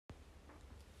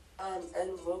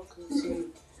And welcome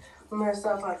to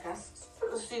MiraStar Podcasts,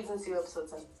 Season 2, Episode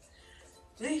 10.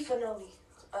 The finale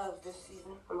of this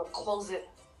season. I'm going to close it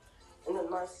in a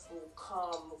nice,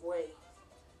 calm way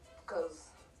because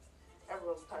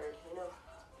everyone's tired,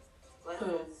 Life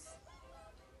is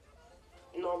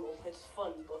normal. It's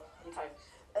fun, but I'm tired.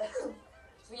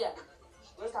 So yeah,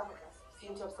 MiraStar Podcasts,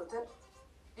 Season 2, Episode 10.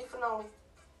 The finale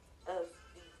of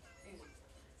the season.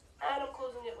 And I'm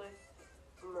closing it with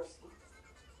Mercy.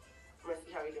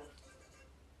 Mercy, how are you doing?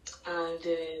 I'm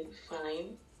doing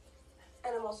fine.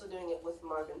 And I'm also doing it with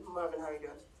Marvin. Marvin, how are you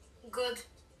doing? Good.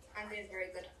 I'm doing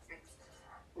very good. Thanks.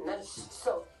 Nice.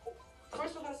 So,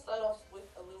 first we're going to start off with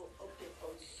a little update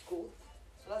on school.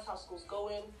 So that's how school's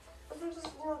going. And then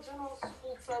just, general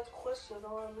school-type questions.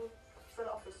 I want to start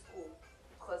off with school.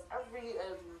 Because every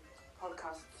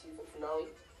podcast season finale,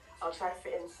 I'll try to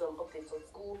fit in some updates on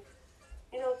school.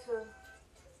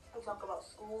 To talk about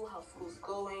school, how school's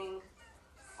going,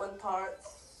 fun parts,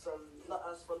 some not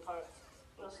as fun parts,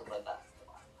 stuff like that.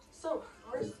 So,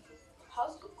 Mercy,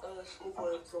 how's school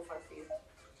going so far for you?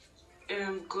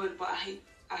 Good, but I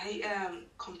hate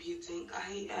computing. I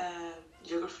hate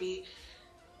geography,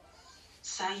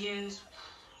 science,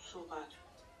 so bad.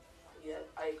 Yeah,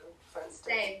 I agree. Friends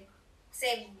too.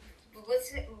 Same.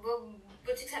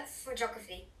 But except for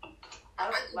geography. I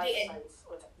don't like science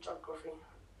or geography.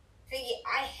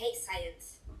 I hate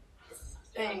science.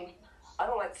 I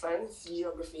don't like science,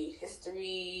 geography,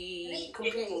 history,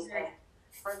 computing.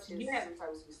 French is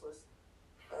sometimes useless.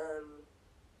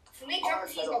 For me,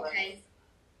 geography is okay.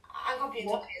 And computing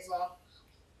is okay as well.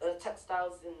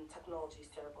 Textiles and technology is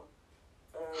terrible.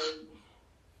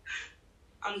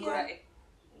 I'm good at it.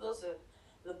 Those are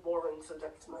the boring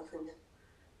subjects, in my opinion.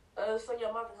 So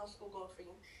yeah, Marvin, how's school going for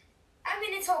you?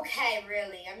 It's okay,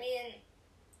 really.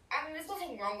 There's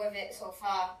nothing wrong with it so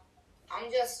far. I'm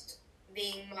just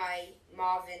being my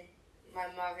Marvin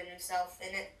himself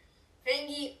in it.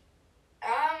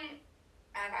 And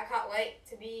I can't wait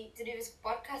to do this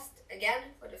podcast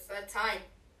again for the third time.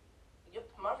 Yep,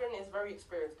 Marvin is very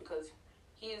experienced because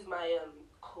he is my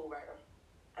co-writer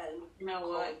and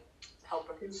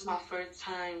helper. This is my first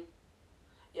time.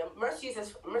 Yeah, Mercy,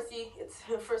 it's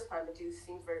her first time, but she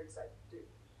seems very excited to do it.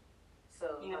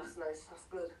 So That's nice. That's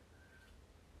good.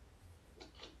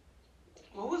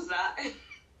 What was that?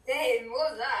 Dave,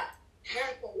 what was that?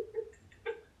 Miracle.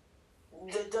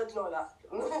 Don't know that.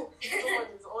 Someone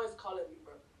is always calling me,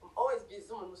 bro. I'm always busy.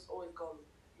 Someone must always call me.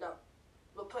 Now,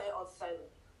 we'll put it on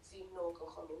silent. See, no one can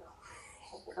call me now.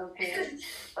 Okay.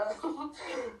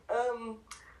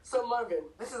 So Marvin,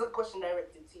 this is a question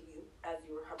directed to you, as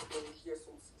you have been here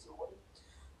since season 1.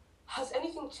 Has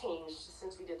anything changed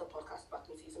since we did the podcast back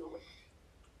in season 1?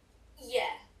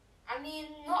 Yeah.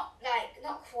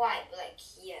 Not quite, but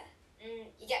yeah.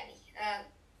 You get me.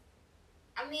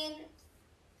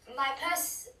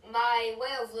 My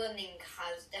way of learning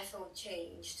has definitely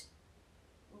changed.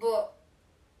 But,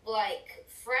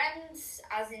 friends,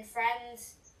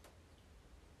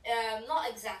 not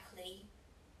exactly,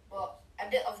 but a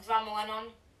bit of drama went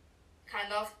on,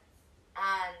 kind of,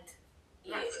 and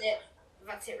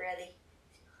that's it really.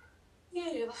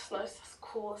 Yeah, that's nice, that's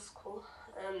cool.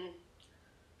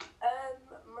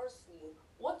 Mercy,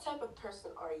 what type of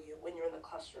person are you when you're in the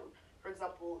classroom? For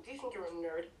example, do you think you're a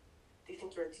nerd? Do you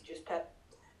think you're a teacher's pet?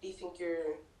 Do you think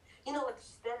you're,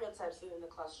 stereotypes in the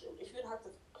classroom? If you'd have to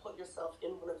put yourself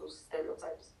in one of those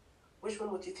stereotypes, which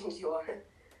one would you think you are?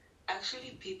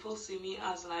 Actually, people see me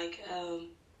as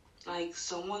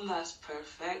someone that's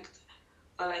perfect.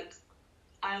 But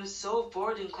I'm so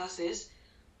bored in classes.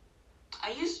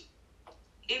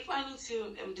 If I need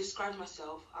to describe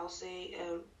myself, I'll say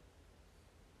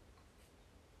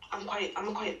I'm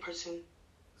a quiet person.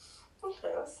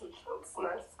 Okay, that's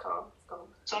nice. It's calm.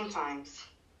 Sometimes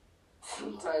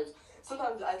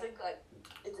I think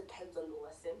it depends on the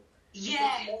lesson.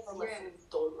 Yeah. Some lessons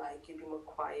don't like you, be more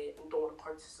quiet and don't want to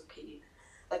participate.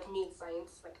 Like me in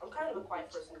science, I'm kind of a quiet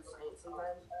person in science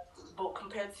sometimes. But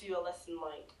compared to a lesson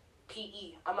like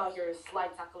PE, I'm out here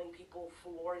slide tackling people,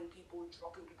 flooring people,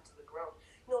 dropping people to the ground.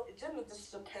 It generally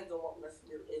just depends on what lesson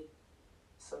you're in.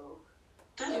 So.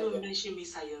 Don't even mention me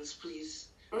science, please.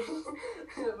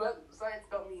 But science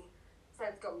got me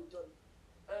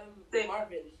done.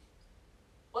 Marvin,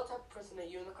 what type of person are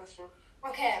you in the classroom?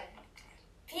 Okay,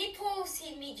 people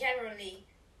see me generally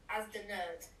as the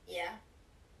nerd, yeah,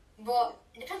 but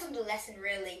it depends on the lesson,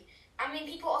 really.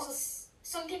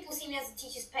 Some people see me as a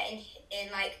teacher's pet in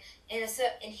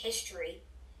history.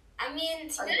 To be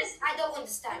honest, I don't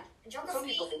understand geography. Some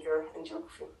people think you're in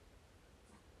geography.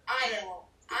 I don't know.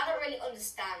 I don't really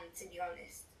understand, to be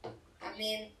honest.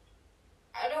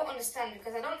 I don't understand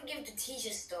because I don't give the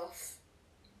teacher stuff,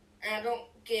 and I don't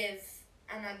give,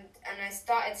 and I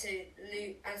started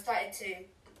to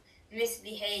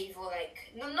misbehave or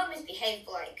like not misbehave,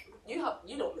 but like You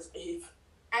don't misbehave.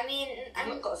 I mean I've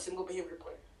not got a single behavior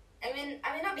point. I mean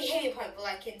not behavior point, but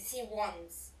like in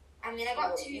C1s. I mean I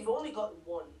got two. You've only got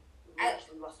one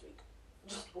actually last week.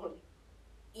 Just one.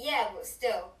 Yeah, but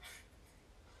still.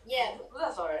 Yeah. But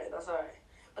that's alright.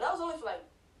 But that was only for like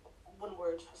one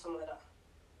word or something like that.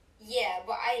 Yeah,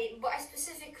 but I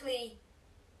specifically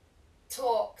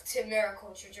talk to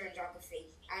Miraculture during geography.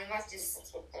 I mean that's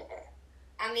just.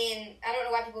 I mean, I don't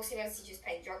know why people see me as teachers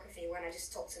playing geography when I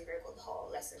just talk to Miracle the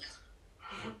whole lesson.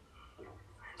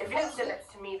 If you didn't say that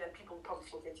to me, then people would probably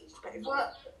think you're teachers playing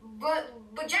geography.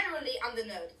 But generally, I'm the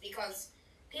nerd because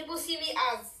people see me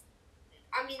as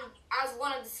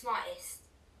one of the smartest,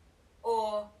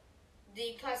 or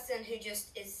the person who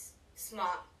just is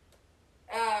smart.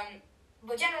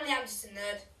 But generally, I'm just a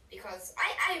nerd because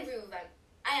I agree with them.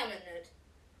 I am a nerd.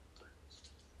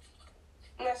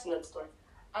 Nice nerd story.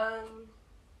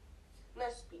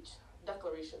 Nice speech,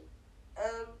 declaration.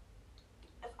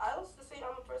 If I was to say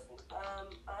I'm a person,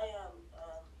 I am.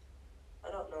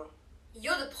 I don't know.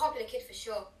 You're the popular kid for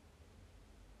sure.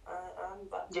 I'm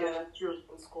that Yeah, that's true.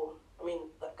 in school. I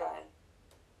mean, that guy.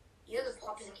 You're the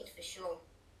popular kid for sure.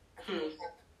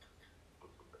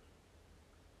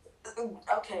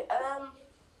 Okay.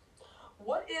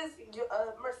 What is your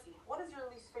Mercy? What is your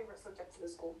least favorite subject in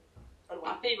school, and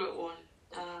why? My favorite one.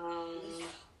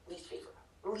 Least favorite.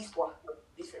 Least one.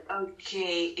 Least favorite.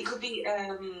 Okay, it could be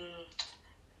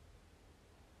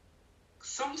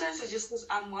sometimes it's just because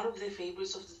I'm one of the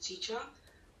favorites of the teacher.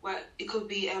 Well, it could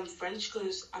be French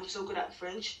because I'm so good at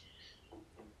French.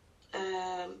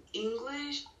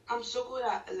 English, I'm so good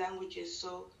at languages.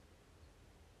 So,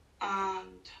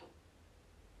 and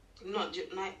not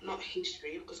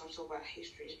history because I'm so bad at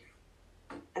history.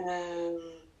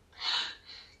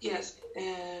 Yes,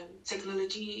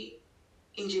 technology,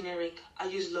 engineering. I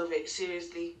just love it,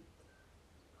 seriously.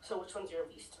 So which one's your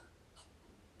least?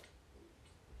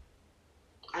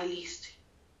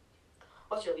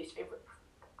 What's your least favorite?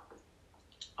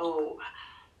 Oh,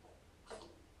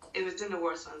 if it's in the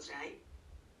worst ones, right?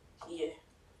 Yeah.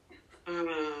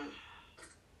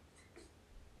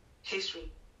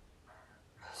 History.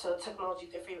 So technology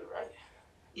is your favorite, right?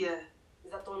 Yeah.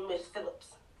 Is that the one with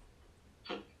Phillips?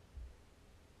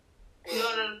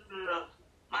 No.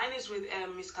 Mine is with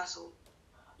Miss Castle.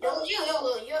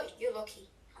 You're lucky.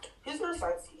 Who's your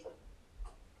science teacher?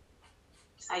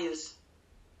 Ayers.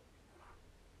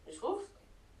 Miss who?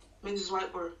 Mrs.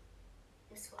 Whitebird.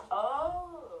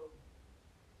 Oh.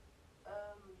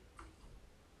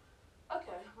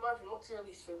 Okay, Marvin, what's your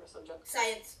least favorite subject?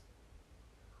 Science.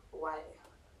 Why?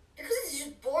 Because it's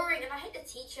just boring and I hate the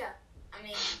teacher. I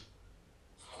mean,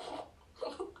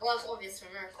 well, it's obvious for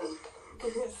Miracle.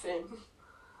 Same.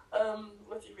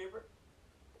 What's your favorite?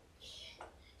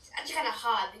 It's actually kind of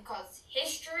hard because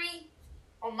history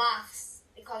or maths.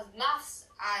 Because maths,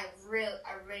 I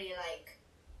really like.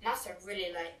 Maths I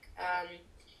really like.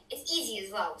 It's easy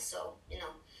as well, so you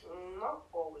know. Not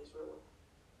always, really.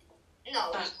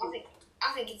 No,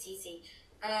 I think it's easy.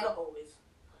 Not always.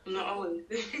 Not always.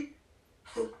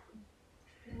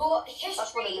 But history.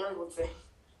 That's what a nerd would say.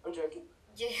 I'm joking.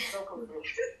 Yeah. Don't come for me.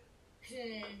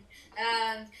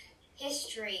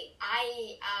 History.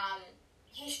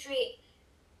 History.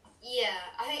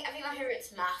 Yeah, I think my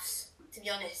favorite's maths. To be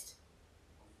honest.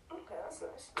 Okay, that's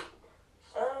nice.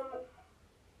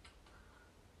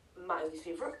 My least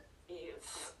favorite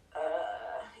is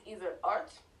either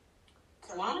art.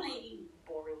 Why?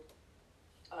 Boring.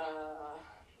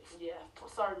 Yeah.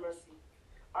 Sorry, Mercy.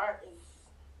 Art is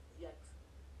yikes.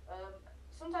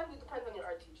 Sometimes it depends on your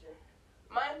art teacher.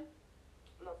 Mine,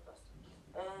 not the best.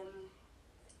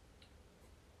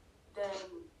 Then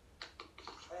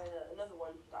another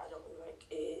one that I don't really like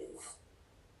is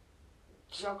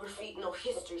geography. No,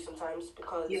 history sometimes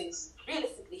because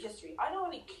realistically, history. I don't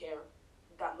really care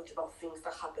that much about things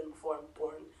that happened before I'm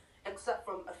born, except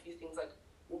from a few things like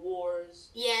wars,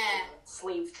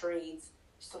 slave trades,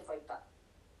 stuff like that.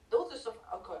 Those are stuff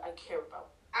I care about.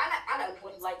 I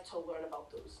would like to learn about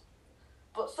those.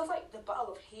 But stuff like the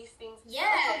Battle of Hastings.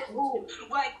 Yeah.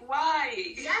 Like, why?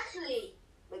 Exactly.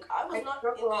 Like, I was not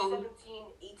in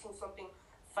 17, 18 something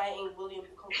fighting William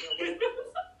the Conqueror.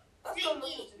 That's got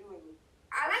nothing to do with me.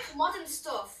 I like modern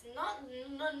stuff, not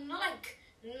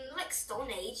like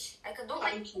Stone Age. Like, I don't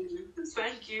like.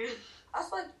 Thank you.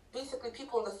 That's like basically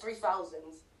people in the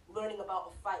 3000s learning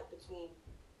about a fight between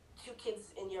two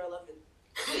kids in year 11.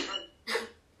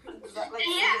 That, like,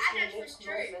 Yeah, that's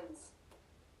true. sense.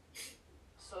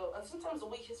 So, and sometimes the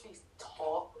way history is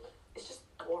taught, it's just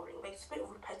boring. Like, it's a bit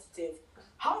repetitive.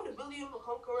 How did William the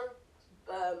Conqueror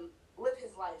live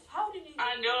his life? How did he?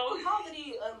 I know. How did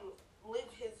he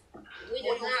live his? We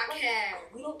do not care.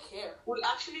 We don't care. We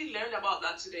actually learned about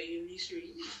that today in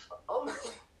history. Oh my.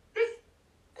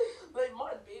 Like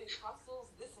modern bathing castles,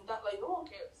 this and that. Like no one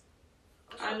cares.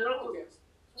 I know. No one cares.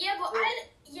 Yeah, but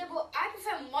I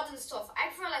prefer modern stuff. I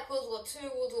prefer like World War II,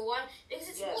 World War One because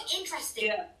it's more interesting.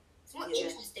 Yeah. It's more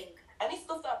interesting. Any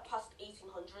stuff that past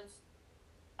 1800s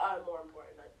are more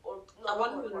important. Like, or I not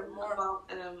want more to learn important, more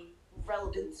about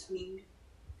relevant.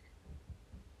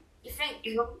 You think?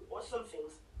 You know, Or some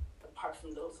things apart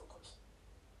from those, of course.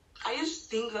 I just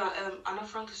think that Anna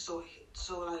Frank is so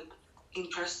like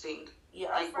interesting. Yeah,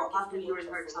 Like what happened during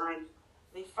her time.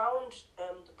 They found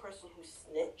the person who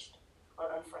snitched on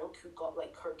Anne Frank, who got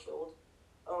like her killed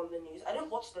on the news. I didn't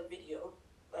watch the video.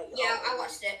 Like Yeah, I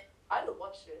watched it. I didn't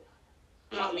watch it.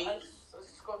 Not me. I was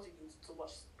scrolling to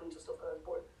watch a bunch of stuff that I was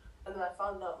bored, and then I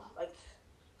found out like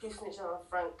who snitched on Anne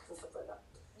Frank and stuff like that.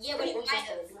 Yeah, but it might interesting.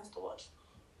 have. It'd be nice to watch.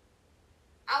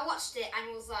 I watched it and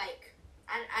it was like,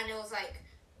 and it was like,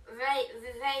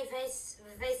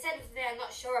 they said they're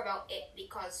not sure about it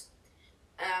because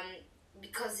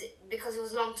it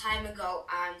was a long time ago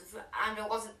and there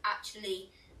wasn't actually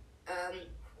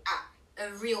a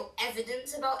real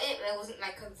evidence about it. There wasn't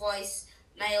like a voice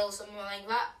mail or something like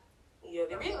that. Yeah,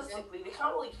 realistically, they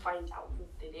can't really find out who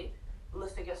did it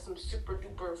unless they get some super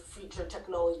duper future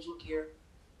technology gear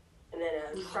and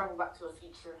then travel back to the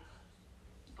future.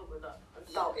 Stuff like that.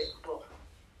 I doubt it, but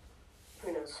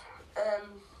who knows?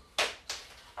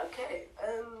 Okay,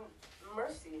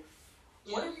 Mercy,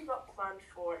 what have you got planned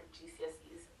for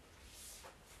GCSEs?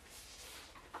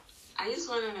 I just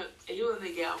want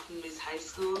to get out from this high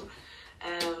school,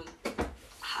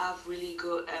 have really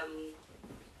good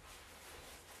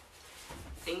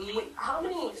thingy. Wait, how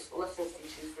many lessons do you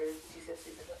choose for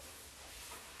GCSEs?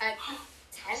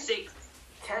 10? 6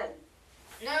 10.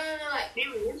 No, like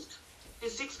periods.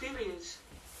 It's 6 periods.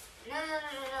 no.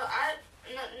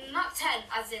 Not 10,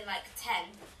 as in like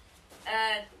 10.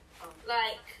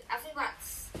 Like I think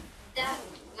that's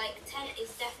like 10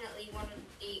 is definitely one of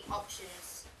the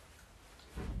options.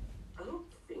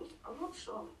 I'm not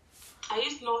sure. I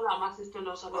just know that my sister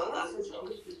knows about that.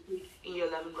 She's in year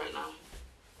 11 right now.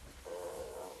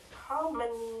 How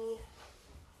many?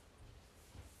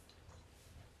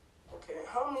 Okay,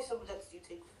 how many subjects do you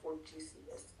take for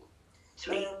GCSE?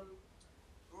 3.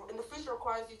 In the future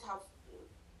requires you to have.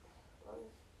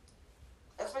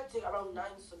 I expect to take around 9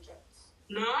 subjects.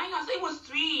 9? I think it was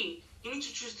 3. You need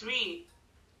to choose 3.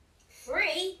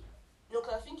 3? No,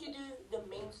 because I think you do the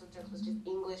main subjects, which is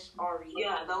English, RE.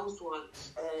 Yeah, those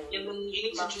ones. And then you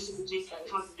need to choose between if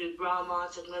you want to do drama,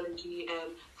 technology,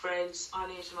 French,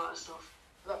 Spanish, and all that stuff.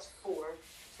 That's 4.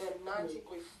 Then 9 take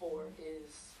away 4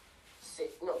 is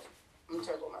 6. No, I'm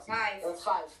terrible at math.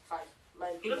 5. 5. 9.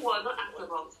 You know what? Don't ask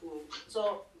about school.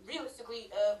 So realistically,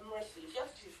 Mercy, if you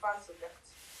have to choose 5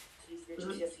 subjects to use for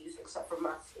your GCSEs, except for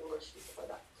maths, English, and stuff like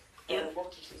that, what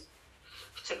would you choose?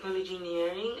 Technology,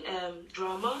 engineering,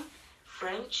 drama,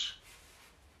 French.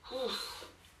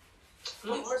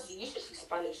 Wait, Mercy, you should choose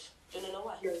Spanish. Do you know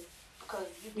why? Yeah. Because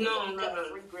you get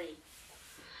 3 grade.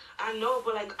 I know,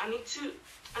 but like I need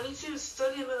to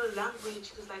study another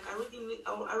language because like I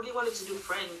really wanted to do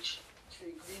French.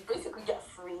 True, because you basically get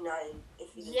 3-9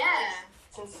 if you do Yeah.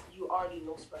 Spanish, since you already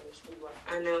know Spanish anyway.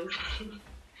 I know.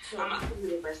 So, I'm actually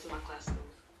the best in my class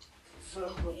though.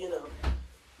 so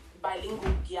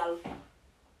bilingual gal.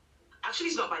 Actually,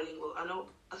 it's not bilingual.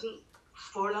 I think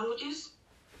 4 languages.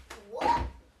 What?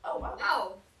 Oh wow.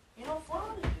 No. You know 4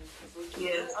 languages?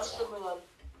 Yeah. I'm struggling on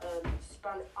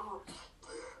Spanish.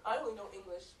 I only know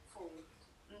English fully.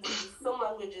 And there's some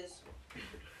languages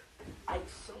I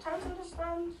sometimes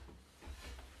understand.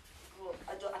 Well,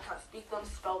 I can't speak them,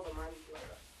 spell them, or anything like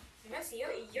that. Mercy,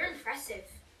 you're impressive.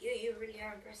 You really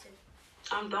are impressive.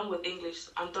 I'm done with English.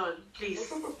 I'm done. Please.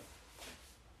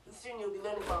 Soon you'll be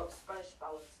learning about Spanish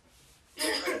ballads.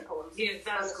 Spanish poems. Yeah,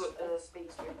 that's good.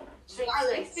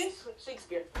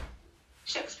 Shakespeare.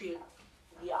 Shakespeare.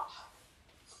 Yeah.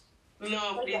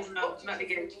 No, But please, yeah, no, what not do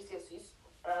you again. choose for GCSEs?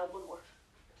 One more.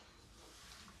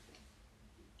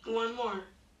 One more.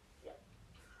 Yeah.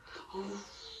 Oh.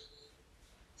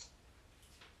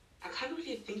 I can't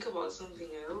really think about something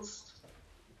else.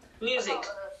 Music. About,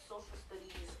 social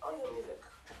studies. Oh yeah, music.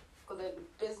 Because like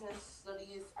business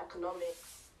studies,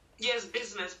 economics. Yes,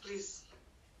 business, please.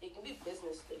 It can be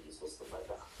business studies and stuff like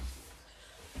that.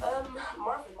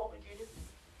 Marvin, what would you do?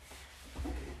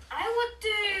 I would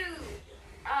do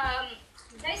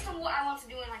based on what I want to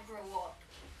do when I grow up.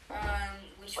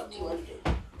 Which What do you would want to do?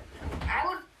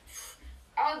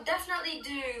 I would definitely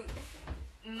do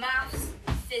maths,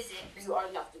 physics. You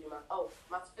already have to do math. Oh,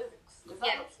 maths, physics. Is that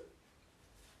Yeah. an option?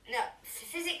 No,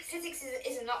 physics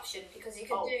is an option because you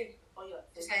can Oh. do Oh, yeah.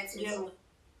 sciences. Yeah.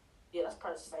 Yeah, that's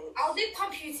part of science. I'll do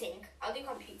computing.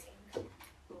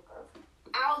 Okay.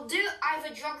 I'll do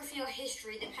either geography or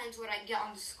history, depends what I get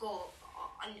on the score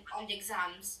on the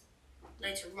exams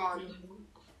later on.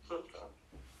 Okay.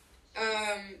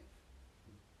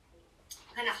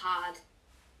 Kind of hard.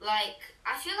 Like,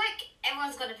 I feel like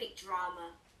everyone's gonna pick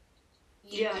drama.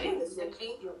 Yeah.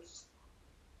 Realistically,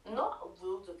 not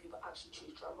loads of people actually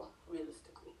choose drama.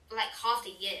 Realistically. Like half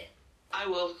the year. I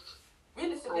will.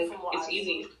 Realistically, from what It's I've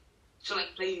easy. seen. So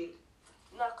like playing.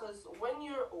 Nah, because when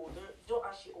you're older, you don't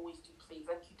actually always do plays.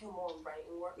 Like, you do more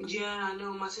writing work. Yeah, I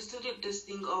know. My sister did this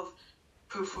thing of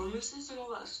performances and all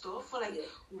that stuff for like Yeah.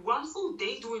 one full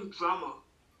day doing drama.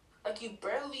 Like, you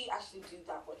barely actually do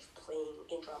that much playing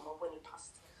in drama when you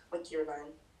pass, like, year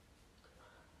 9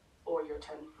 or year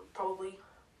 10, probably.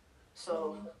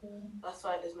 So, that's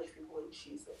why as much people wouldn't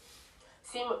choose it.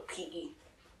 Same with PE.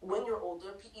 When you're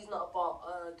older, PE is not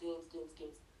about games.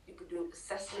 People doing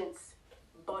assessments,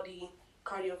 body,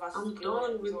 cardiovascular. I'm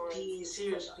done with endurance, PE,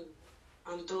 seriously.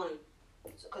 I'm done.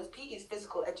 Because PE is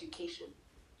physical education.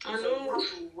 I So know. you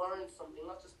have to learn something,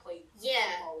 not just play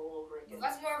Yeah. football all over again.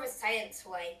 That's more of a science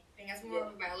way. I think that's more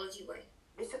of a biology way.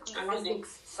 Basically, I like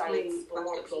physics, to science, play but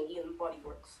more basketball. PE and body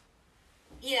works.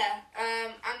 Yeah,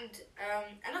 and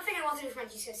another thing I want to do for my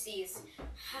GCSE is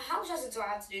how much lessons do I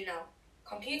have to do now?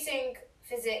 Computing,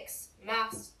 physics,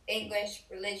 maths, English,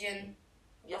 religion.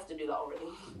 You have to do that already.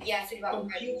 Yeah, I have to do that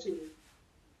already. Computing.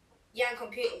 Yeah, and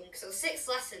computing. So 6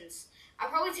 lessons. I'll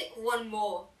probably take one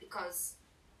more because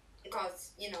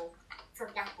you know, for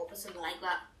backup or something like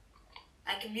that,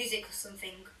 like music or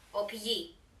something or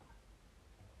PE.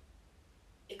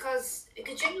 Because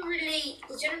generally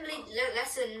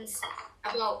lessons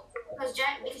about because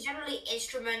generally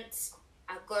instruments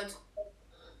are good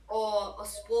or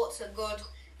sports are good.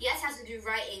 Yes, it has to do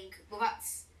writing, but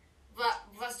that's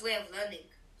the way of learning.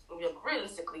 Yeah,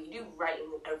 realistically, you do writing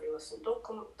in every lesson.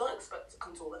 Don't expect to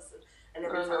come to a lesson and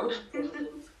every time.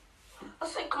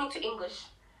 That's like coming to English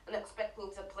and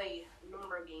expecting to play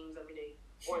number games every day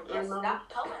or guess that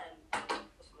poem.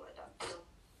 Something like that.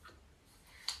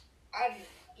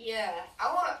 Yeah,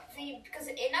 our thing because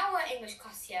in our English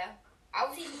class,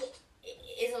 our thing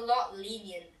is a lot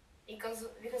lenient because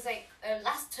like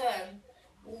last term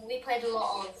we played a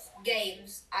lot of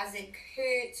games, as in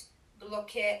Kahoot,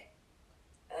 Block It.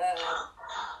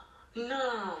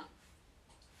 Nah.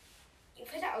 You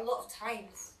played that a lot of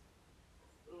times.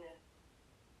 Yeah.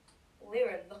 We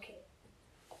were lucky.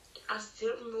 I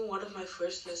still remember one of my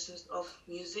first lessons of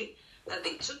music that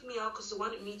they took me out because they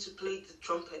wanted me to play the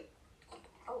trumpet.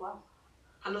 Oh wow.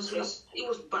 And it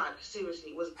was bad.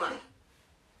 Seriously, it was bad.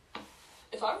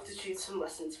 If I were to choose some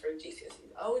lessons for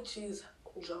GCSEs, I would choose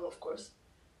drum, of course.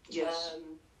 Yes.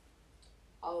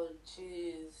 I would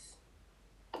choose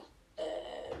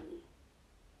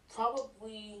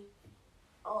probably,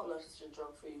 I don't know if it's just drum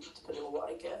for you, depending on what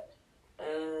I get.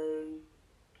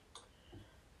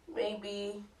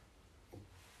 Maybe,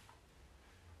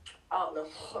 I don't know.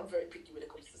 I'm very picky when it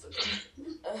comes to subjects.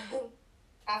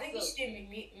 I think you should do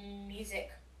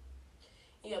music.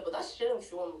 Yeah, but that's generally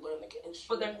if you want to learn like an But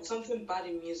instrument. there's something bad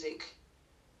in music.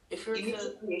 If you're You need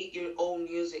to create your own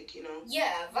music, you know?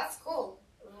 Yeah, that's cool.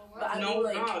 But I No, mean,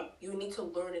 like, not. you need to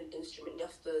learn an instrument. You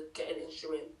have to get an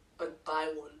instrument, but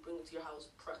buy one, bring it to your house,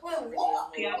 practice Well, every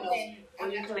what? day. Piano. Or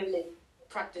you can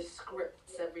practice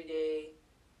scripts every day,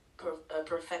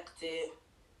 perfect it.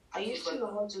 I used to know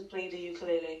how to play the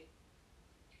ukulele.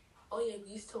 Oh yeah,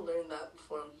 we used to learn that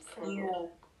before. Yeah.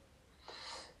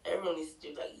 Everyone used to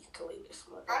do that ukulele.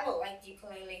 I don't like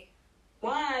ukulele.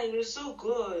 Why? You're so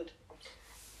good.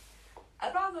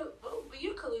 I'd rather, well, the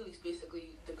ukulele is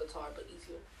basically the guitar, but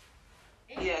easier.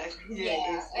 Yeah.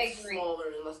 Yeah, I agree. Smaller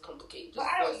and less complicated. But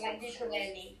Just I don't less like instruments.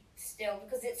 ukulele still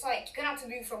because it's like you're gonna have to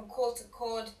move from chord to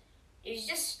chord. It's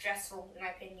just stressful, in my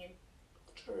opinion.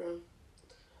 True.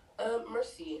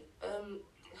 Mercy.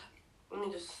 Let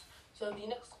me just. So the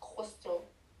next question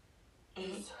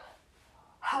is: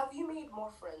 have you made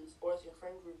more friends, or is your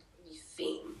friend group the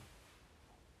same?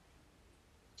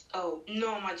 Oh,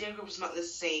 no, my gym group is not the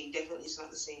same. Definitely it's not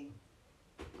the same.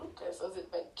 Okay, so has it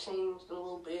like changed a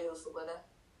little bit or something like that?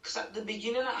 Because at the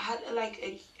beginning I had like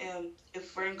a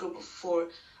friend group before,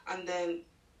 and then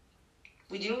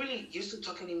we didn't really used to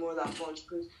talk anymore that much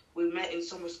because we met in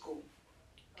summer school.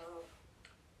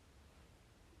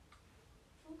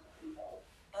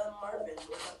 Marvin,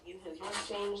 what about you? Has yours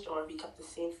changed, or have you kept the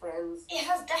same friends? It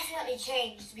has definitely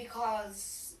changed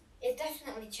because it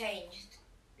definitely changed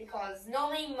because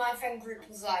normally my friend group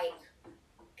was like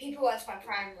people who went to my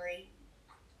primary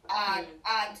and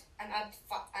add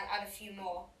a few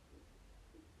more.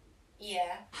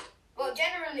 Yeah, but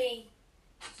generally,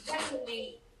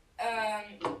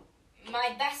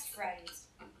 my best friends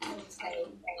are the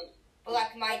same. But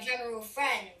like my general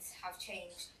friends have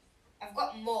changed. I've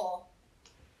got more.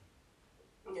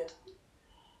 Yeah.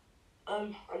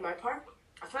 On my part,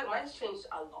 I feel like mine's changed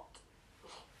a lot.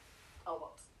 A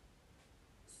lot.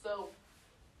 So,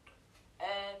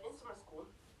 in summer school,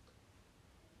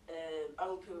 I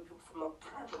only played with people from my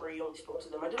primary, only spoke to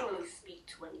them. I didn't really speak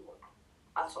to anyone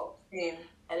at all. Yeah.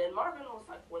 And then Marvin was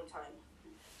like one time,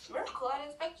 Miracle, I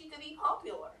didn't expect you to be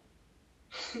popular.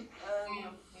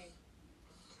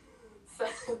 So,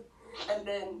 and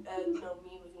then,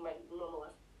 me living my normal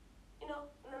life. And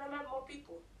then I met more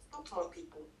people, spoke to more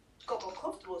people, got more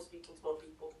comfortable speaking to more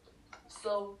people.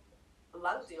 So,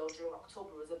 Lansdale during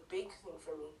October was a big thing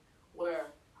for me,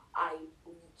 where I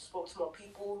spoke to more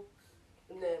people,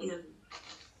 and then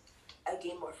I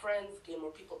gained more friends, gained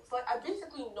more people. So I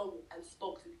basically know and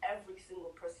spoke to every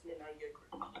single person in our year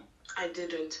group. I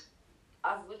didn't.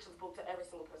 I've literally spoke to every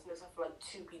single person except for like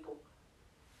 2 people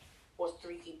or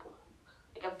 3 people.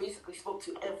 Like I basically spoke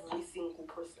to every single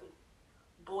person,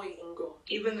 boy and girl.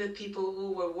 Even the people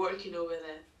who were working over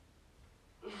there.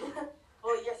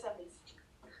 Well, year 7s.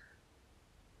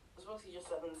 I spoke to year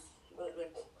 7s.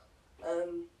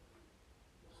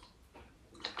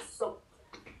 So,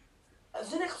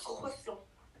 the next question,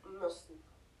 Mercy,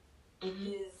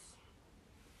 is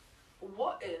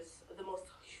what is the most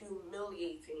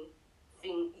humiliating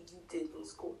thing you did in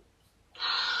school?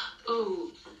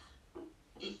 Oh,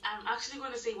 I'm actually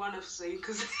going to say one of so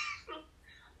because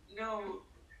no,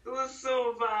 it was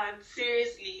so bad.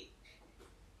 Seriously.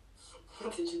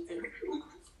 What did you do?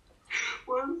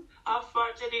 Once I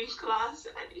farted in class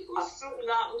and it was so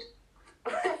loud.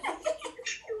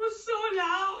 It was so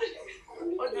loud.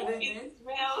 What did they do? It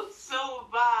smelled so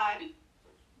bad.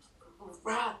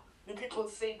 Bruh, the people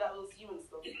say that was you and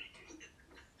stuff.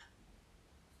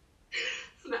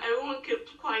 No, everyone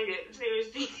kept quiet.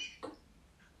 Seriously.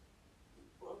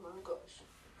 Oh my gosh.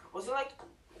 Was it like,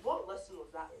 what lesson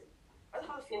was that in? I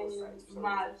thought it was science.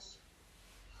 Maths.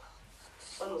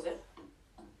 When was it?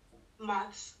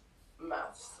 Maths.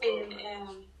 Maths. In,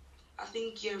 I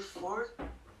think year 4.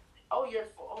 Oh, year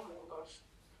 4. Oh my gosh.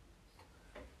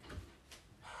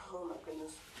 Oh my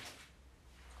goodness.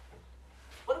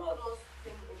 What about the most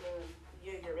thing in the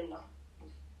year you're in now?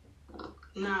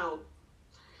 Now,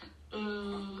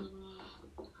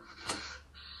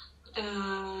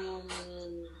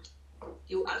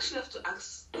 you actually have to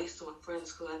ask this to my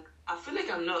friends because I feel like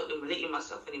I'm not relating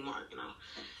myself anymore.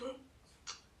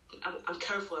 I'm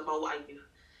careful about what I do.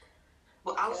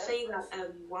 But I'll say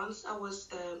that once I was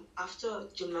after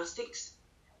gymnastics,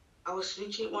 I was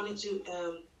literally wanting to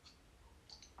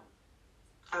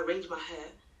arrange my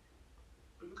hair,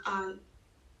 and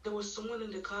there was someone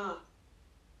in the car.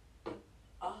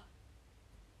 Oh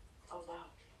wow.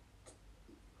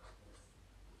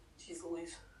 Jeez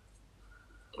Louise.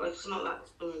 Like it's not that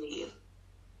humiliating.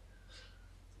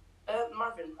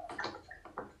 Marvin.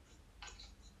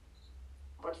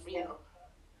 Marvino.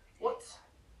 What's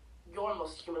your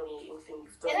most humiliating thing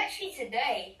you've done? It's actually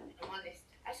today, I'm honest.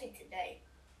 Actually today.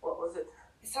 What was it?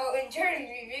 So during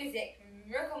music,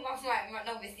 Miracle might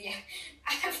know this, yeah.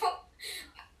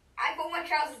 I put my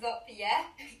trousers up, yeah?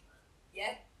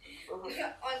 Yeah. Mm-hmm.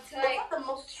 Until What's not the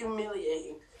most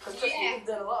humiliating? Because you've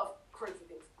done a lot of crazy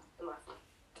things in life.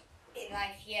 In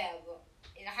life, yeah, but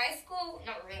in high school,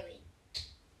 not really.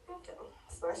 Okay.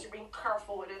 So nice you're being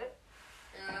careful with it.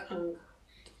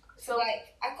 So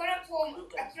like I couldn't pull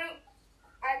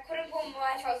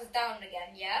my trousers down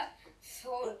again, yeah?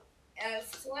 So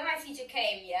when my teacher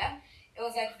came, yeah, it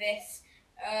was like this.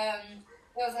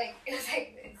 It was like this.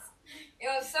 It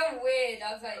was so weird.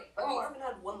 I was like, oh. Marvin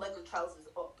had one leg of trousers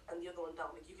up and the other one down.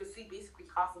 Like you could see basically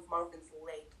half of Marvin's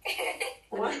leg.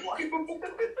 What?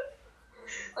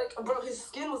 Like, bro, his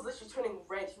skin was literally turning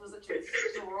red. He was literally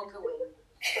struggling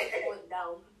going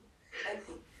down.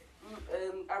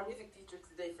 And our music teacher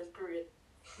today, first period,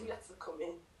 he had to come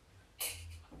in.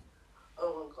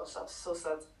 Oh my gosh, that's so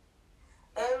sad.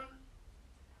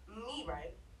 Me,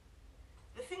 right?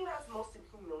 The thing that's most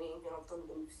humiliating I've done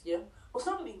this year was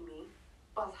not really me,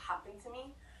 but it happened to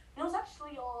me. And it was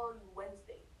actually on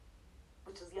Wednesday,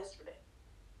 which was yesterday.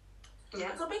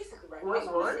 Yeah. So basically, right? Wait,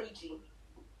 what? 3G.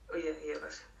 Oh yeah,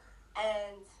 that's.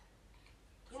 And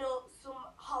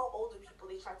somehow older people,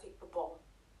 they try to take the ball.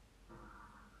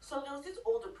 So there was this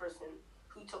older person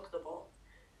who took the ball,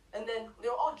 and then they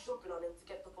were all jumping on him to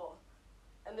get the ball.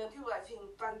 And then people were like saying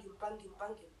banging, banging,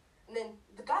 banging. And then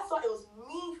the guy thought it was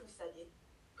me who said it.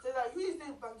 So he's like, who is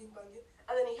saying banging, banging?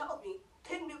 And then he held me,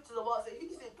 pinned me up to the wall, and said, who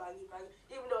is saying banging, banging?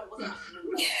 Even though it wasn't actually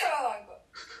me. Oh my god.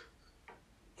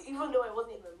 Even though it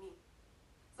wasn't even me.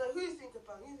 So who's saying to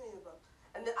bang? Who's saying to bang?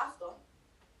 And then after,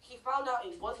 he found out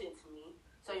it wasn't me.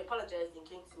 So he apologized and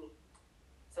came to me.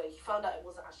 So he found out it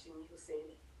wasn't actually me who was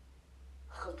saying it.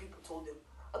 Because people told him.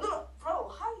 I don't know, bro,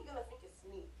 how are you going to think it's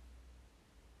me?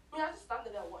 I mean, I just stand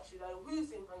there and watch it, like,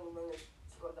 who's saying banging, banging?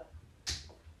 Stuff like that.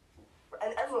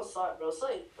 And everyone saw it, bro.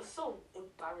 So it was so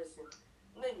embarrassing.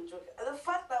 I'm not even joking. And the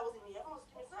fact that it wasn't me, everyone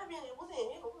was screaming, it's not me, it wasn't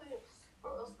him, it wasn't him.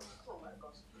 Bro, it was, oh my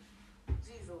gosh.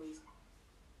 Jeez Louise.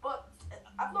 But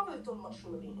I've not really done much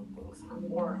humiliating things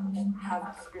or have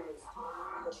experienced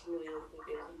much humiliating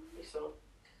things. So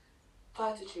if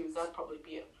I had to choose, that'd probably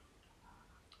be it.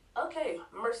 Okay,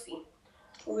 Mercy.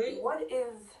 Oui. What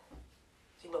is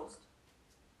the most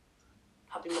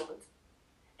happy moment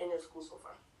in your school so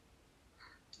far?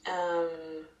 I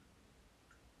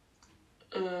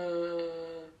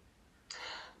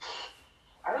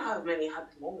don't have many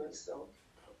happy moments though.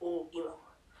 Oh, email.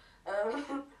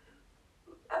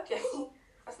 Okay,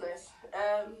 that's nice.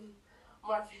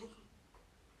 Marvin.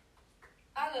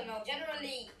 I don't know.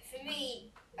 Generally, for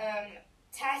me,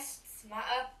 tests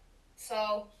matter.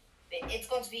 So it's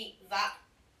going to be that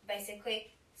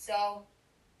basically. So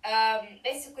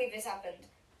basically this happened.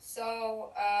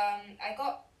 So I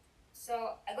got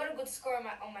a good score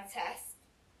on my test.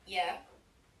 Yeah.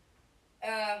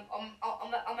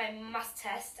 On my math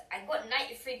test, I got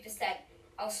 93%.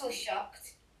 I was so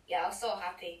shocked. Yeah, I was so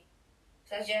happy.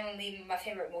 So that's generally my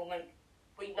favorite moment.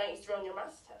 Wait, 93 on your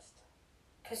maths test?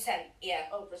 Percent, yeah.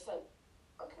 Oh, percent.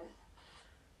 Okay.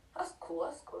 That's cool,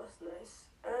 that's nice.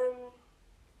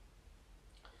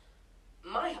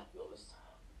 My happy moments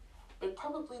would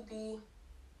probably be,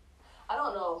 I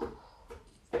don't know.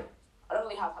 I don't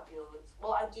really have happy moments.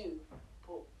 Well, I do,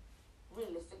 but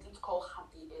realistically, to call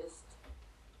happy is,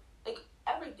 like,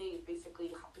 every day is basically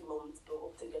happy moments built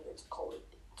up together to call it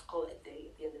a day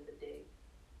at the end of the day.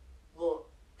 But,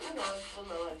 you know, in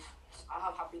my life, I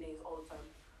have happy days all the time.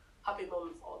 Happy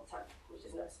moments all the time, which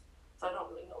is nice. So I don't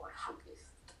really know my happiest.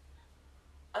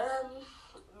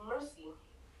 Mercy,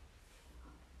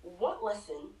 what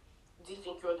lesson do you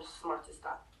think you're the smartest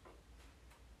at?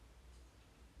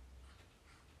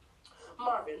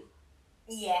 Marvin.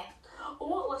 Yeah.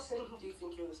 What lesson do you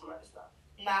think you're the smartest at?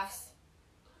 Maths.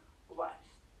 Why?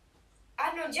 I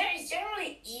don't know, it's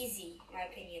generally easy, in my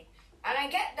opinion. And I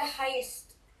get the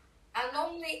highest,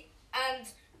 and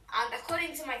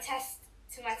according to my tests,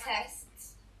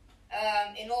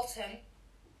 in autumn,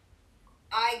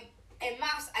 in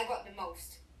maths I got the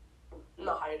most.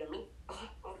 Not higher than me.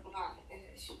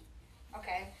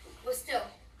 Okay, but still,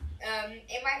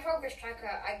 in my progress tracker,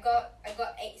 I got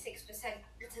 86%.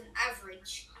 It's an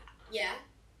average, yeah.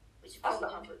 Which is That's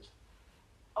probably not average.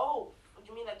 Oh,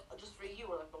 you mean like just for you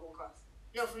or like the whole class?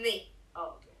 no for me.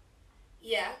 Oh, okay.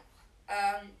 Yeah,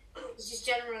 it's just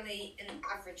generally an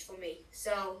average for me.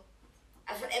 So,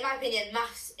 in my opinion,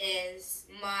 maths is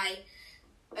my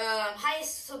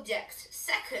highest subject.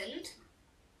 Second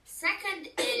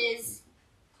is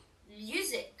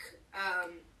music.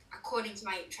 According to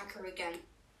my tracker again.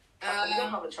 You don't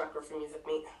have a tracker for music,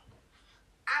 mate.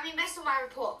 I mean, based on my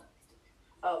report.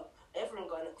 Oh, everyone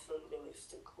got an excellent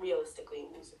realistically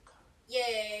in music.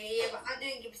 Yeah, but I'm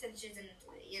doing percentages and,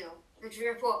 the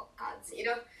report cards,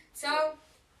 So,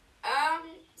 I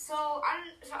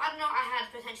don't know, I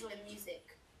had potential in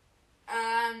music.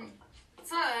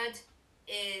 Third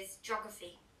is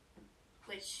geography,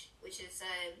 which is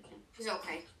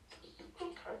okay.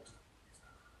 Okay.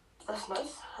 That's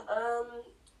nice.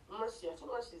 Mercy, I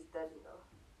think Mercy's dead now.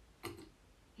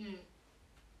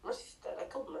 Mercy's dead. I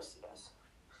killed Mercy, guys.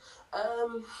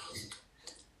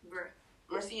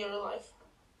 Mercy, you're alive.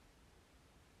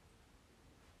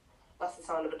 That's the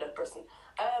sound of a dead person.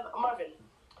 Marvin,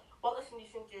 what lesson do you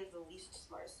think you're the least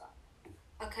smartest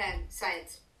at? Okay,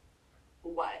 science.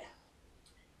 Why?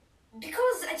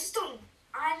 Because I just don't.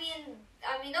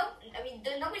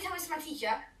 Nobody tell me it's my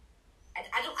teacher.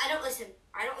 I don't listen.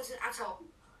 I don't listen at all.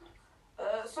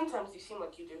 Sometimes you seem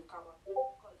like you do, Kama.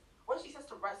 Because when she says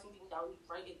to write something down, you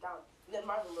write it down. And then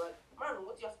Marvin will be like, Marvin,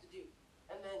 what do you have to do?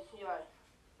 And then you're like,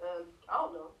 I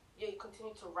don't know. Yeah, you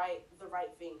continue to write the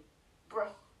right thing. Bruh.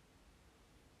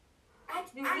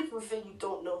 People say you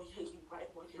don't know, you write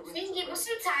what you're writing. But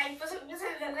sometimes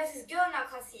there's this girl in our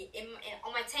class here,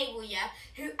 on my table, yeah,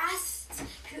 who asks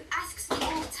me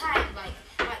all the time, like,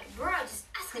 bro, just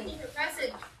ask a different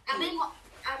person. I may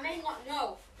not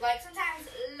know. Like sometimes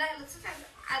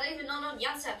I don't even know the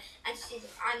answer, and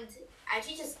our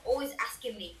teacher's always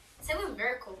asking me. Same with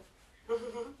Miracle.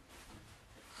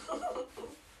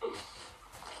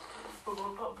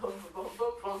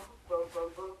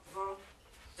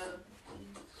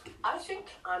 I think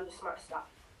I'm the smartest guy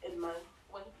in my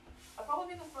way. I'll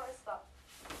probably be the smartest guy.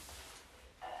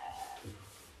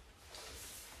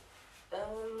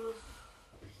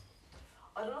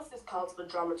 I don't know if this counts, but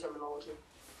drama terminology.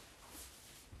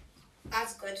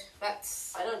 That's good.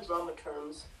 I know drama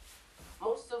terms.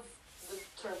 Most of the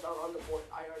terms are on the board.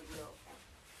 I already know.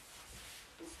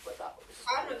 But that was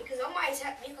I don't know because on my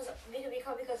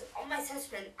because on my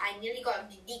assessment I nearly got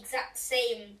the exact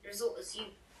same result as you.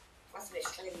 That's a bit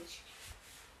strange.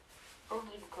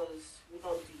 probably because we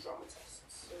don't do drama tests.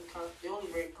 So they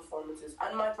only rate performances,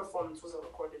 and my performance wasn't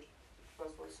recorded.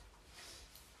 That's worse.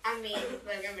 I mean,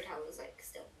 but I remembered how it was like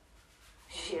still.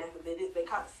 Yeah, but they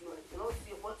can't see it. You know,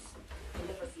 see it once, they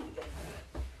never see it again.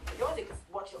 You know, they can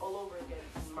watch it all over again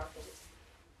and mark it.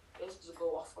 They just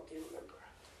go off what they remember.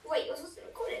 Wait, it was supposed to be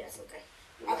recorded? That's okay.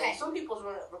 Yeah, Okay. some people's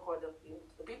weren't recorded.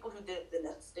 The people who did the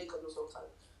next, they got this whole time.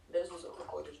 Theirs wasn't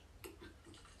recorded.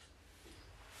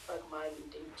 Like mine and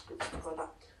David's group, stuff like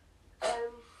that.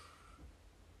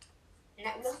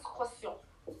 Next question.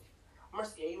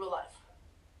 Mercy, are you alive?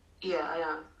 Yeah, I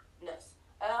am. Nice.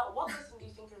 What person do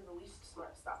you think is the least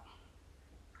smartest at?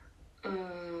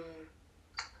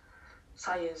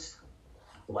 Science.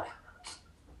 Why?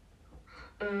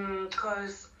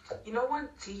 Because you know when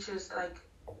teachers like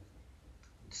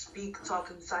talk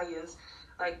in science,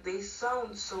 like they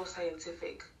sound so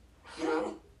scientific, you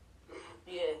know?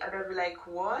 Yeah. And I'd be like,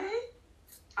 what?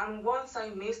 And once I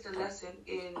missed a lesson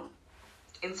in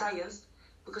science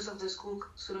because of the school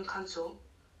student council,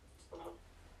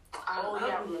 I don't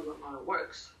remember how it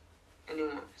works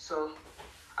anymore. So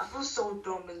I feel so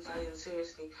dumb in science,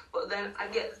 seriously. But then I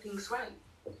get things right.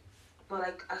 But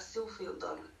like I still feel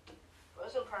dumb. When I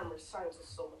was in primary, science was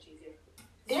so much easier.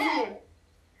 Yeah.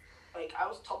 Like I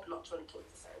was top notch when it came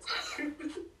to science.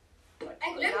 Like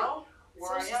I but never- now,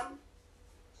 where I am,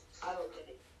 I don't get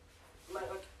it. Like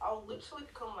I'll literally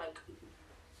become like,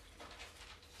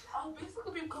 I'll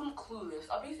basically become clueless.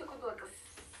 I'll basically be like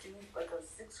a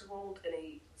 6-year-old in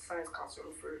a science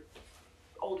classroom for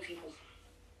old people.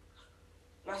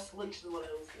 That's literally what I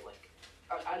would feel like.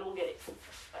 I don't get it.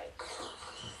 Like,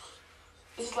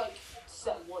 this is like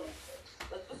set 1.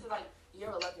 Like, this is like year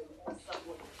 11, set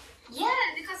 1. Yeah,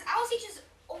 because our teachers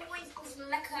always was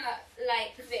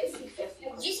like this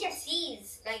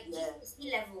GCSEs, like Yeah.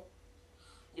 GCSE level.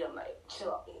 Yeah, I'm like,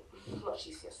 chill out, mate. Not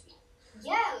GCSE.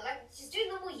 Yeah, like just doing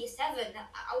normal year 7.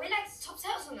 Are we like top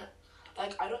sales on it?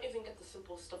 Like, I don't even get the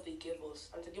simple stuff they give us,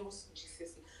 and to give us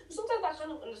GCSE. Sometimes I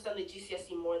kind of understand the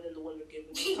GCSE more than the one they're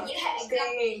giving. Yeah,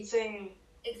 exactly. Same.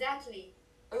 Exactly.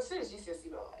 I'm serious GCSE,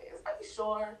 but like, are you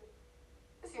sure?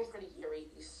 It seems pretty year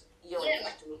 8-ish. Year Yeah.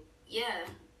 8-ish to me. Yeah.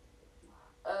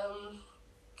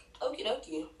 Okie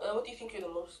dokie. What do you think you're the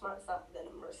most smartest at then,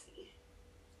 Mercy?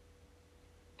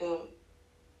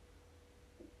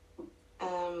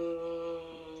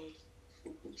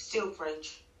 Still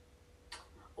French.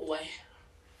 Why?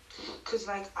 Cause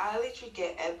like I literally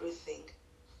get everything.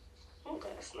 Okay,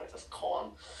 that's nice. That's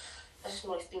calm. That's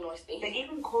nice They thing.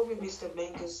 even call me Mr.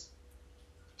 Menga's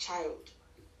child.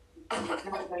 And I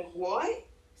was like, what?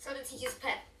 So the teacher's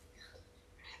pet.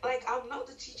 Like I'm not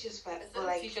the teacher's pet, It's but not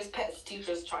like teacher's pet, it's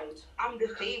teacher's child. I'm the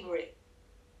favorite.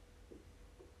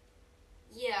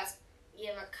 Yeah,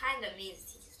 but kind of means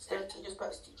teacher's Instead pet. of teacher's pet,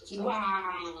 it's teacher's child.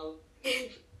 Wow.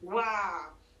 Wow.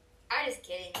 I'm just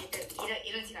kidding.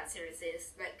 You don't take that serious.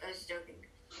 Like I was just joking.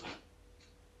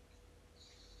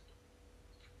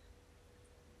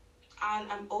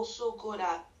 And I'm also good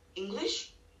at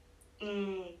English.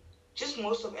 Just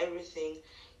most of everything.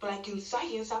 But like in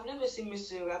science, I've never seen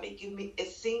Mr. Rabbit give me a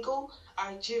single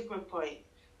achievement point.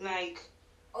 Like,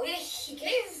 Oh yeah, he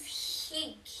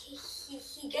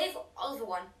gave Oliver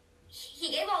one.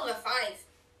 He gave Oliver 5.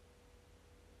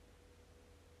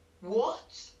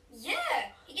 what? Yeah,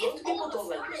 he gave Most people Oliver don't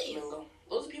like 5. Mr. Mango.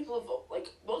 Those people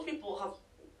have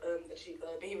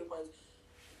behavior points.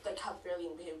 Like have fairly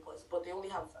in behavior points, but they only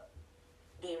have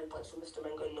behavior points from Mr.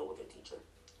 Mango and no other teacher.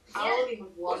 I Yeah. only have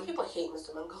Most one. people hate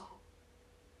Mr. Mango.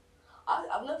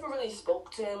 I've never really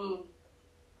spoke to him.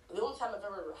 The only time I've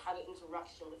ever had an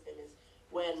interaction with him is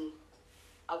when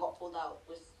I got pulled out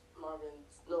with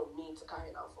me to carry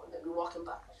an alpha, and then we walking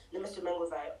back. And then Mr. Mango's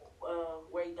like,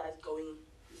 where are you guys going?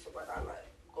 He said, "Brother, I'm like,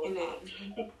 going In out."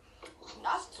 it.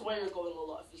 That's where you're going a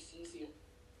lot if he sees you.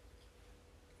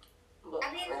 But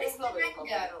I mean, it's Mr. not really a problem.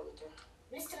 Mango. I don't really care.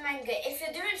 Mr. Manga, if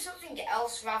you're doing something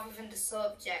else rather than the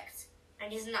subject,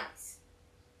 and he's nice.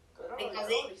 I don't Because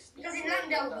really speak because to in him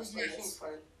Langdale like was that, so it nice. seems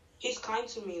fine. He's kind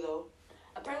to me though.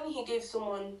 Apparently, he gave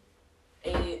someone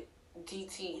a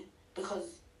DT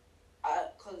because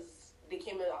they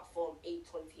came in at form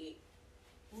 828.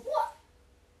 What?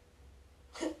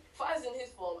 If I was in his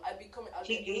form, I'd get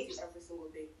DT every single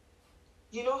day.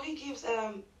 You know, he gives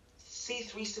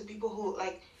C3s to people who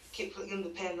like keep flicking the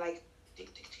pen, like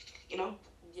tick tick tick tick. You know?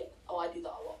 Yeah. Oh, I do that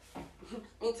a lot.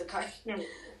 Me too, Kai.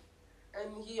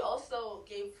 And he also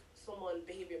gave someone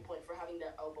behavior point for having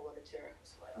their elbow on the chair.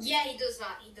 Yeah, he does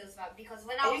that. Because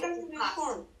when I was in class,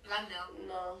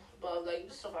 no, but like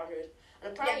just stuff I heard.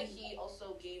 And apparently he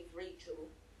also gave Rachel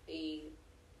a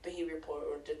behavior point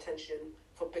or detention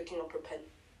for picking up her pen.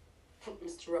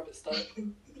 Mr. Rabbit style.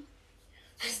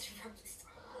 Mr. Rabbit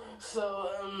style.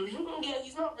 So yeah,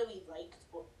 he's not really liked,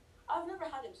 but I've never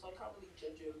had him, so I can't really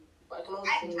judge him. But I can always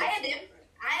I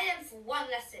had him for one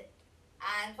lesson,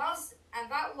 and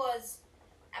that was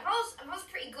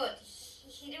pretty good.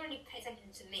 He didn't really pay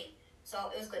attention to me,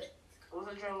 so it was good. Was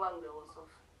it during Langdale and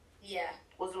stuff? Yeah.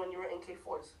 Was it when you were in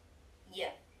K4s?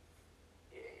 Yeah.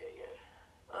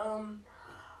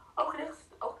 Okay,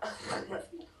 next. Okay.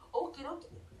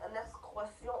 Next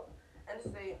question. And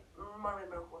say Marvin.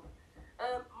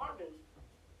 Marvin.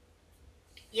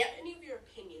 Yeah. Any of your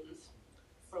opinions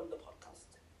from the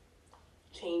podcast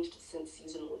changed since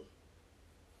season 1?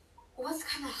 Well, it's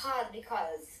kind of hard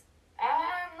because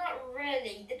not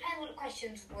really. Depends what the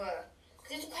questions were.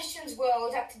 Because if the questions were,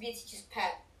 would have to be a teacher's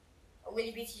pet, or will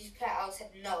you be a teacher's pet? I would have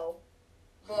said no.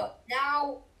 But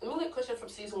now, I mean, like question from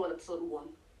season 1, episode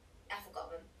 1. I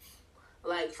forgot them.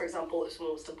 Like, for example, if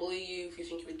someone was to bully you, if you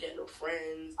think you would get no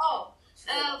friends. Oh,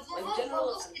 general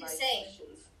we'll stay the same.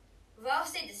 questions. We'll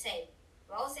stay the same.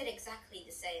 We'll stay exactly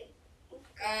the same.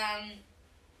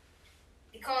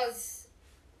 Because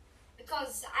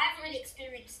I haven't really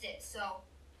experienced it, so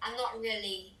I'm not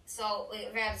really. So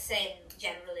we're the same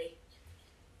generally.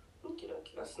 Okay,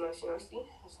 that's nice. That's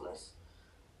nice.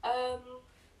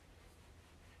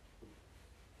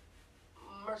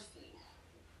 Mercy.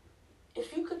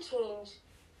 If you could change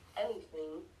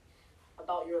anything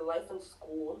about your life in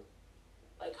school,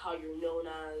 like how you're known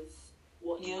as,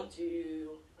 what you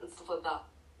do, and stuff like that,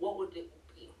 what would it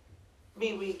be?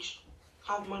 Be rich.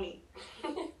 Have money.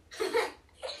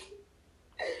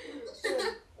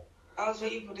 I was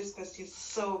waiting for this question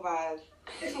so bad.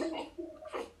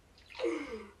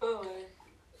 Oh, man.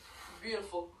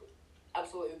 Beautiful.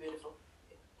 Absolutely beautiful.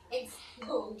 In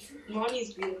school. Money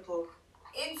is beautiful.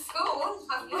 In school,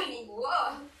 have money.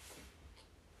 What?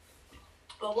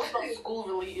 Well, what about school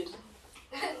related?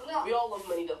 No. We all love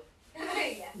money though.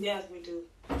 Yeah. Yes, we do.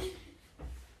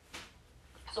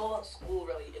 So what about school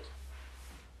related?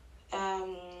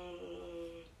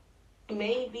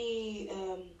 Maybe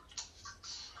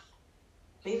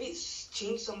it's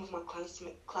change some of my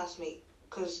classmates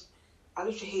because I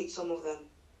literally hate some of them.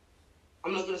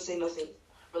 I'm not gonna say nothing.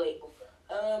 Relatable.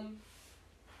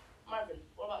 Marvin,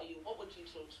 what about you? What would you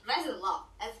change? That's a lot.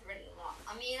 That's really a lot.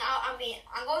 I mean, I'm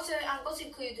going to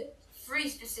include 3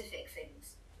 specific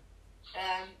things.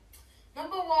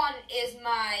 Number 1 is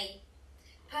my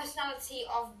personality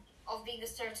of being the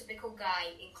stereotypical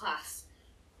guy in class.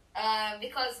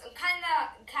 Because I'm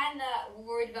kind of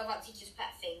worried about that teacher's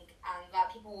pet thing and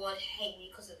that people would hate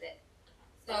me because of it.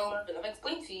 So Marvin, I've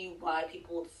explained to you why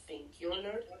people would think you're a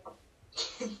nerd.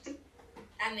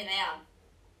 I mean, I am.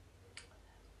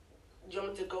 Do you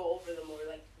want me to go over them, or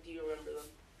like, do you remember them?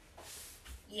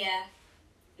 Yeah.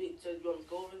 So you want me to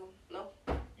go over them? No.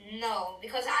 No,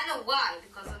 because I know why.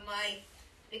 Because of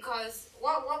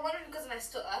my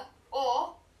stutter,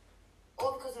 or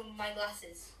because of my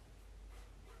glasses.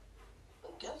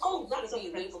 Oh, that's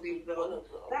offensive, though.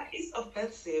 That is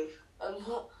offensive.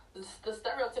 The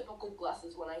stereotypical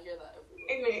glasses, when I hear that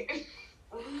everywhere.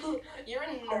 You're a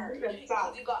nerd.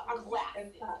 Because you got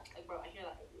glasses. Like, bro, I hear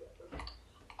that everywhere.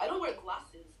 I don't wear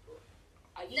glasses, bro.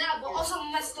 But also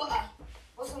my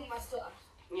stutter.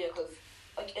 Yeah, because,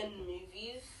 like, in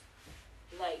movies,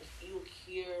 like, you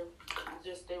hear the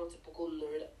stereotypical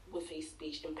nerd with a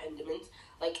speech impediment.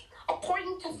 Like,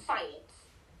 according to science.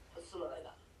 Or something like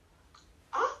that.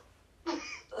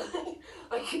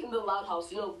 Like, in the Loud House,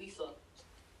 you know, Lisa.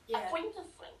 Yeah. According to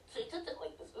science, so it does it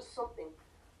like this. Or something.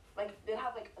 Like, they'd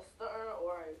have, like, a stutter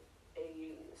or a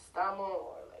stammer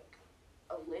or, like,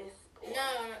 a lisp. No,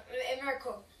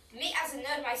 miracle. Me as a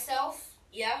nerd myself,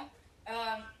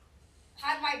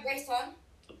 had my brace on.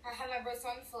 I had my brace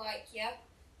on for like,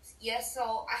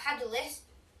 so I had the lisp.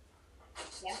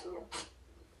 Yeah.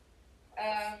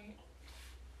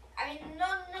 I mean,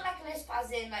 not like a lisp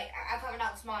as in, like, I can't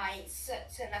pronounce my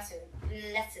certain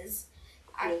letters.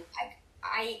 I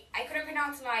couldn't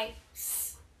pronounce my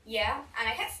s, and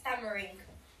I kept stammering.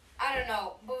 I don't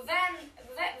know. But then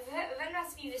there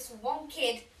has to be this one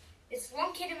kid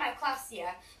in my class,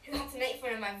 yeah, who had to make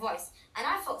fun of my voice. And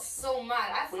I felt so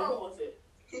mad. Who was it?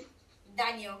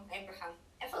 Daniel Abraham.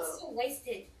 I felt so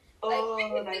wasted. Oh,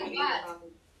 it made me feel bad.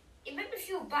 It made me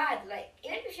feel bad. Like,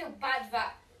 it made me feel bad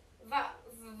that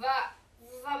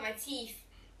my teeth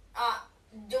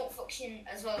don't function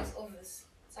as well as others.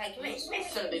 It's like, it makes me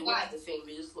feel they bad. work the same,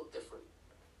 they just look different.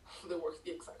 They work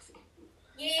the exact same.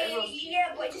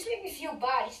 Yeah, but it just made me feel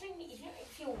bad. It just made me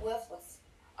feel worthless.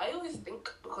 I always think,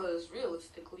 because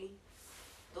realistically,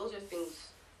 those are things,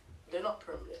 they're not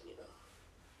permanent, you know.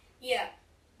 Yeah.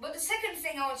 But the second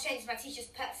thing I want to change is my teacher's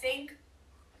pet thing.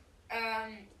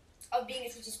 Of being a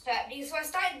teacher's pet. Because so I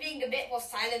started being a bit more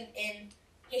silent in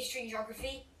history and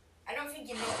geography. I don't think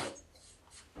you know it.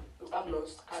 I've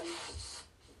noticed. I've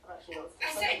actually noticed.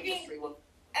 I started being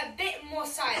a bit more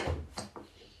silent.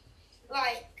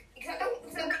 Like, because I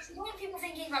don't want people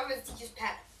thinking about the teacher's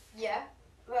pet. Yeah.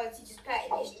 Well, the teacher's pet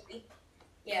in history.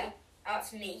 Yeah.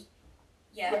 That's me.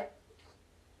 Yeah.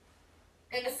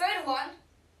 And the third one,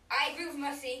 I agree with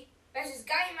Mercy. There's this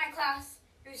guy in my class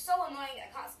who's so annoying that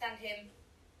I can't stand him.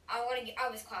 I want to get out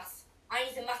of his class. I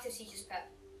need a massive teacher's pet.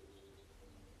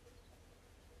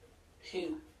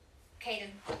 Who?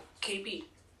 Caden. KB.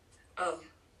 It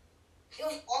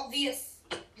was obvious.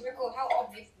 Rico, how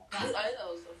obvious was I that?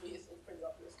 know it was obvious. It's pretty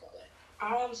obvious, can't lie.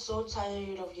 I am so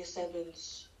tired of your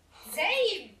sevens.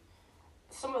 Same.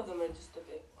 Some of them are just a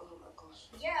bit. Oh my gosh.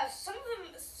 Yeah, some of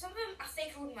them are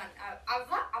fake rude, man. I've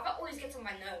always gets on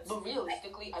my nerves. But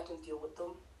realistically, I can deal with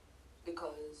them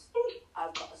because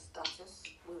I've got a status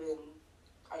within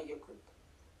our year group.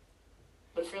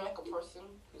 But if you're like a person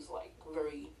who's like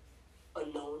very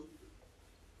unknown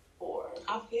or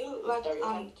I feel like I'm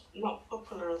stereotyped, not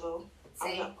popular though.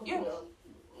 Same. I'm not you're popular.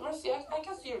 known. Mercy, I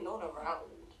guess you're known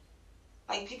around.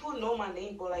 Like people know my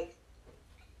name, but like,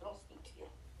 I don't speak to you.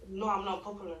 no, I'm not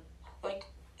popular. Like,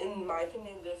 in my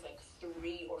opinion, there's like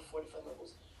 3 or 4 different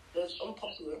levels. There's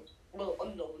unpopular, well,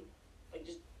 unknown, like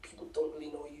just people don't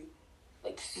really know you.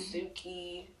 Like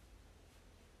Suki,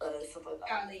 stuff like that.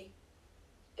 Charlie.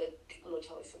 People know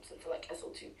Charlie Simpson for like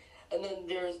SO2. And then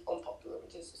there's unpopular,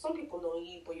 which is some people know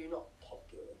you, but you're not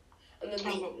popular. And then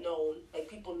there's known, like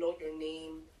people know your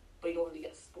name, but you don't really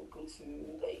get spoken to,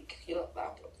 like you're not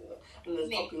that popular. And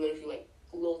there's popular if you like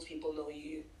loads of people know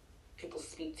you, people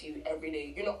speak to you every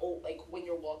day. You're not like when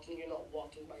you're walking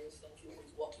by yourself. You're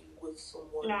always walking with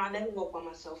someone. No, I never walk by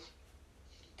myself.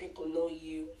 People know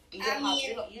you. I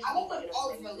work with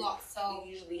Oliver a lot, so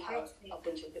you usually have a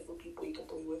bunch of different people you can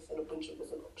play with and a bunch of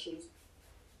different options.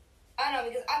 I know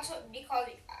because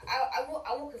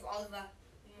I work with Oliver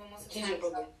most of the He's time. your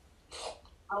brother.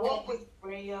 I work with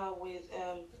Freya, with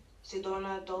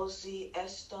Sedona, Dulcie,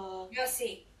 Esther.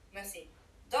 Mercy.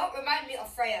 Don't remind me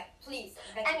of Freya, please.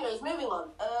 Anyways, moving on.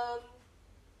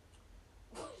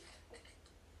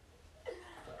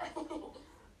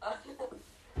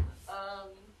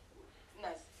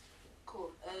 Nice.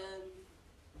 Cool.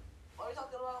 What are we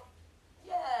talking about?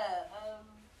 Yeah,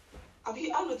 Have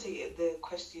you annotated the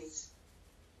questions?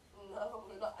 no,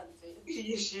 we're not annotating.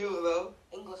 You sure though?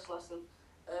 English lesson.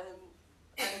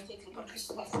 Annotating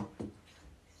podcast lesson.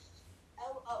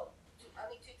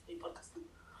 Annotating podcast.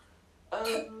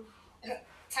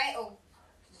 Title.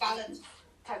 Ballad.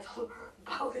 Title.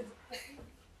 Ballad.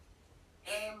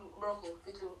 Miracle.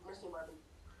 Featuring Mercy Marvin.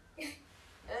 Okay.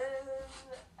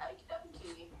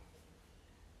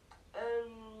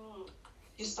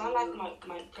 You sound like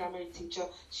my primary teacher.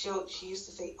 She used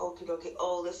to say okie dokie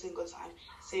all the single time.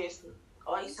 Seriously.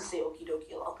 Oh, I used to say okie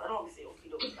dokie a lot, but I don't really say okie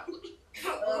dokie that much.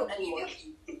 Anymore.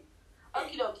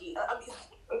 Okie dokie.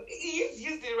 You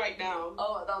used it right now.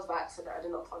 Oh, that was by accident. I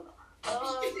did not plan that.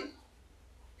 Okay.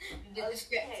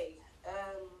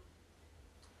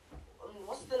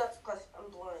 What's the next question?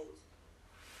 I'm blind.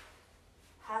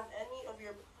 Have any of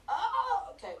your...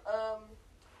 Oh, okay.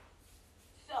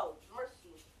 So,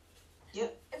 Mercy.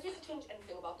 Yep. If you could change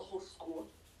anything about the whole school,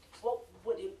 what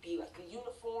would it be? Like the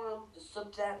uniform, the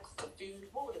subjects, the food?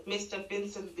 What would it be? Mr.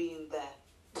 Vincent being there.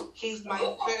 He's my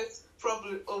first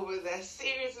problem over there.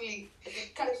 Seriously.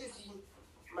 Can I just see?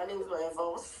 My name is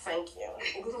Marvin. Thank you.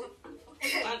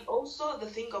 And also the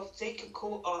thing of take your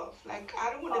coat off. Like,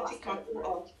 I don't want to take my coat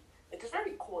off. Like, it's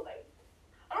very cool. Like,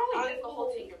 I don't really get the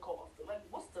whole take your coat off thing. Like,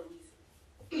 what's the reason?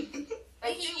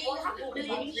 Like, You have to we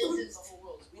believe the whole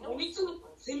world. We need to look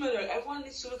similar. Everyone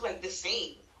needs to look like the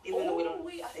same. Even though we don't.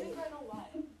 Wait, I think I know why.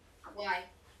 Why?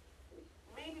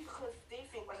 Maybe because they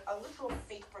think, like, a literal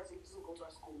fake person who doesn't go to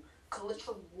our school could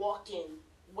literally walk in,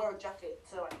 wear a jacket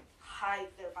to, like, hide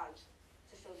their badge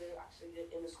to show they're actually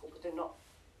in the school, but they're not.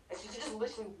 Like, you could just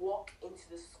literally walk into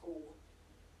the school.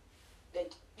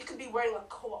 Like, you could be wearing a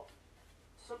co-op,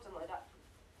 something like that,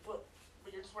 but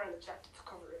you're just wearing a jacket to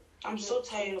cover it. I'm so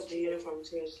tired of the uniform,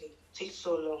 seriously. It takes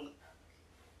so long.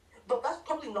 But that's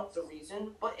probably not the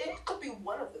reason, but it could be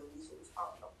one of the reasons. I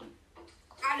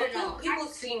don't know. People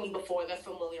see me before, they're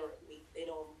familiar with me. They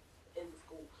know I'm in the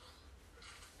school.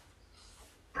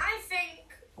 I think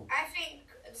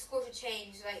the school should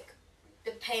change, like,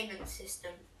 the payment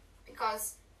system.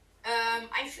 Because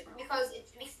because it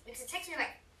takes me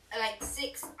like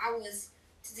 6 hours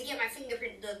to get my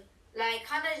fingerprint done. Like,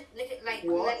 kind of like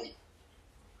what?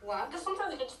 Because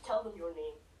sometimes you can just tell them your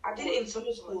name. I did it in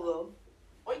summer school though.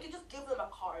 Or you can just give them a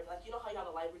card. Like, you know how you have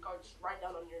a library card, just write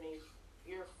down on your name.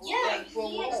 Your full Yeah, for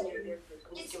what? And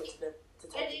just give it to them to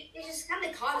type. It's just kind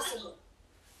of constant.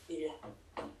 Yeah.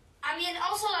 I mean,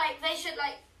 also, like, they should,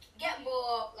 like, get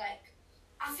more, like,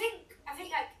 I think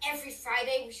like every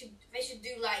Friday they should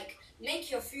do, like,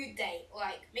 make your food day, or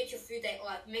like make your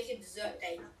dessert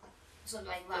day, something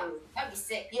like that. That'd be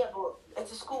sick. Yeah, but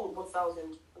it's a school of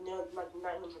 1,000, like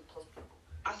 900 plus people.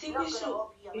 I think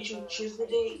we should choose the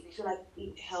day to like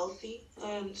eat healthy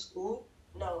in school.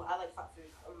 No, I like fat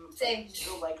food. Same.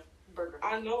 Still like burger.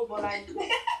 I know, but like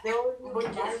there was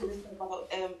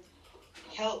about being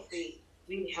healthy.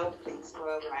 So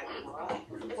I'm like, why?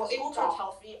 If the school turns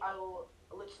healthy, I will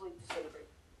literally disintegrate.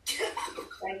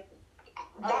 Like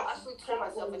I'll actually turn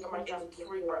myself like a Minecraft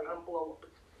creeper and blow up.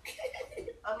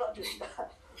 I'm not doing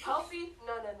that. Healthy?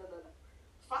 No.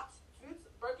 Fat foods,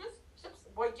 burgers, chips,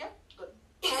 boy, yeah, good.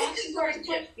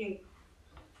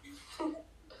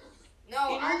 No,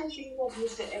 you know the thing of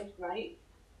Mr. X, right?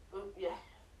 Yeah.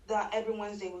 That every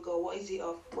Wednesday we go. What is it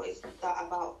of? What is that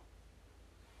about?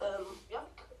 Yeah.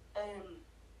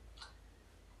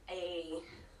 A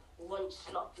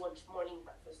morning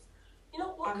breakfast. You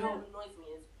know what kind of annoys me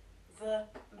is the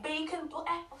bacon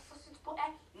butter or sausage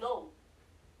butter. No.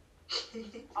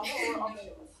 I want more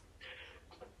options.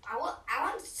 I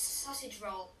want sausage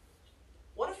roll.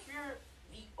 What if you're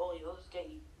oh, you'll just get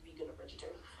you vegan or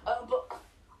vegetarian. But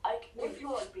like, what if you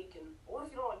don't like bacon? What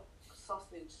if you don't like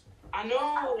sausage? I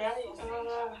know, right? I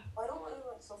don't want to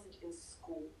like sausage in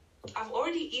school. I've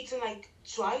already eaten like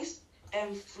twice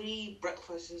free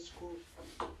breakfast in school.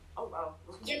 Oh wow.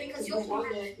 Yeah, because your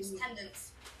form has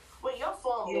attendance. Wait, your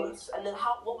form was, and then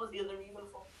what was the other reason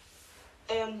for?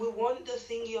 We won the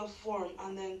thingy of form,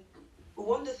 and then we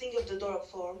won the thingy of the door of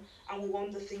form, and we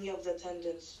won the thingy of the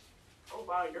attendance. Oh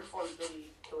wow, your form's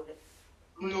really killing it.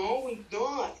 No, we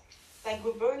don't. Like,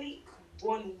 we barely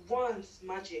won once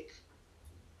magic.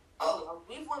 Oh,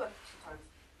 we've won like 2 times.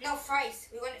 No, thrice.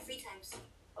 We won it 3 times.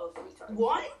 Oh, 3 times.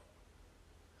 What?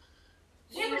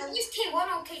 Yeah, but it's just K1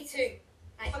 or K2.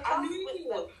 Like, I knew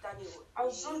you. I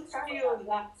was so tired of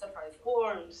that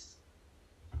forms.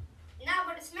 No,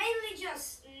 but it's mainly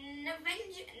just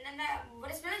but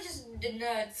it's mainly just the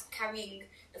nerds carrying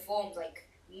the forms, like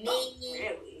me,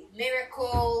 really?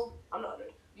 Miracle. I'm not a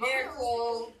nerd.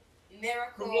 Miracle.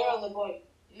 The girl and the boy.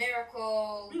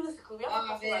 Miracle. Realistically, we have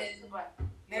Marvin.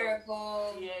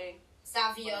 Miracle. Yay.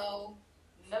 Savio.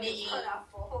 Me.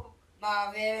 Form.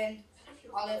 Marvin.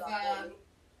 Oliver.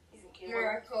 He's in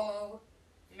K1.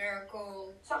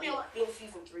 Miracle. Savio might be in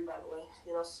season 3, by the way.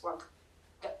 You know, swag.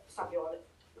 Get Savio on it.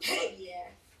 Yeah.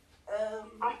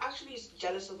 I'm actually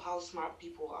jealous of how smart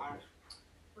people are.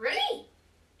 Really?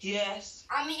 Yes.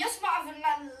 I mean, you're smarter than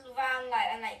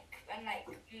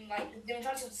the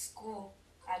majority of school.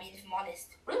 I mean, if I'm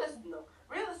honest.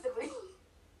 Realistically,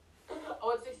 I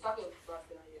would say Savio is smarter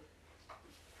than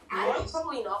I am. What?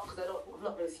 Probably not, because I've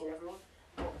not really seen everyone.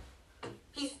 But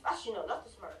he's actually not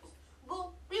the smartest.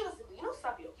 Well, realistically, you know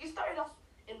Savio. He started off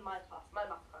in my class, my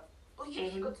math class. But he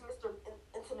used to go into Mr.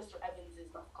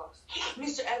 Evans' math class.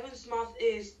 Mr. Evans' math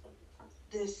is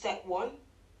the set 1?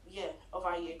 Yeah, of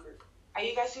our year group. Are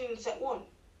you guys in set 1?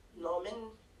 No, I'm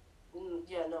in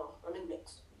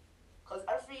mixed. Because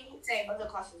every other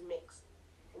class is mixed.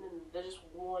 And then there's just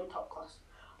one top class.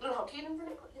 I don't know how Caden's in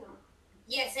it, but you know.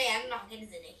 Yeah, I'm not in it.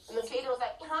 And then Caden was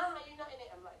like, how you're not in it?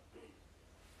 I'm like, okay.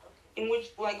 In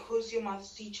which, like, who's your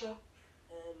math teacher?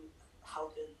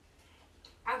 Halpin.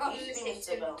 I got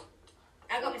Mr. Bell.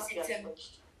 I got Mr. Tim.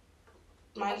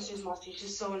 My sister's math teacher.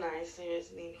 She's so nice,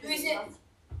 seriously. Who is it?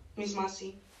 Miss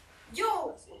Massey.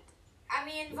 Yo! I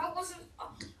mean, that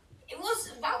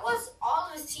was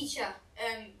Oliver's teacher,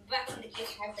 back in the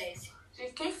K5 days.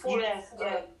 She's K4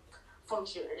 yeah.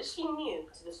 function. Is she new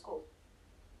to the school?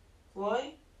 What?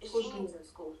 Is she new to the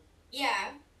school?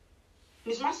 Yeah.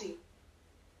 Miss Massey?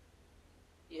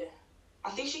 Yeah.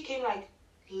 I think she came like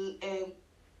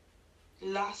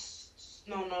last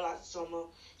summer.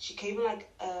 She came like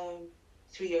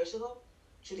 3 years ago.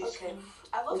 Okay.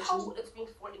 I love how it's been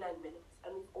 49 minutes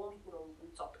and we've only been on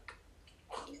one topic.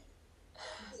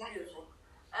 Beautiful.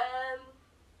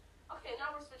 Okay,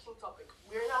 now we're switching topic.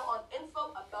 We're now on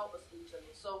info about us in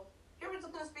general. So here we're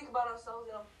just gonna speak about ourselves.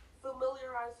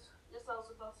 Familiarize yourselves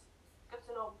with us. Get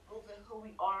to know who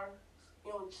we are.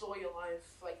 Enjoy your life.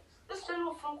 Like just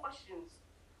general fun questions.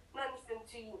 Not anything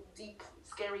too deep,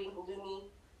 scary, gloomy,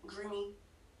 groomy,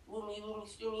 loomy,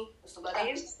 stoomy, and stuff like that.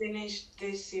 I just finished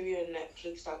this series on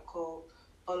Netflix that called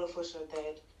All of Us Are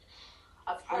Dead.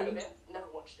 I've heard of it, never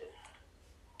watched it.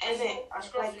 And then I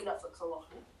scroll through Netflix a lot.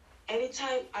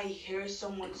 Anytime I hear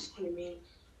someone screaming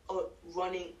or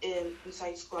running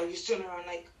inside school, I just turn around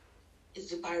like, is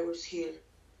the virus here?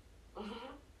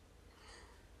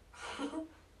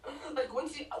 Like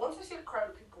once I see a crowd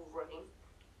of people running,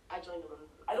 I join them.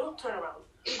 I don't turn around.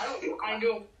 I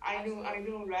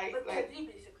know, right? But like, he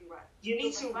basically right. You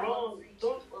need to run.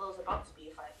 Don't. Well, there was about to be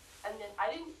a fight, and then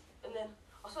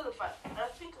I saw the fight, and I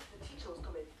think the teacher was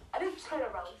coming. I didn't turn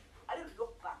around. I didn't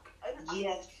look back. I didn't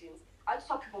ask questions. I just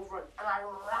saw people run, and I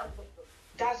ran with them.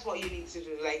 That's what you need to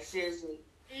do. Like seriously.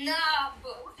 Nah,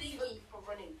 but people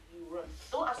running, you run.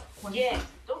 Don't ask questions. Yeah.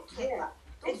 Don't turn back.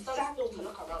 Don't stand still to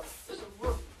look around. Just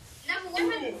run. No, but when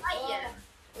there's a fight,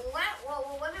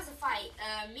 when there's a fight,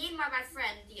 me and my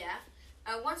friend,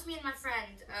 once me and my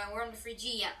friend were on the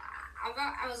 3G,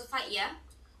 I was a fight,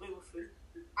 Wait, what food?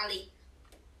 Ali.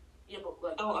 Yeah, but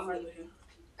like, I'm right with you.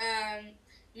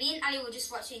 Me and Ali were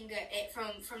just watching it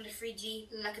from the 3G,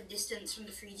 like a distance from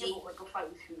the 3G. Yeah, but like a fight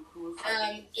with who?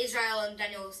 Israel and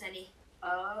Daniel Hosseini.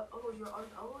 You're on.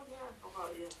 Oh yeah. Oh god,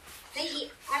 yeah.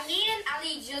 Me and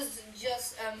Ali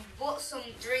just bought some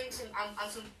drinks and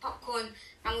some popcorn,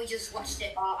 and we just watched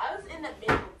it. I was in the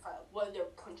middle of the fight when they're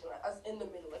punching. I was in the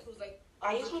middle. Like it was like.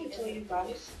 I just want to tell you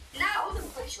guys. Now,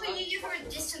 you were a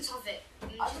distance of it.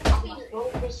 I'm so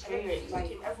frustrated.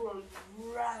 Like everyone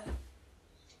ran.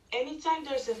 Anytime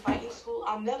there's a fight in school,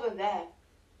 I'm never there.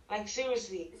 Like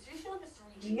seriously. It's usually on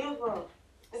the 3G. Never.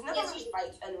 There's never really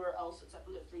fights anywhere else except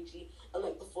for the 3G and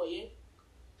like the foyer.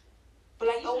 But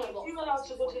like, you're allowed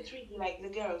to go to 3G like the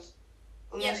girls.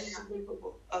 Yes.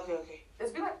 Okay.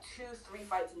 There's been like 2-3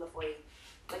 fights in the foyer.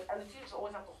 Like, and the teachers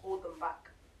always have to hold them back.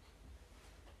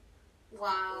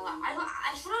 Wow.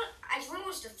 I just want to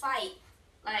watch the fight.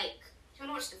 Like, I don't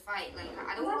want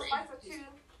to fights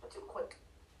are too quick.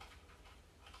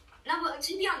 No, but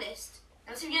to be honest,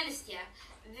 this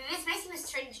may seem a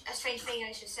strange thing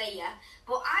I should say,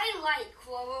 but I like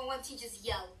when teachers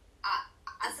yell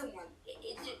at someone.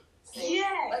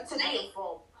 Like today in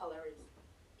form, hilarious.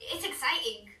 It's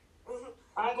exciting.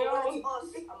 I know. When it's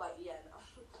us, I'm like, yeah, no.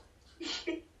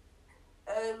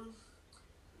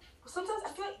 Sometimes I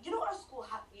feel like our school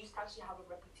used to actually have a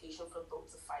reputation for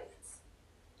loads of fights.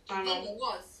 I know. It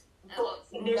was.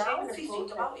 But now, if you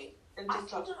think about it, I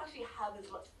still don't actually have as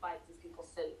much fights as people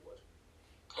said it would.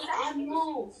 I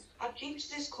know. I came to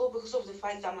this school because of the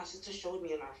fights that my sister showed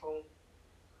me on her phone.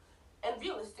 And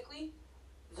realistically,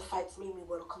 the fights made me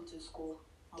want to come to school.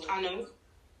 I know.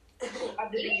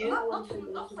 At the beginning, not for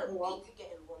me to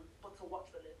get in one, but to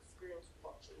watch an experience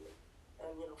watching it.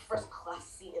 And, first class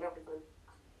seat and everything.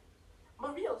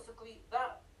 But realistically,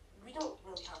 we don't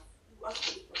really have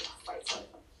fights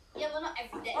like that. Yeah, but not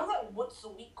every day. Not like once a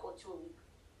week or 2 a week.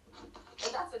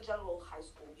 And that's a general high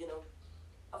school,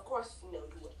 Of course, you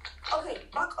would. Okay,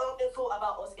 back on info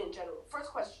about us in general. First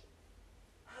question.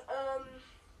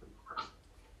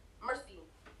 Mercy.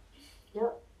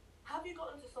 Yeah. Have you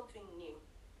gotten into something new?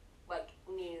 Like,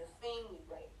 new thing,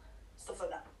 like, stuff like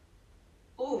that?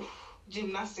 Ooh,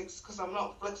 gymnastics, because I'm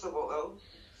not flexible, though.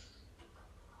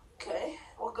 Okay.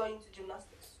 What got you into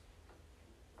gymnastics?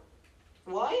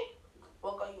 Why?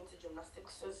 What got you into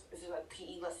gymnastics? Is it like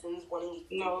PE lessons, wanting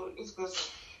to... No, it's because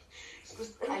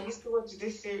I used to watch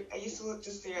this series. I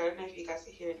don't know if you guys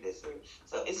are hearing this series.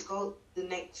 So it's called The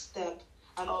Next Step.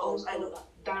 And also I know that.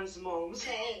 Dance Moms.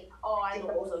 Hey. Oh, I know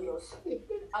both of those.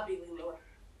 I'll be really lower.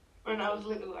 When I was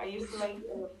little, I used to like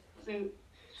to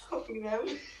copy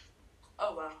them.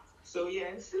 Oh, wow. So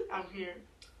yes, I'm here.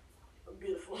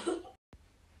 Beautiful.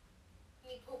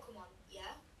 Pokemon,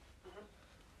 yeah? Mm-hmm.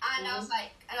 And I was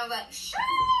like, shh!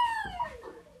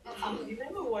 You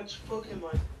never watched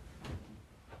Pokemon?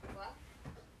 What?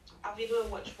 Have you ever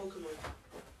watched Pokemon?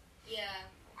 Yeah.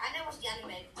 I never watched the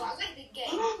anime, but I like the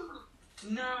game.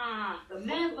 Nah,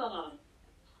 never.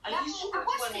 I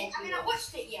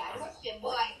watched it, yeah. I watched it,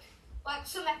 but like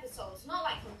some episodes. Not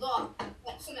like a lot,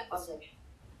 like some episodes. Okay.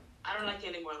 I don't like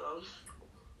it anymore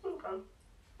though. Okay.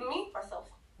 Me, myself,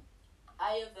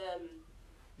 I have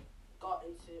got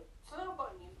into... So I've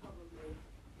gotten you probably...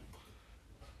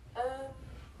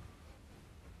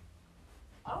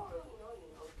 don't really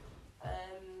know.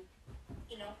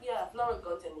 Yeah, I've never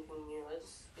gone to anything new. I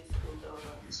just basically don't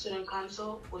know. Student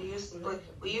council. Were you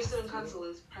student council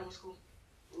in primary school?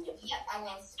 Yeah, I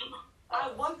was.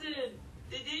 I wasn't.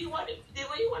 They when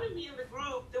you wanted me in the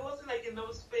group, there wasn't like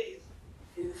enough space.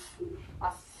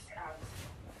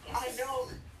 I know.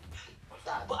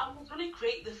 But I was gonna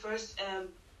create the first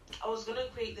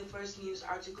news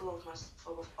article of my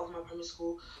primary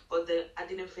school, but then I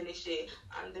didn't finish it,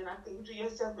 and then I came to year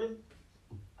 7.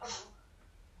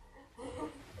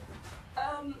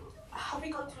 Have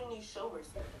you gone to a new show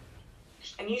recently?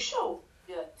 A new show?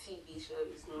 Yeah, TV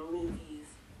shows, movies,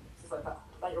 stuff like that.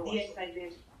 Like you're watching. Yes, I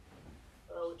did.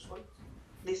 Which one?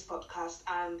 This podcast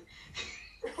and.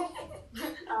 Tell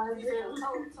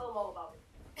them all about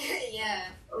it. Yeah.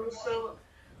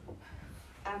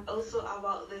 Also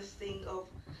about this thing of,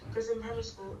 because in primary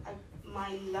school,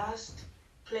 my last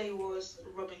play was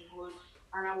Robin Hood,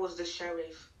 and I was the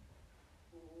sheriff.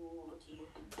 Ooh, look at you.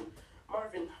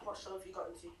 Marvin, what show have you got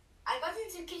into? I got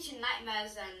into Kitchen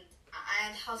Nightmares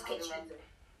and House Kitchen. Ramsay.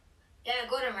 Yeah,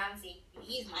 Gordon Ramsay.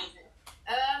 He's mine.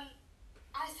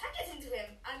 I started into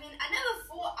him. I mean, I never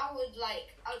thought I would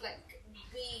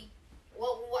be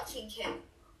watching him.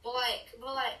 But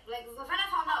when I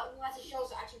found out what the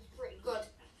shows are actually pretty good,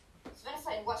 so then I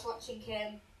started watching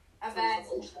him, and then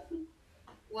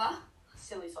what?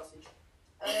 Silly sausage.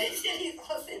 Silly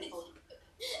sausage.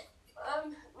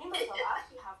 Me myself, I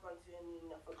actually have gone to a new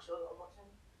Netflix show that I'm watching.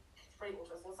 It's pretty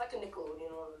interesting. It's like a Nickelodeon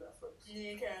on Netflix.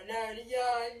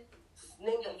 Nickelodeon.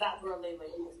 Named it That Girl Lately.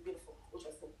 It's beautiful.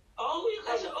 Interesting. Oh, you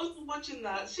guys are also watching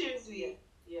that? Seriously?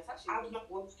 Yeah, it's actually. I've not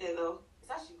watched it though. It's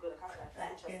actually good. It's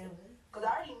interesting. Because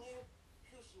I already knew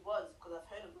who she was because I've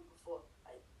heard of her before,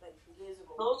 like years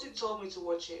ago. Nobody told me to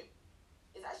watch it.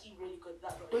 It's actually really good.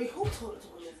 That girl. Wait, who told you to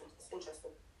watch it? It's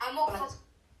interesting. I'm more I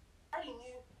already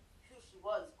knew who she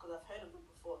was because I've heard of her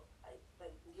before,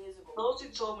 like years ago.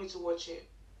 Nobody told me to watch it.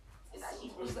 It's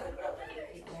actually really good.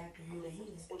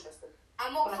 It's interesting.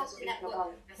 I'm more Cartoon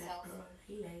Network myself.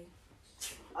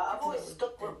 I've always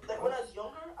stuck with, like when I was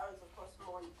younger, I was of course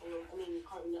more,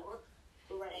 Cartoon Network.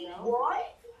 But right now.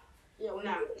 What? Yeah, when I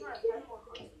was more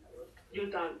Cartoon Network. You're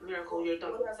done, Miracle. You're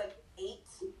done. When I was like 8,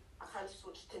 I kind of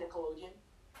switched to Nickelodeon.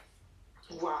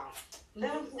 Wow.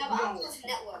 No, but I'm Cartoon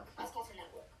Network. That's Cartoon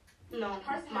Network. No,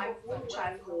 my whole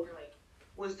childhood like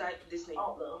was that Disney.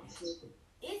 Oh no.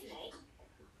 Disney?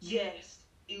 Yes,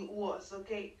 it was.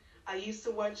 Okay, I used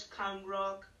to watch Camp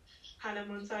Rock, Hannah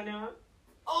Montana.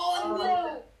 Oh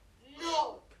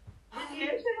no!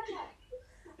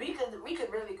 We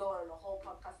could really go on a whole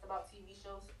podcast about TV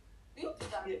shows. We did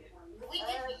that. Yeah.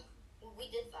 We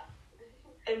did that.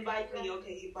 Invite me,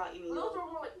 okay? Invite me. Those were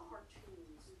more like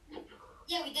cartoons.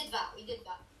 Yeah, we did that.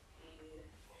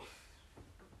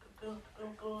 Yeah.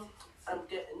 I'm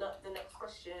getting up the next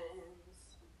questions.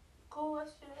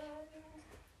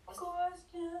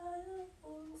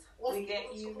 We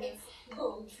get you.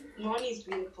 Money is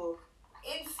beautiful.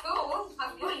 In school,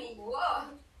 have money.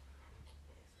 What?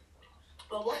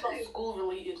 But what about school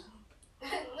related?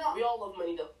 No. We all love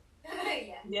money though.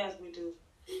 Yeah. Yes, we do.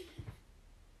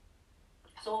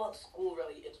 So what school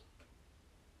related?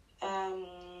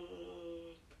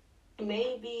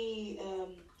 Maybe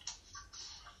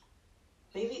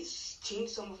change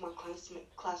some of my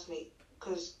classmates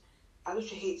because I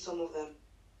literally hate some of them.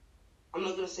 I'm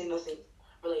not gonna say nothing.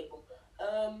 Relatable.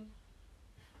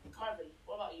 Marvin,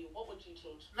 what about you? What would you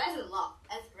change? That's a lot.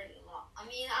 That's really a lot. I'm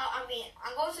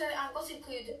going to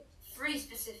include 3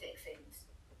 specific things.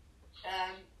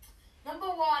 Number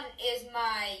 1 is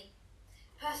my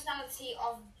personality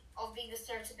of being a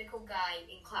stereotypical guy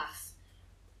in class.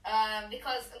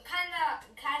 Because I'm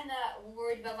kind of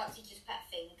worried about that teacher's pet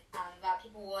thing and that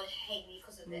people would hate me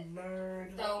because of it.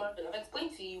 Nerd. So Marvin, I've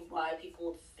explained to you why people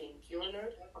would think you're a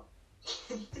nerd.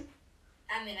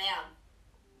 I mean, I am.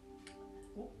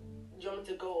 Do you want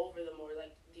me to go over them or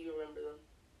do you remember them?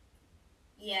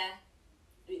 Yeah.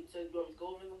 So do you want me to go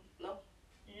over them? No?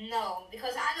 No,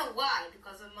 because I know why.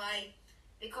 Because of my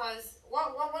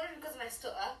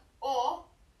stutter or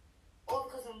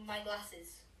because of my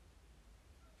glasses.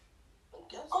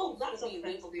 Oh, that's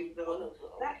offensive though.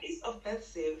 That is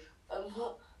offensive.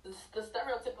 The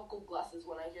stereotypical glasses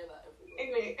when I hear that everywhere.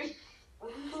 Anyway.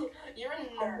 You're a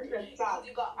nerd.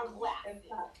 You got glasses.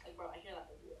 Like, bro, I hear that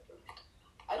everywhere. Bro.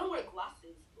 I don't wear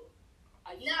glasses, bro.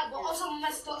 But also my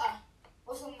stutter.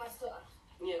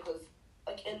 Yeah, because,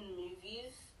 in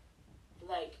movies,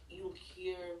 you'll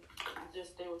hear the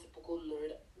stereotypical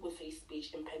nerd with a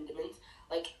speech impediment.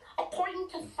 According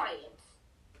to science.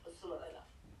 Or something like that.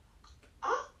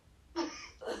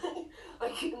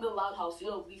 In the Loud House,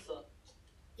 Lisa.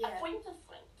 Yeah. According to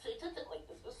science. did it like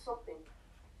this. It's something.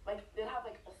 Like, they'd have,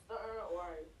 like, a stutter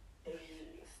or a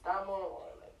stammer or,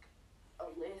 like, a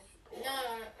lisp. Or...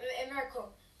 No. A miracle.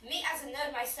 Me as a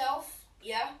nerd myself,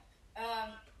 yeah,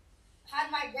 had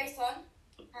my brace on.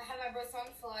 I had my brace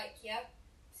on for, like,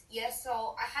 yeah,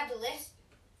 so I had the lisp.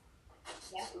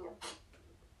 Yeah.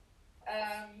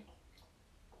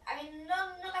 I mean,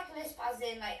 not like a lisp as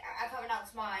in, like, I can't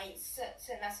pronounce my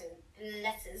certain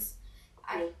letters.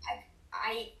 I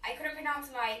couldn't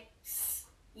pronounce my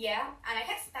yeah, and I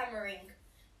kept stammering.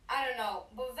 I don't know,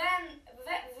 but then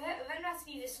there has to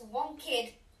be this one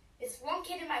kid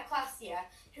in my class, yeah,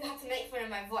 who had to make fun of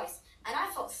my voice, and I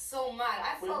felt so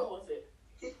mad. Who was it?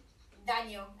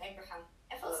 Daniel Abraham.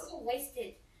 I felt so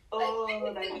wasted. Oh, it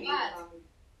made me feel bad.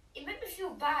 It made me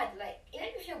feel bad. Like, it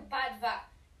made me feel bad that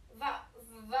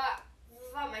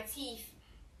my teeth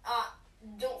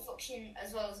don't function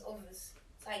as well as others.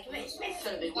 It's like, it makes me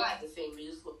feel they bad. work the same, they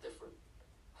just look different.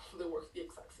 They work the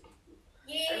exact same.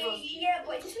 Yeah,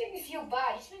 but it just made me feel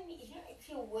bad. It just made me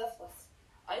feel worthless.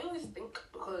 I always think,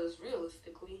 because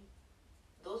realistically,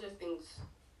 those are things,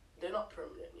 they're not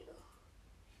permanent, you know.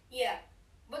 Yeah,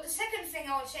 but the second thing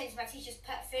I want to change is my teacher's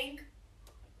pet thing.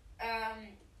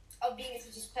 Of being a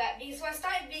teacher's pet, because when I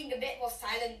started being a bit more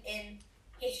silent in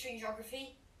history and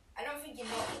geography, I don't think you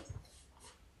know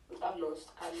it. I've noticed.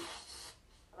 I've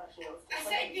actually noticed. I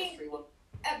started being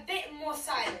a bit more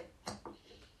silent.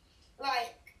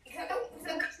 Like, because I don't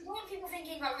want people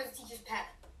thinking about the teacher's pet.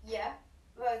 Yeah,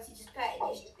 the teacher's pet in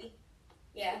history.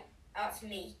 Yeah, that's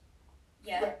me.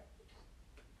 Yeah.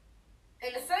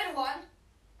 And the third one,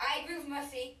 I agree with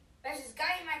Mercy. There's this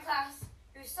guy in my class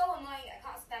who's so annoying I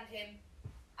can't stand him.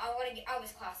 I want to get out of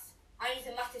his class. I need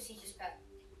a massive teacher's pet.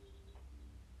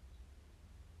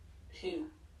 Who?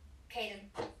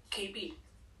 Caden. KB.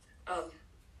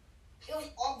 It was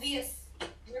obvious.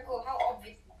 Miracle, how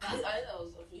obvious was that? I know it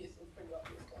was obvious. It was pretty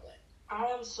obvious. I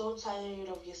am so tired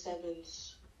of your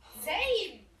sevens.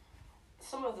 Same.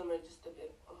 Some of them are just a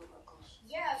bit. Oh my gosh.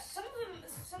 Yeah, some of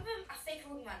them are fake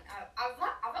rude, man.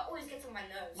 I've always get on my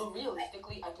nerves. But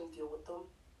realistically, I can deal with them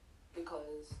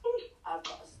because I've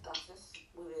got a status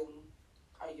within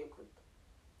our year group.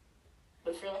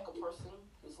 But if you're like a person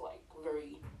who's like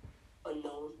very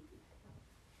unknown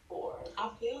or I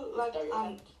feel like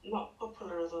I'm not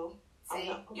popular though. Same. I'm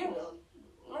not popular. You're known.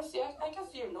 Mercy, I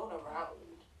guess you're known around.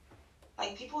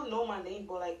 Like, people know my name,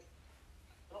 but like,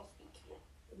 I don't speak to you.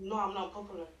 no, I'm not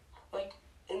popular. Like,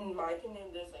 in my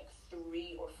opinion, there's like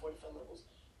 3 or 4 different levels.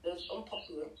 There's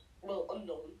unpopular, well,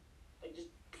 unknown, like just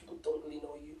people don't really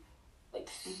know you, like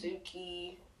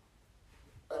Suki,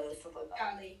 stuff like that.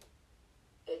 Charlie.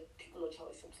 People know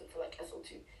Charlie Simpson for like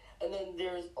SO2. And then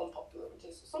there's unpopular, which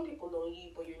is some people know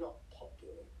you, but you're not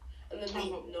popular. And then there's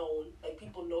known, like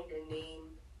people know your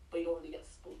name, but you don't really get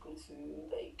spoken to,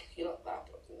 like you're not that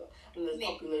popular. And there's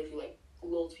popular if you like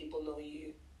loads of people know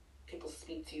you, people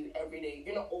speak to you every day.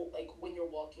 You're not like when you're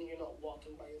walking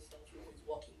by yourself. You're always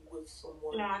walking with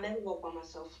someone. No, I never walk by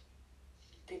myself.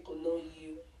 People know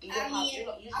you. I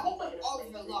work with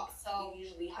Oliver a lot, so you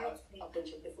usually have a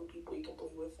bunch of different people you can play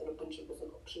with and a bunch of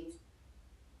different options.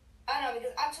 I know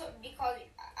because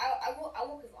I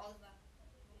work with Oliver.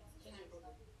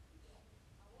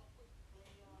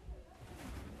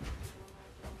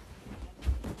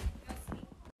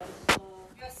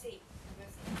 Mercy.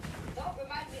 Don't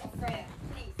remind me of Freya,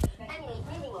 please. Anyway,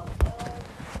 moving on.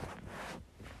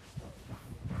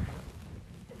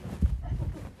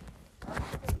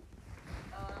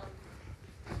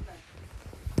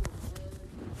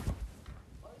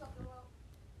 What are we talking about?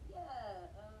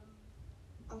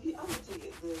 Yeah, I'm gonna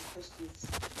take the questions.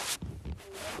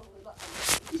 we got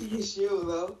You sure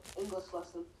though? English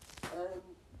lesson.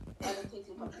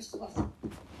 Annotating podcast.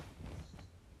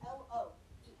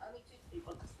 I need to speak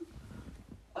podcast.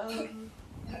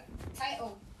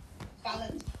 Title.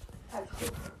 Balance.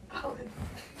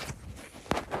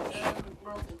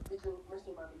 Marvin, between Mercy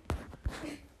and Marvin.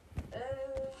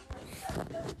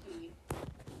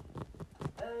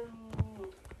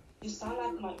 You sound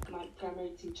like my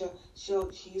primary teacher.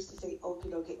 She used to say okie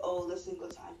dokie all the single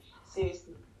time.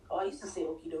 Seriously. Oh, I used to say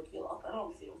okie dokie a lot. I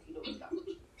don't say okie dokie that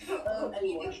much.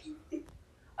 Anyway.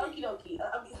 Okie dokie.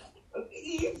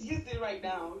 You used it right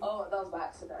now. Oh, that was by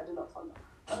accident. I did not plan that.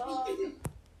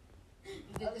 You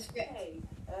did the script. Okay.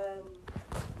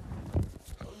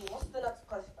 What's the next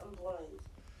question? I'm blind.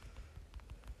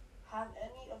 Have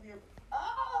any of your...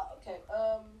 okay.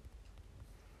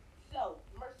 So,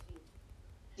 Mercy.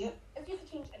 Yep. If you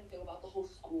could change anything about the whole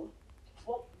school,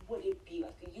 what would it be?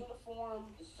 Like the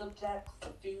uniform, the subjects, the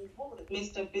food? What would it be?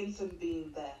 Mr. Benson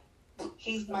being there.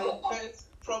 He's my first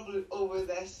problem over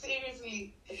there.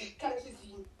 Seriously. Can I just see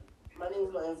you?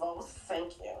 money's not involved.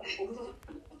 Thank you.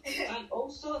 And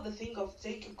also the thing of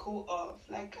take your coat off.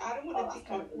 Like, I don't want to take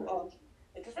my coat off.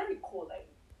 Like, it's very cool. Like,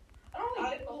 I don't really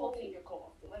get the whole take your coat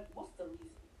off thing. Like, what's the reason?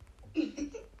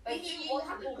 Like, you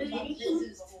want to go the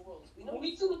whole world. We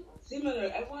need to look similar.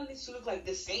 Everyone needs to look like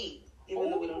the same.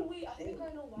 Even though we don't. Wait, I think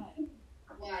I know why.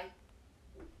 Why?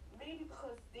 Maybe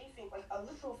because they think, like, a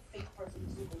literal fake person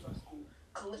who's in our school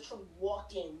can literally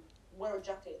walk in, wear a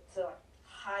jacket to, like,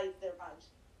 hide their badge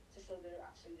to show they're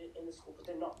actually in the school, but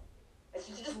they're not. Like,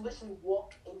 you could just literally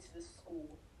walk into the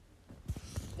school.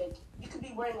 Like, you could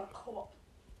be wearing a co-op,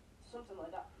 something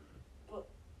like that, but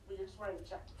you're just wearing a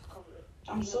jacket to cover it.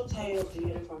 I'm so tired of the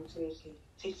uniform, seriously.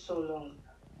 It takes so long.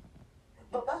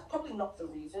 But that's probably not the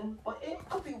reason, but it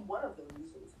could be one of the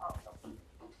reasons.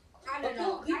 I don't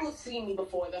know. People have seen me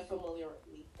before, they're familiar with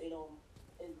me. They know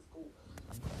I'm in the school.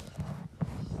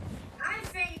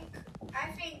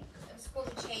 I think the school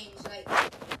should change like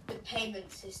the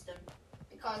payment system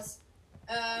because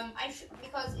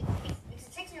because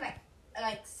it takes me like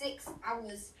 6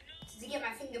 hours to get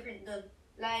my fingerprint done.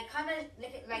 Like kind of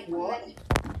like what?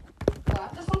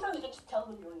 Just sometimes you just tell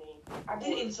them your name. I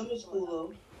did it in summer school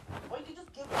though. Or you could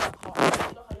just give them a card. You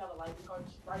know how you have a library card,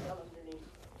 just write down your name.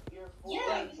 Your full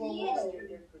Yeah, full yeah.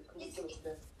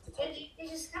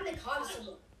 It's just kind of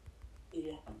cumbersome.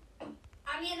 yeah.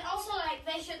 I mean, also like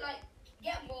they should like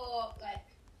get more like.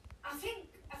 I think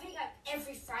like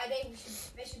every Friday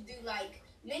they should do like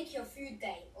make your food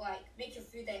day or like make your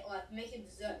make your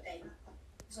dessert day,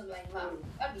 something like that.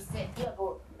 That'd be sick. Yeah,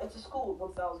 but it's a school of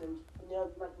 1,000 and there are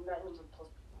like 900 plus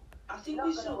people. I think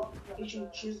we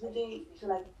should choose the day to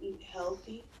like eat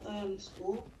healthy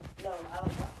school. No, I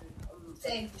like that food.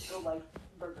 Same. Still like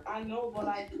burger. I know, but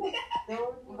like they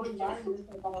were learning this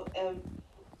about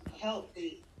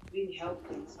healthy, being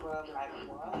healthy. So I'm like,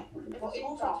 what? If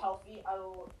schools are healthy, I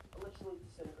will literally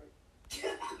disintegrate.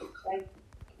 Like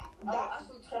I'll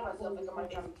actually turn myself into my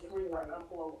cafeteria right now.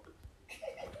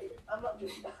 I'm not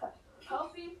doing that.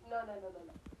 Healthy? No.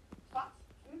 Fats,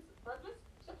 foods, burgers,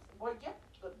 chips, boy, yeah,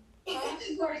 good.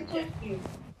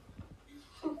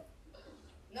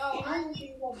 No, I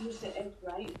think what used to egg,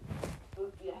 right?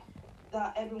 Yeah.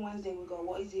 That every Wednesday we go,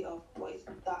 what is it of? What is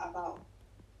that about?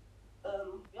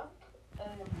 Yeah.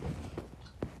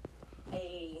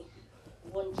 A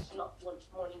morning breakfast.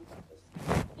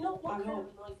 You know what kind of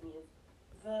annoys me is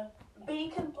the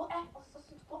bacon butter or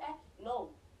sausage butter? No.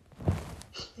 I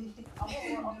want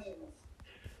more options.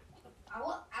 I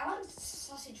want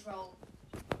sausage roll.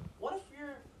 What if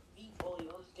you're vegan? Well,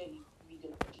 you'll just get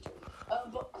vegan or vegetarian. But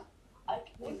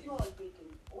what if you don't like bacon?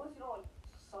 What if you don't like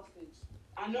sausage?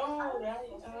 I know, right?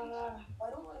 Why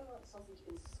don't I like sausage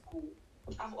in school?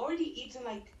 I've already eaten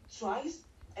like twice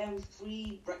and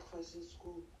free breakfast in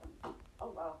school.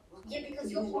 Oh wow. Yeah,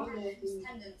 because you're for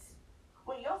attendance.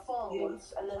 Wait, you're for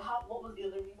once, and then what was the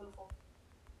other reason for?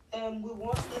 We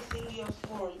won the thingy of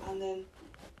form, and then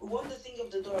we won the thingy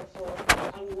of the door form,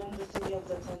 and we won the thingy of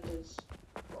the attendance.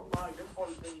 Oh wow, your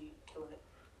form's really killing it.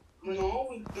 No,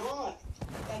 we don't.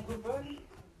 Like, we barely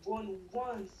won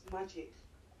once magic.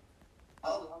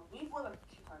 Oh, wow. We've won like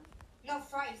 2 times. No,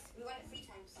 thrice. We won it 3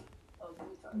 times. Oh, 3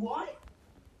 times. What?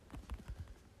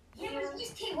 Yeah, but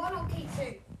it's K1 or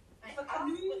K2.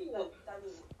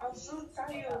 I'm so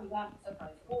tired of that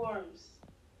forms.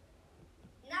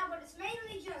 No, but it's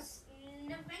mainly just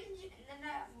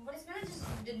but it's mainly just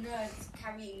the nerds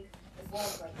carrying the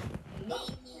forms like me,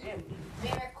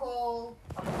 Miracle,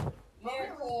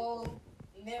 Marvin,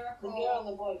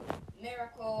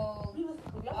 Miracle,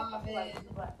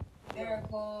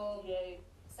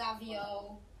 Savio,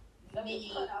 me,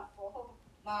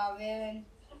 Marvin,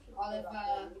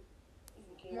 Oliver,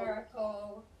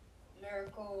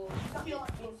 Miracle. Savio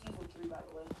in season 3, by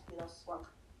the way. You know, Swamp.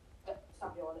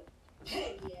 Savio on it.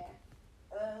 Yeah.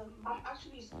 I'm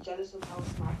actually jealous of how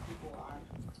smart people are.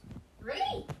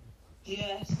 Really?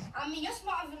 Yes. I mean, you're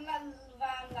smarter than like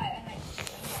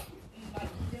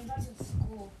the rest of the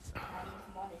school. If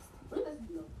I'm honest.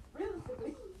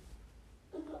 Realistically.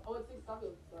 I would say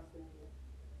Savio's the best in here.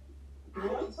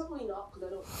 What? Probably not,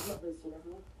 because I'm not really seen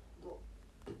everyone. But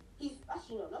he's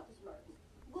actually not the smartest.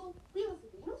 Well,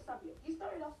 realistically, you know Savio. He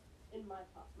started off in my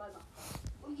math class.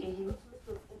 When he went into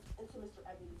Mr.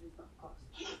 Evans' math class.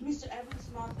 Mr. Evans'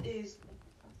 math is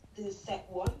the set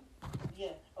 1?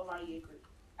 Yeah, of our year group.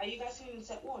 Are you guys in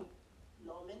set 1?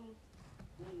 No, I'm in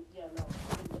mixed.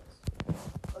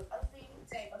 Like, every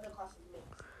other class is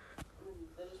mixed.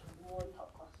 There's just one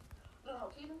top class. You know how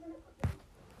Kaden's in it?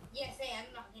 Yeah, say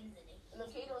I'm not in it. And then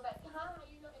Kaden was like, huh,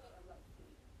 you're not in it. I'm like,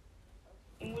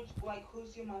 In which, like,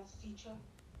 who's your maths teacher?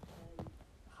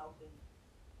 How can?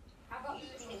 How about you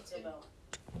in it too?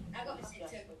 I got Miss Yeah,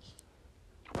 Dixon. switch.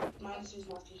 Mine's Miss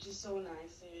Massey. She's so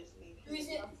nice, seriously. Who is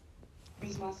it?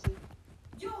 Miss Massey.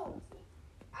 Yo!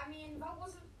 I mean, that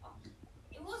wasn't...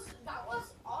 That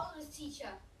was Oliver's teacher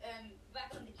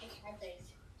back in the K5 days.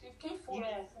 So if K4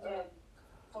 Yeah.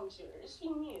 function, is she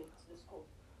new to the school?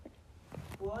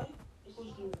 What? Is she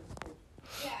new to the school?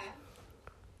 Yeah.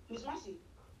 Miss Massey.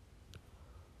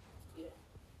 Yeah.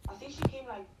 I think she came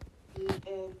like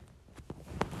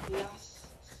last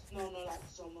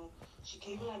summer. She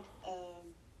came like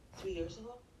 3 years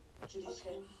ago to this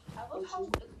school. I love how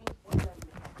it's been organized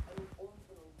and it's always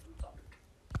been on top.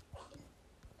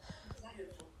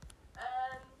 Beautiful.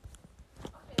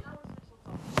 Okay, now we're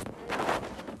switching topics.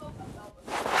 Let's talk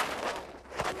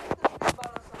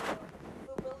about ourselves.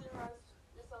 Familiarize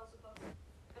yourselves with us.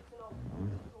 Get to know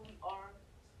who we are.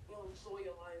 Enjoy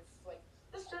your life. Like,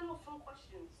 just general fun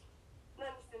questions. Not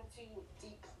anything too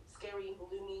deep, scary,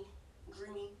 gloomy,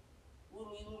 dreamy,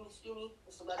 steamy.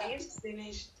 So that I just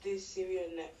finished this series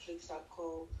on Netflix that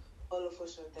called All of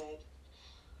Us Are Dead.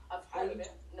 I've heard of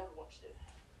it, never watched it.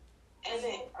 And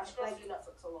then, I scroll through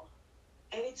Netflix a lot.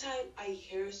 anytime I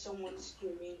hear someone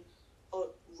screaming or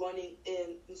running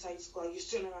inside school, I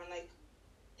just turn around like,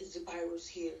 is the virus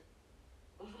here?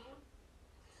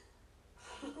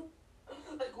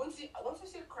 Like once I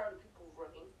see a crowd of people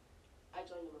running, I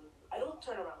join them. I don't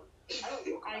turn around.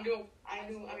 I know,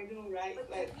 right?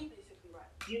 Like he basically right.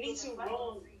 You need to run.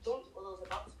 Don't. Well, there was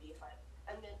about to be a fight,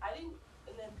 and then I didn't.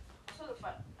 And then I saw the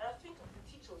fight, and I think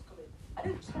the teacher was coming. I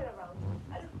didn't turn around.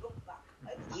 I didn't look back.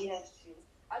 Yes.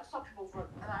 I just saw people run,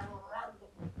 and I ran.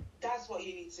 That's what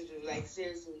you need to do. Like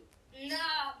seriously.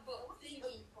 Nah, but Thinking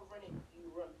people running,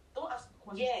 you run. Don't ask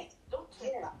questions. Yeah. Don't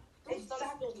turn back. Don't Exactly.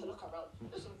 stop to look around.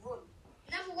 Just run.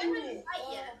 no, but when there's a fight,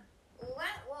 yeah.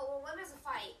 When there's a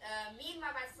fight, me and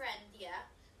my friend, yeah.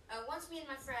 Once me and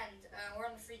my friend were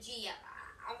on the 3G, yeah.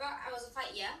 I was a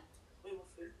fight, yeah. Wait,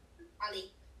 what's it?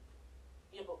 Ali.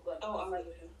 Yeah, but like, Oh, I'm with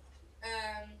him.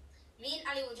 Me and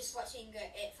Ali were just watching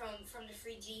it from the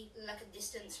 3G, like a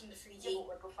distance from the 3G. Yeah,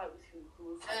 but like a fight with who? Who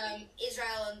was fighting?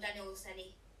 Israel and Daniel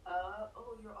Seni.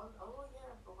 You're on. Oh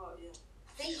yeah, I forgot. Yeah.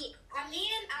 Thinking, me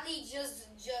and Ali just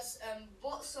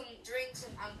bought some drinks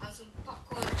and some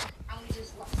popcorn, and we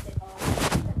just watched it.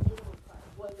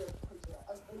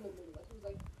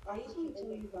 Are you going to tell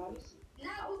you guys?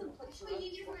 No, that's why you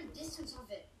never a distance of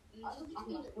it.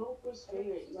 I'm so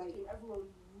frustrated. Like everyone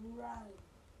ran.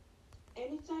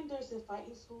 anytime there's a fight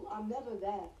in school, I'm never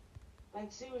there.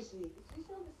 Like seriously,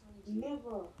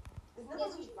 never. There's never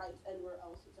any fights anywhere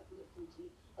else except for the 3G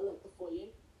and like the foyer.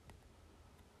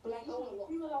 But like,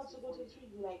 you're allowed to go to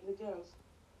 3G, like the girls.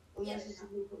 Unless it's a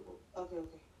group of. Okay.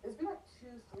 There's been like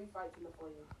 2-3 fights in the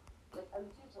foyer. Like, and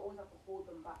the teachers always have to hold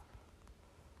them back.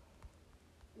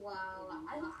 Wow,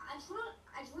 I just wanna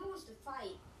watch the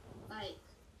fight. Like,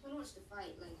 I don't watch the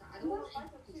fight. Like, I don't want to fight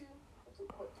for too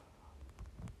quick.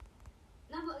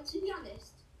 No, but to be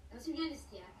honest, yeah,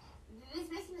 this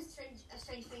may seem a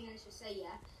strange thing I should say,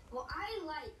 yeah. But I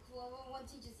like when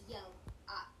teachers yell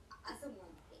at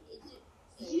someone.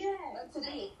 Yeah.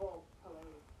 Today,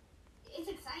 it's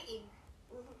exciting.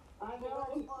 I know.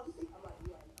 I'm like,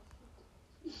 yeah.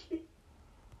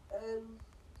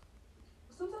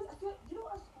 Sometimes I feel like, you know,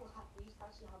 our school we used to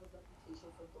actually have a reputation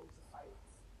for those fights.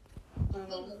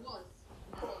 It was.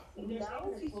 Now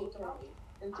if you think about it,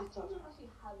 And I TikTok. don't actually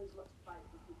have as much fight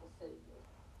as people say.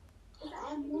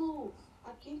 I know.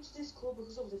 I came to this club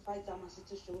because of the fight that my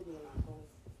sister showed me on her phone.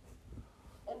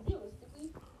 And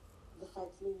realistically, the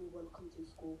fights made me want to come to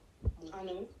school more. I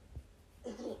know.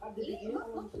 At the beginning, I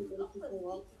wanted to go to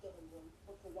co-op.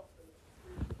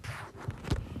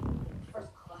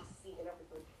 First class seat and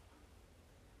everything.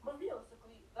 But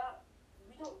realistically, that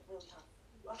we don't really have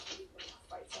fights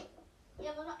like that.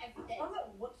 Yeah, but not every day. Not like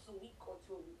once a week or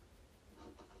 2 a week.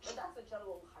 And that's a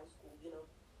general high school, you know.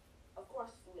 Of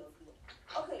course, you know.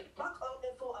 Okay, back on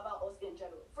info about us in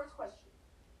general. First question.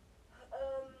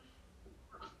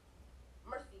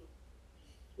 Mercy.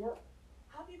 Yep.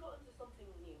 Have you got into something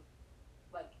new?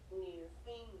 Like new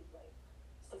things, like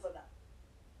stuff like that?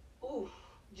 Ooh,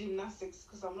 gymnastics,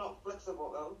 because I'm not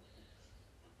flexible though.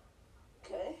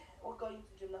 Okay. What got you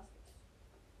into gymnastics?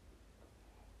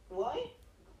 Why?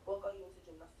 What got you into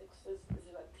gymnastics? Is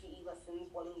it like PE lessons,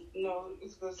 wanting? No,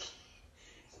 it's because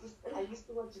I used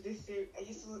to watch this series. I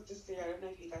don't know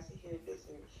if you guys are hearing this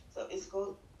series. So it's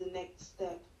called The Next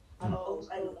Step. And also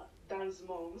I know that. Dance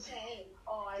Moms.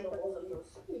 Oh, I know all of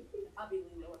those. I believe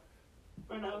know it.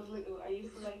 When I was little, I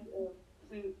used to like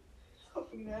to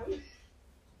copy them.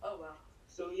 Oh wow.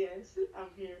 So yes, I'm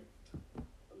here.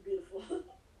 Beautiful.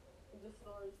 The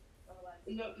stories are like.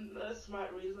 Not a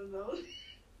smart reason though.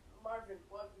 Marvin,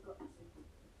 what have you got to say?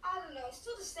 I don't know. It's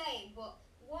still the same, but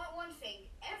one thing.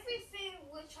 Everything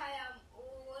which I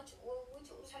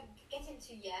get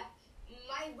into, yeah.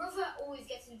 My brother always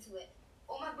gets into it,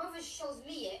 or my brother shows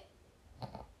me it.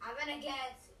 I'm gonna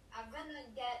get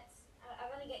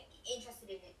interested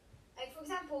in it. Like for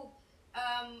example,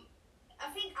 I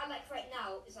think I like right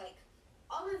now is like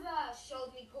Oliver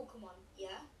showed me Pokemon,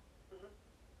 yeah,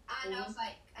 and I was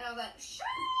like, sure.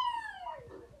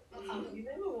 You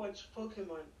never watched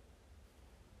Pokemon?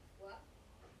 What?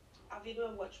 Have you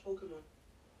ever watched Pokemon?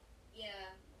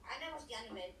 Yeah, I never watched the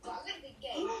anime, but I like the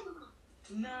game.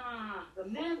 Nah,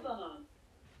 never.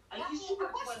 I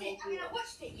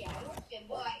watched it, yeah,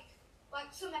 but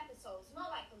like some episodes, not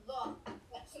like a lot,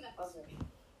 like some episodes. Okay.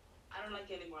 I don't like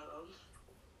it anymore though.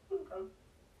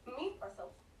 Me,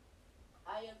 myself,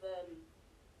 I have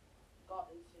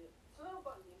got into it. So I've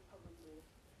got into probably.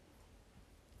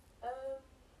 I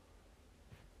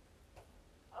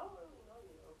don't really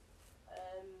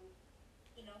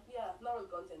know, yeah, I've not really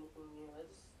gone to anything new. I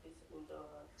just basically do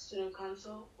Student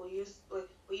council? Were you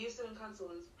student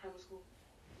council in primary school?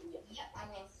 Yeah, I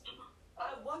was.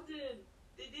 I wasn't.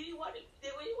 They when you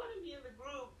wanted me in the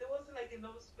group, there wasn't like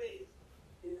enough space.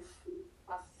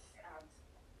 That's sad.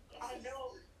 I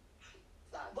know.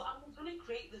 Sad. But I was gonna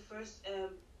create the first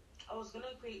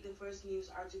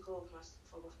news article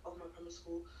of my primary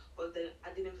school, but then I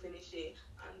didn't finish it,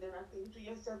 and then I came to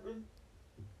year 7.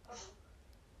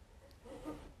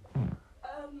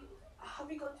 Have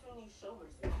you gone to a new show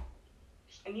recently?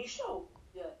 A new show?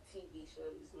 Yeah, TV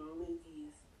shows,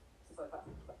 movies, stuff like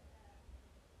that.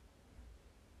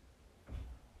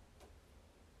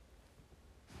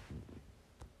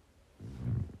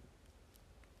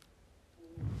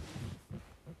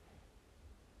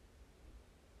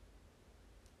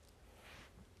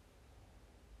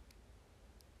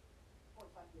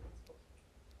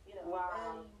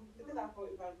 Wow. Look at that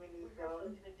 45 minutes, though.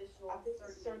 I think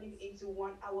it's turning into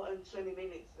 1 hour and 20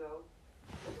 minutes, though.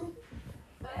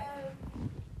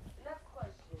 Next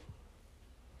question.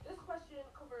 This question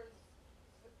covers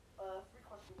 3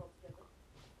 questions altogether.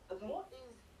 Okay. What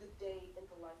is the day in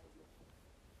the life of you?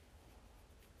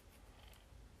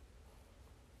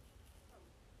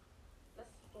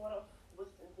 Let's start off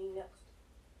with the next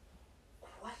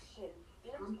question.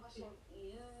 The next question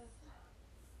is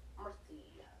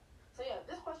Mercy. So yeah,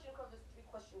 this question covers 3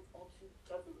 questions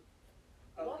altogether.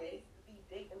 Okay. What is the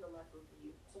day in the life of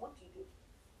you? So what do you do?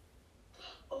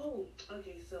 Oh,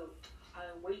 okay, so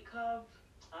I wake up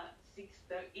at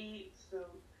 6:30, so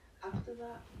after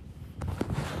that,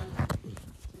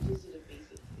 just do the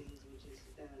basic things, which is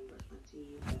brush my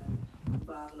teeth,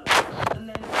 bath, and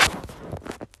then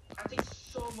I take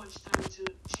so much time to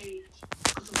change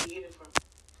because of the uniform.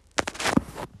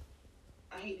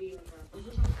 I hate the uniform.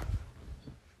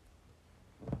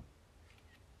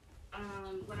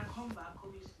 When I come back,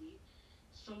 obviously,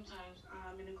 sometimes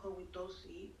I'm in a call with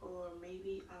Dulcie, or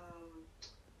maybe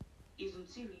using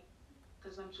Siri,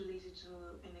 because I'm too lazy to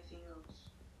do anything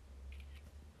else.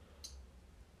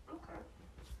 Okay.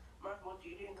 Mark, what do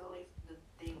you do in the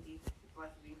daily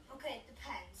life of you? Okay, it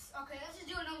depends. Okay, let's just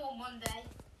do a normal Monday.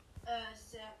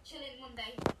 So chilling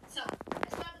Monday. So I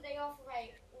start the day off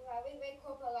right. We wake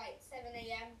up at like 7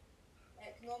 a.m.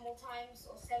 like normal times,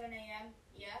 or 7 a.m.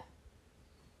 Yeah.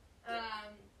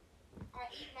 I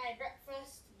eat my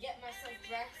breakfast, get myself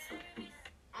dressed,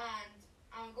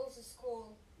 and go to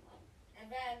school. And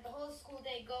then the whole school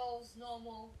day goes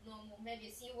normal. Maybe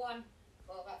a C1,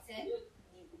 well that's it.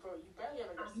 You barely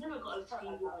ever get I've never got a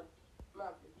C1.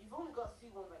 Marvin, you've only got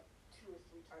C1 like 2 or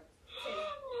 3 times. So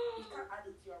you can't add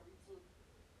it to your routine.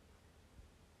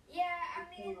 Yeah, I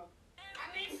mean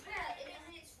it's rare.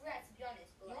 It's rare to be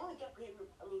honest. But you only get paid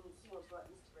C1 for like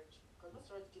Mr. Rich, because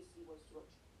Mr. Rich gives C1s too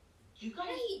much. You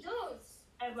guys he does.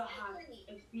 ever had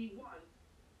a C1?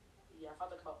 Yeah, I've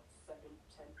had like about 7,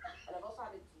 10. And I've also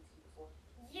had a DT before.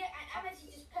 Yeah, and I'm a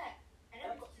teacher's pet. And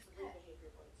I've got severe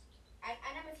behavior points.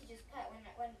 And I'm a teacher's pet when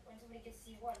somebody gets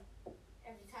C1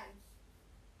 every time.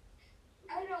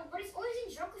 I don't know, but it's always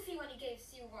in geography when he gave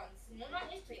C1s. No, not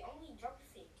history, only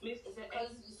geography. Is it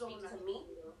because you speak to me,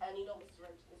 and you know Mr.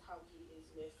 Rich is how he is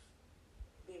with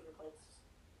behavior points.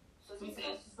 So he's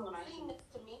sitting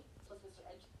next to me plus Mr.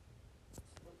 Edge.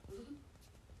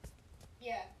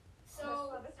 Yeah.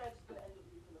 So Mr. Edge is gonna end up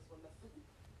losing this one.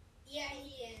 Yeah,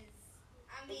 he is.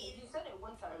 I mean, you said it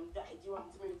one time that you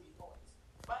want to move these points,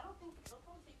 but I don't think it'll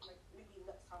probably take like maybe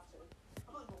next half term.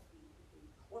 I'm not going to be.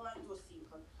 We might do a C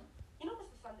one. You know,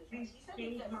 Mr. Sanders. Right? He said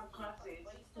Change my classmates.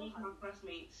 Change my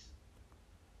classmates.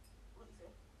 What do you say?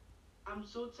 I'm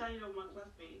so tired of my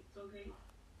classmates. Okay.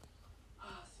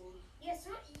 Ah, Yes,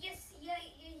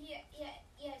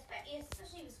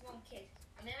 especially this one kid.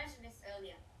 I mean, I mentioned this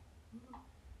earlier.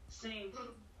 Same.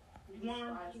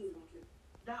 One kid.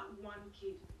 That one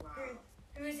kid. Wow.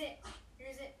 Who is it?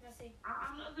 Let's see.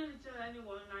 I'm not going to tell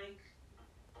anyone, like...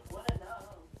 What I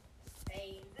know.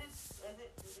 Hey, is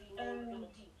it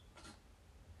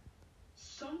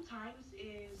sometimes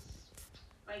is,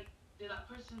 like, there's that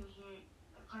person here...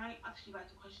 Can I actually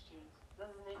write a question? Does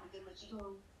his name begin with G?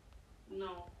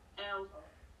 No. L.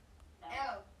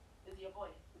 L. Is he a boy?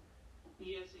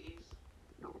 Yes, it is.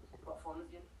 What form is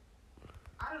he in?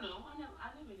 I don't know. I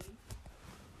never knew.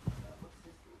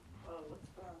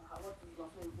 What's his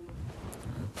last name?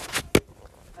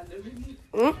 I never knew.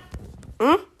 What's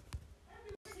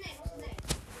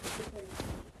his name?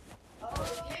 Oh,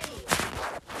 Yuri.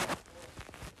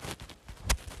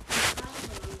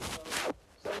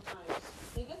 Sometimes.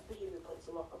 He gets behavior points a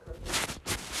lot, okay.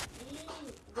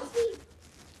 Does he?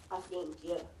 I think,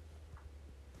 yeah.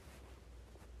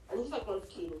 And he's like one of the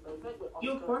kids, like with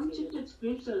Your form teacher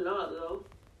explains a lot, though.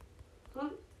 Huh?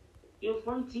 Your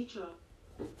form teacher.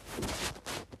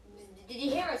 Did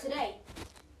you hear her today?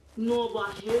 No, but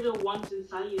I heard her once in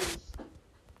science.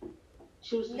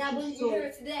 She was Now, did you hear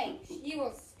her today? She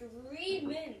was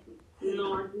screaming.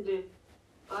 No, I didn't.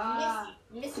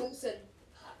 Miss Wilson.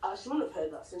 She wouldn't have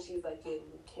heard that since she's like in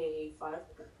K5.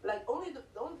 Like the only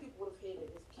people would have heard it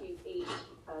is K8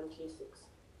 and K6.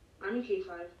 I'm in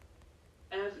K5.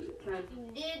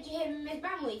 F10. Did you hear Miss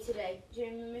Bramley today? Did you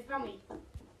hear Miss Bramley?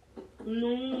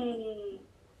 No.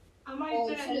 Am I Oh,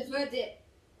 dead? you should have heard it.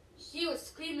 She was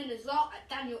screaming as well at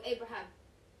Daniel Abraham.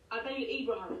 I tell you,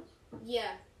 Abraham.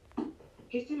 Yeah.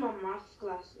 He's in my maths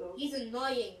class, though. He's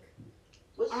annoying.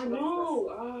 I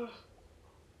know.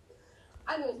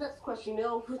 Anyways, next question.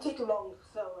 We'll take it long.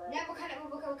 So. Yeah, we'll kind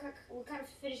of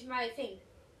finish my thing.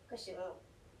 Question.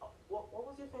 What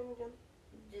was your thing again?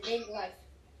 The day of life.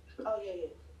 Oh yeah.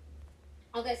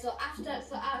 Okay, so after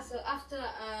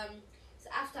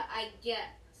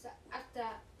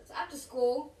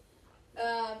school,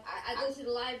 I go to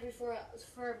the library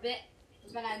for a bit.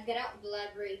 Then I get out of the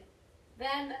library.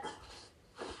 Then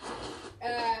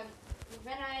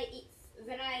I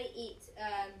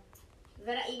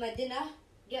eat my dinner,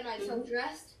 get myself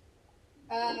dressed.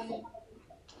 Then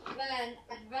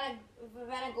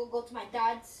I go to my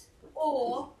dad's,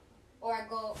 or I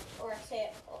stay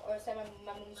at my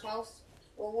mum's house.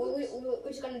 We're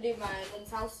just gonna do my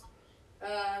mum's house.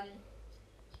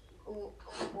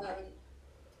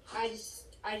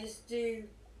 I just do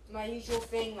my usual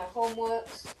thing, my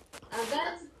homeworks, and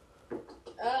then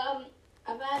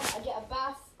I get a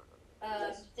bath,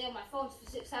 stay on my phone for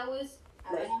 6 hours,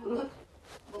 but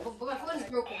my phone is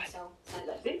broken, so.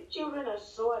 These children are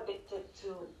so addicted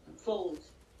to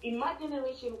phones. In my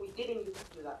generation, we didn't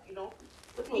used to do that, you know?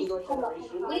 What do you mean your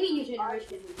generation? What do you mean your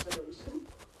generation?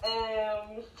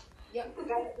 Yeah,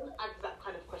 guys, don't ask that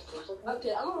kind of question.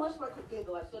 Okay, I'm gonna rush my quick day in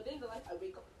the life. So day in the life, I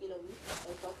wake up, and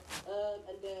stuff,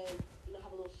 and then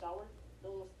have a little shower. No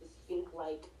one wants to think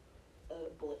like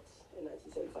bullets in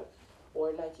 1975,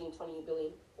 or 1920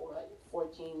 billion, or like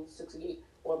 1468,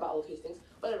 or Battle of Hastings,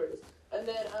 whatever it is. And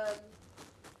then I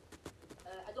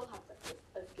don't have breakfast.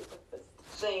 I skip breakfast.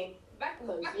 Same. Back in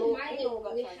my day,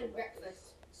 we had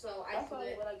breakfast. So that's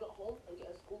why when I got home and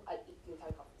get to school, I eat the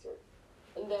entire cafeteria.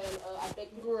 And then I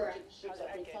beg people to take strips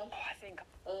at break time.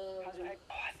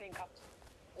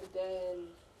 And then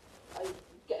I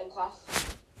get in class,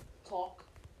 talk,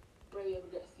 barely ever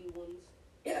get C1s.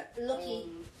 Yeah, lucky.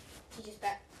 Teacher's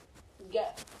back.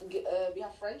 We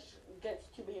have French, gets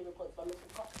 2 behavior points by Mr.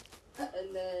 Cox.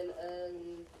 And then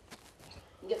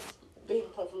gets behavior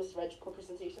point from Mr. Reg per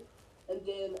presentation. And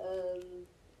then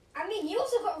I mean, you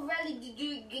also got rarely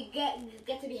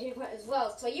get to behavior point as well.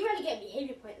 So you rarely get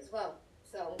behavior point as well.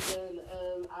 So. And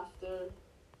then after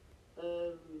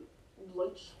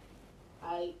lunch,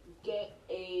 I get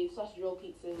a sausage roll,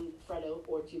 pizza, and Freddo,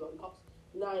 or 2 lollipops.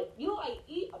 Now, I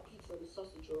eat a pizza and a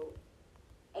sausage roll,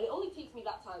 and it only takes me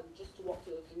that time just to walk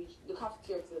to the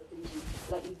cafeteria to the 3G,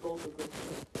 and I eat both of them.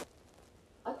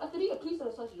 I could eat a pizza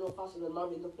and a sausage roll faster than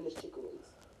Marvin can finish chicken wings.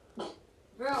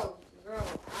 Bro,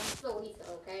 I'm still eating,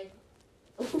 okay?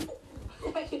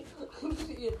 I can just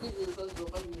eat a pizza and a sausage roll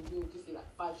faster than you just eat like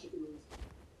 5 chicken wings.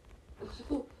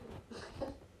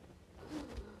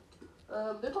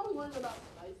 They probably weren't that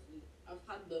spicy. I've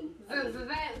had them.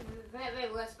 Very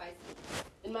less spicy.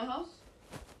 In my house,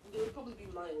 they would probably be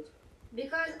mild.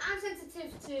 Because I'm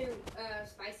sensitive to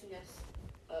spiciness.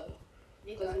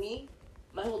 Because me,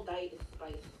 my whole diet is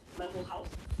spice. My whole house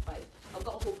is spice. I've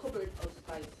got a whole cupboard of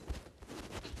spice.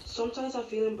 sometimes I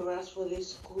feel embarrassed for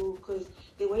this school because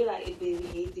the way like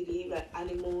they behave like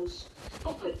animals.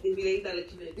 Like, they behave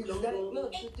like in a jungle. No,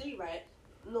 today, right?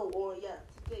 No, or yeah,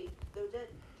 today they were there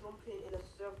jumping in a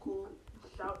circle,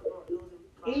 shouting or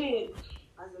losing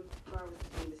as a priority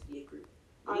in this year group.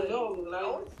 I know, like. I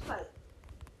want to like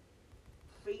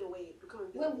fade away, become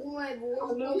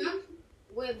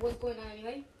What's going on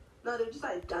anyway? No, they're just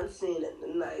like dancing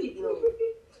and like, you know,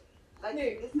 like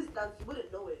it's this dance, you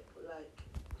wouldn't know it, but like,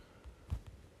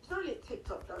 it's not really a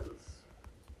TikTok dance.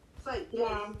 It's like,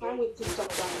 yeah, I'm fine with TikTok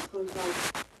dance because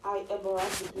like, I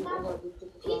embarrass the people about the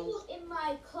TikTok dance. People in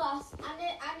my class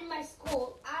and in my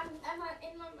school and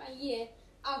in my year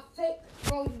are fake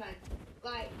roadmen.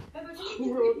 Like, they're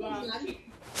pretending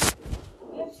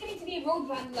to be a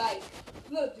roadman, like,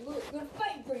 look, we're gonna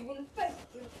fight for you, we're gonna fight.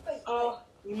 Oh,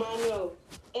 Emmanuel,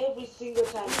 every single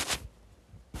time.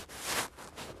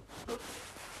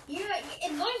 Yeah,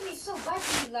 it annoys me so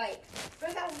badly, like, for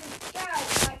example, this guy in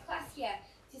my class here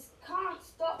just can't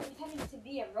stop pretending to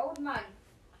be a roadman.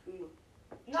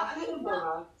 Not in our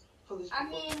class,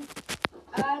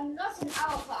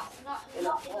 not in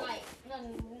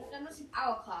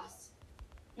our class.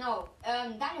 No,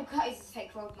 Daniel Curtis is a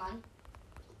fake roadman.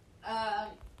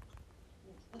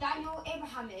 Daniel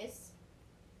Abraham is.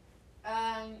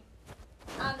 And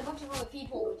a bunch of other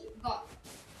people got.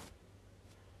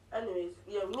 Anyways,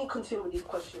 yeah, we need to continue with these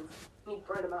questions. We need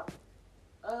to burn them out.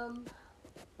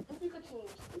 If you could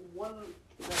change one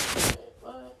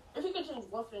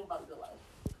thing about your life,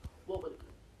 what would it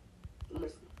be?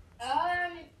 Mercy.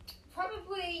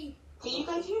 Probably. Can you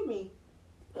guys hear me?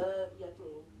 Yeah, I can hear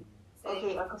you.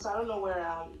 Okay, because I don't know where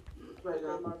I am right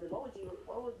now. Marvin, what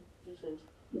would you change?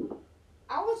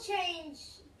 I would change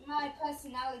my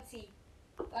personality.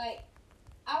 Like,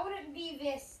 I wouldn't be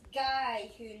this guy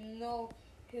who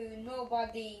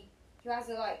has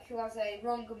a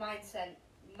wrong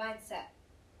mindset,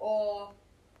 or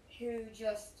who's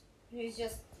just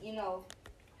you know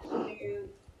who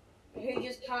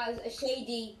just has a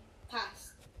shady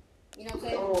past. You know what I'm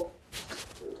saying? Oh.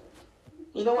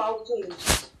 You know what I'll change?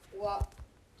 What?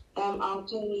 I'll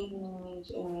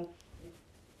change.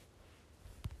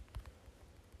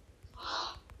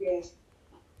 Yes.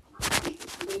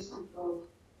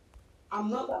 I'm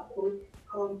not that good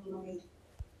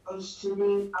on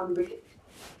streaming and reading.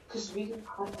 Because reading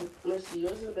hard. Mercy,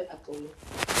 yours is a bit echoey.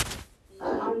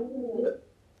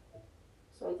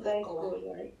 So that's good,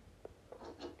 right?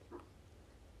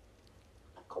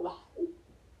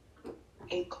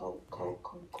 Echo.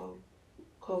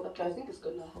 Okay, I think it's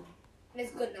good now.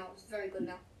 It's good now. It's very good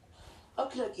now.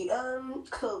 Okay.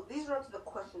 So these are the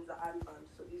questions that I'm on.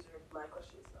 So these are my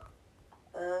questions now.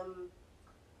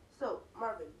 So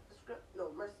Marvin,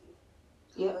 Mercy.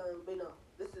 Yeah. But no,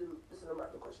 this is a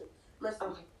Marvin question. Mercy.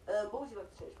 Okay. What would you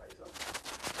like to change about yourself?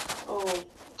 Oh,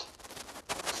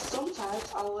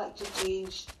 sometimes I would like to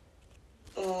change.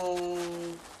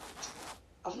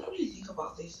 I've not really think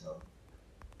about this though.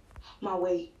 My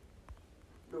weight.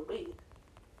 Your weight?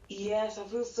 Yes, I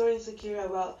feel so insecure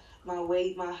about my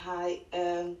weight, my height,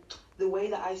 the way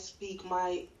that I speak,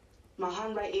 my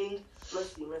handwriting.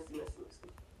 Mercy.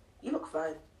 You look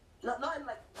fine. Not in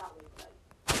like that way, but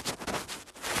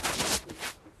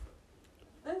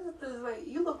there's like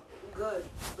you look good,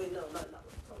 but no, not in that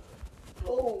way.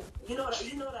 Oh, you know what I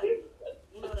mean. Not in that way.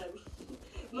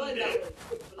 But like,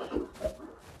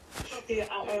 yeah,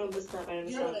 I understand. I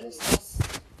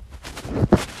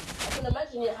can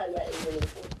imagine your handwriting really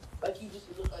cool. Like you just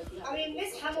look like you have. I mean,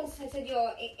 Miss Hamilton said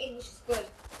your English is good,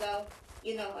 so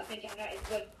you know I think your handwriting is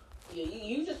good. Yeah,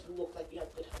 you just look like you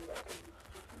have good handwriting.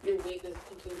 Your weight is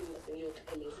completely missing. You look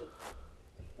amazing.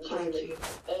 Thank you.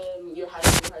 Your height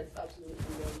is absolutely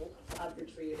normal. It's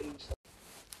average for your age.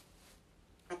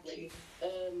 Thank you.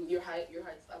 Your height's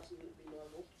absolutely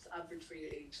normal. It's average for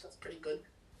your age. That's pretty good.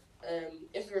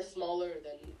 If you're smaller,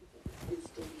 then you'd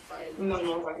still be fine. No.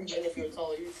 And if you're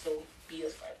taller, you'd still be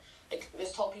as fine. Like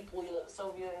there's tall people,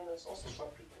 Sylvia, and there's also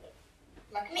short people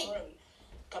like me.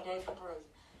 Pepperoni.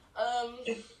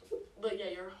 But yeah,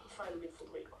 you're fine and beautiful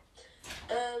the way you are.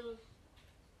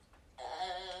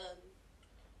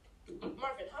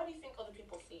 Marvin, how do you think other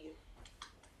people see you?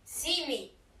 See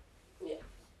me? Yeah.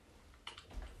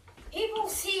 People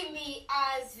see me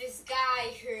as this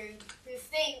guy who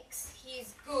thinks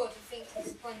he's good, who thinks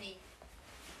he's funny,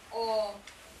 or who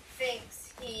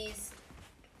thinks he's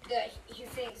the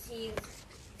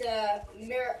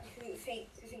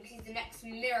next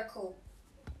miracle.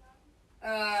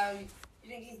 Who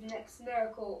thinks he's the next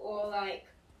miracle, or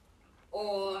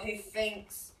who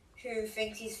thinks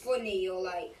he's funny, or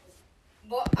like.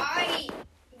 But I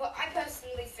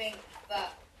personally think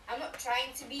that I'm not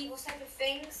trying to be those type of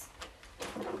things,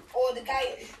 or the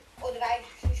guy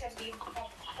who tries to be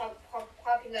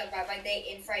popular by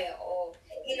dating Freya, or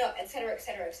etc.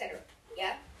 etc. etc.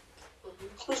 Yeah.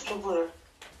 Who's popular?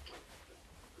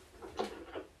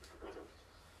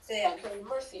 So yeah. Okay,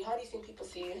 Mercy, how do you think people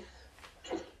see you?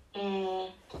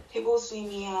 People see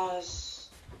me as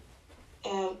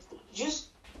just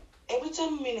every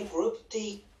time I'm in a group,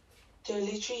 they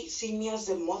literally see me as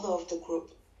the mother of the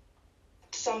group.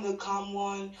 Because I'm the calm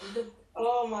one.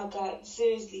 Oh my God,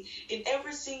 seriously. In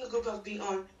every single group I've been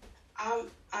on,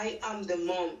 I am the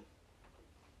mom.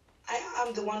 I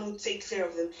am the one who takes care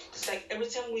of them. It's like every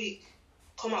time we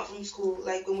come out from school,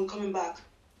 like when we're coming back,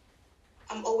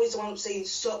 I'm always the one saying,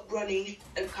 stop running,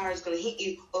 a car is going to hit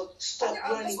you, or stop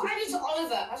running. That's what I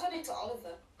did to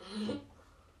Oliver.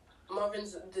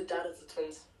 Marvin's the dad of the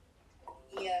twins.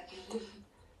 Yeah.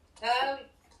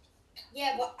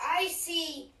 Yeah, but I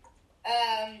see,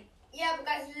 but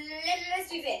guys, let's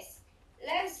do this.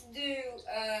 Let's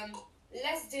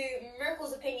do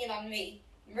Miracle's opinion on me,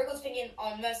 Miracle's opinion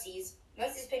on Mercy's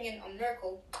opinion on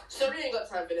Miracle. So we ain't got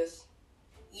time for this.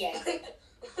 Yeah. We're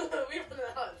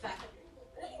running out of time.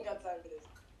 We ain't got time for this.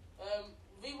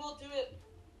 We will do it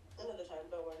another time,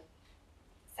 don't worry.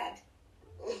 Sad.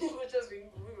 we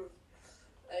were,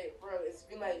 like, bro, it's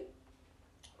been like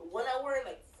 1 hour and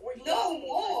like 40 No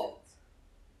more.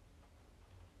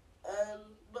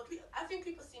 But I think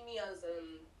people see me as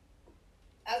the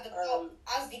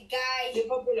guy. The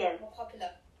popular. More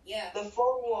popular. Yeah. The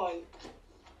fun one.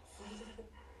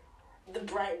 the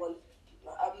bright one.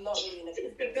 I'm not really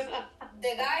negative.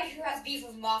 The guy who has beef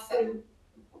with Martha.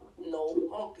 No,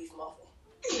 I don't beef Martha.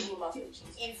 Martha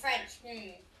In French.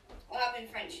 What happened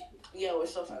in French? Yeah, we're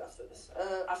so fine after this.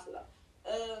 After that.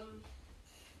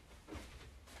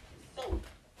 So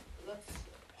let's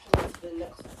head on to the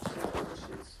next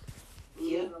questions.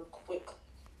 Yeah, I'm quick.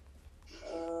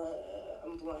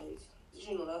 I'm blind. Did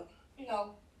you know that?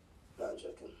 No. No, I'm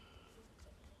joking.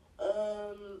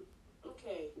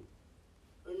 Okay.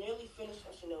 We're nearly finished.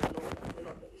 Actually, no, we're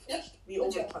not nearly finished. We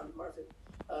overtimed, Marvin.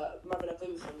 Marvin, I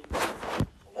blame this on you.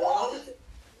 What?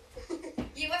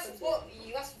 You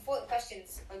asked for 40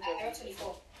 questions. I got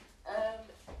 24.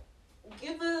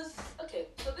 Give us... Okay,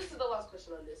 so this is the last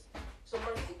question on this. So,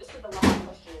 Marvin, this is the last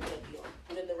question you're going to be on.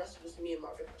 And then the rest are just me and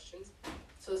Marvin questions.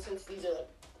 So, since these are...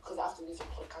 Because after these are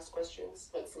podcast questions,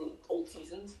 like from old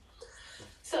seasons.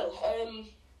 So,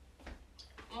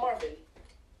 Marvin,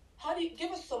 how do you...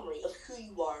 Give a summary of who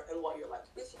you are and what you're like.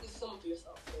 Basically, sum up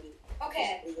yourself and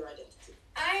basically your identity.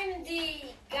 I'm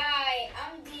the guy...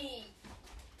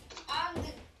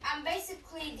 I'm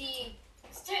basically the...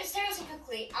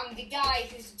 Stereotypically, I'm the guy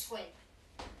who's a twin.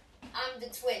 I'm the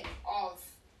twin of...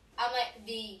 I'm like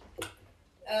the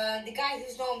guy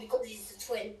who's known because he's a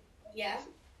twin. Yeah?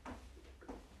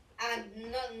 And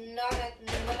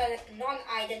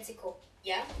non-identical.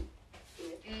 Yeah?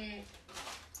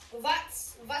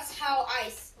 That's how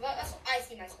that's what I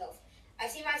see myself. I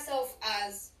see myself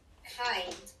as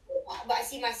kind, but I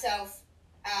see myself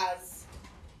as...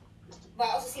 But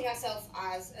I also see myself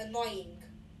as annoying.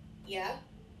 Yeah?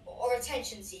 Or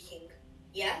attention seeking.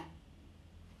 Yeah?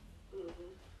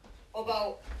 What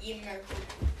about you, Miracle,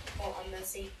 or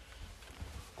Mercy?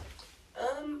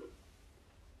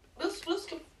 Let's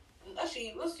skip.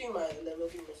 Actually, let's do mine and then we'll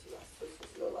do Mercy last. This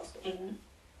is the last one.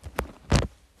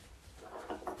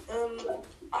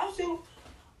 I think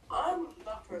I'm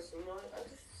that person. I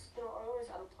always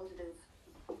had a positive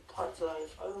part to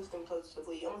life. I always think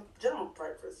positively. I'm a general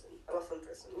bright person. I'm a fun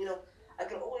person. I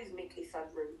can always make a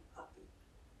sad room happy,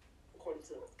 according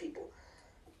to people.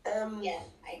 Yeah,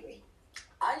 I agree.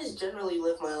 I just generally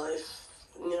live my life,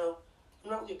 I'm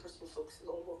not really a person who focuses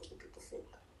on what other people think.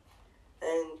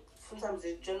 And sometimes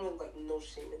there's generally, no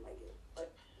shame in my game.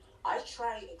 I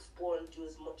try to explore and do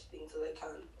as much things as I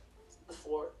can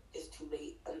before it's too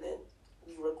late, and then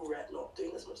you regret not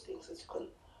doing as much things as you can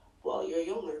while you're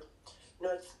younger.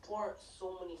 Explore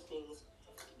so many things,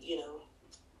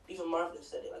 even Marvin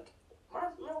said it,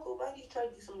 Miracle, why do you try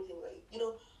to do so many things?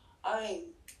 I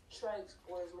try to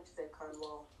explore as much as I can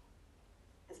while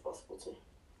it's possible to,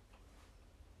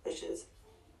 which is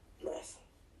nice.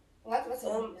 What's a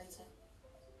answer?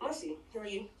 Mercy, who are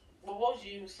you? Well, what would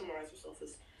you summarize yourself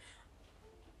as?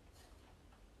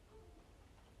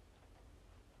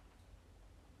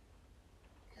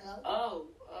 Hello?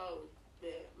 Oh,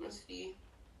 yeah, Mercy.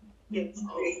 Yes.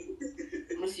 Oh,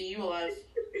 Mercy, you alive?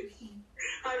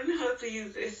 I don't know how to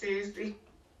use this, seriously.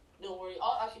 Don't worry,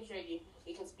 I can hear you.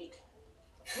 You can speak.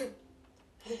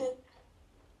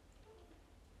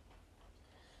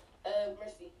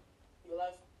 Mercy, you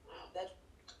alive? Dead?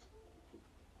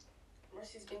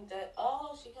 Mercy's been dead.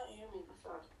 Oh, she can't hear me.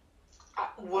 That's sad.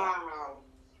 Wow.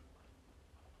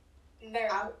 Very.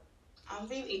 I'm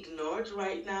being ignored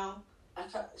right now. I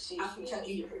can't. She can't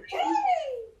hear her.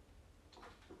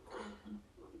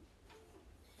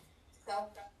 So.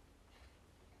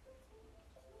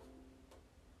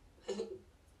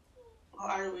 How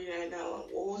are we right now?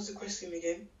 What was the question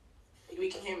again?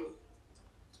 We can hear me.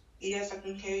 Yes, I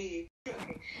can hear you.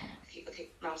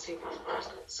 Okay. Now say first.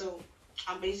 So,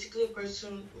 I'm basically a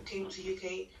person who came to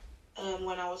UK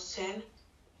when I was 10.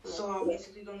 So I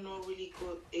basically don't know really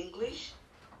good English.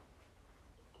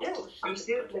 Yeah, I'm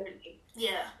still learning.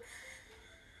 Yeah.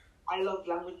 I love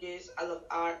languages. I love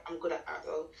art. I'm good at art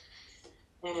though.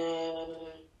 And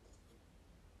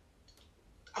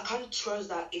I can't trust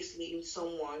that easily in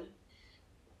someone.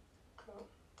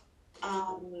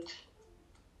 And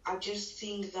I just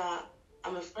think that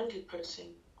I'm a friendly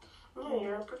person. Yeah,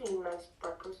 you're a pretty nice,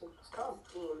 bright person. It's kind of the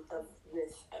theme of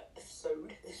this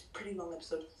episode. This pretty long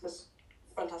episode. This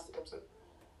fantastic episode.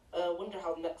 Wonder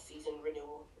how next season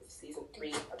renewal is season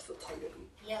 3, episode 10.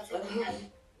 Yeah.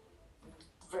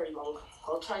 Very long.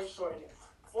 I'll try to shorten it.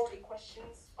 40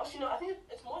 questions. Actually, no, I think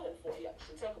it's more than 40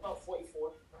 actually. It's like about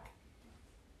 44.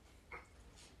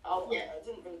 Oh, yeah. I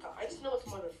didn't really count. I just know it's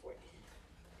more than 40.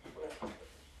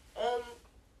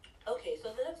 Okay, so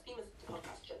the next theme is the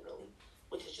podcast generally,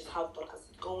 which is just how the podcast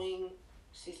is going,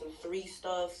 season 3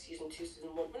 stuff, season 2,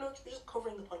 season 1. We're just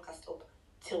covering the podcast up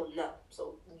till now,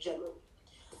 so generally.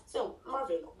 So,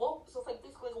 Marvin, so it's like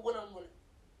basically like a one-on-one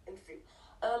interview.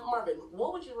 Marvin,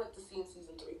 what would you like to see in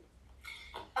season 3?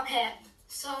 Okay,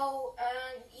 so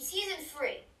season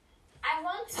 3, I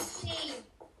want to see.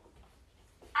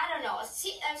 I don't know.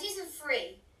 Season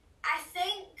 3, I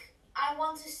think I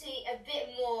want to see a bit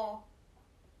more.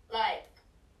 Like,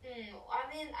 I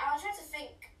mean, I was trying to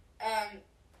think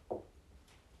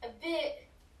a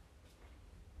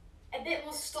bit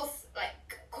more stuff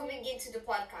like coming into the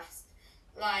podcast.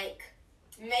 Like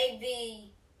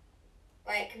maybe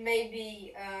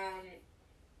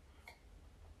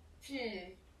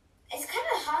it's kind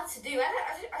of hard to do.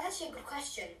 That's actually a good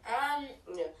question.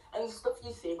 Yeah, and the stuff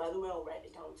you say, by the way, I'll write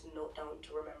it down to note down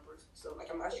to remember. So, like,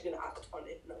 I'm actually gonna act on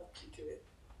it and I'll actually do it.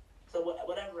 So,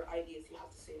 whatever ideas you have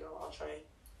to say now, I'll try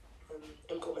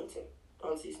implement it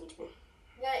on season 2.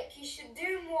 Like, you should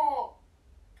do more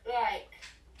like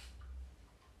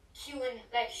Q and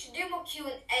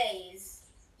A's,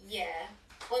 yeah,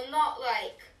 but not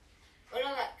like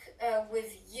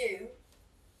with you.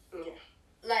 Yeah.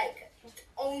 Like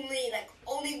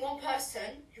only one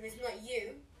person who is not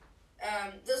you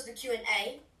does the Q and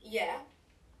A, yeah.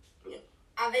 Yeah.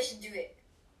 And they should do it.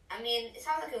 I mean, it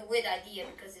sounds like a weird idea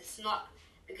because it's not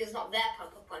their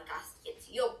podcast, it's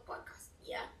your podcast,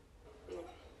 yeah.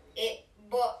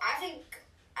 But I think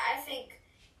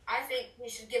we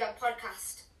should give a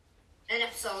podcast an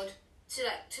episode to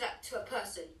a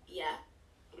person, yeah.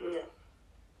 Yeah.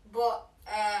 But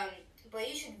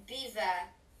you should be there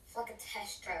for like a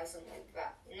test trial or something like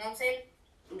that. You know what I'm saying?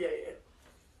 Yeah.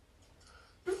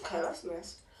 Okay, that's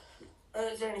nice.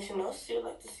 Is there anything else you'd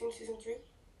like to see in season 3?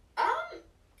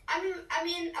 I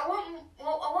mean, I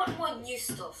want more new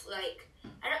stuff. Like,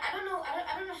 I don't know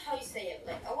how you say it.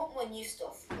 Like, I want more new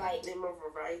stuff. Like, more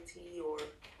variety or.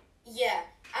 Yeah,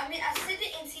 I mean, I said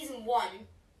it in season 1,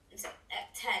 it's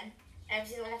at 10,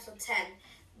 season 1 episode 10.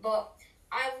 But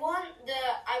I want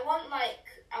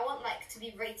to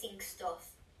be rating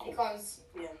stuff because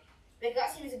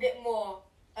that seems a bit more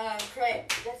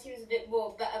correct. That seems a bit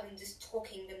more better than just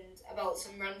talking about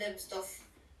some random stuff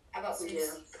about some.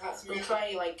 We'll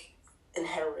try like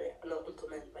inherit and I'll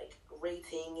implement like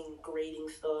rating and grading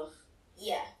stuff.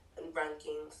 Yeah. And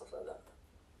ranking and stuff like that.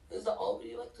 Is that all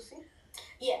you like to see?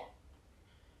 Yeah.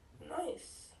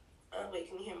 Nice. Wait,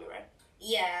 can you hear me right?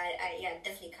 Yeah, I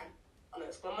definitely can.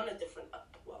 Nice. Well, I'm on a different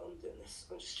app while I'm doing this.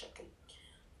 I'm just checking.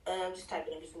 Just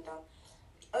typing everything down.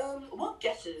 What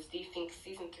guesses do you think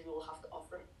season 3 will have to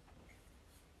offer?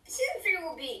 Season 3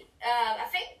 will be, I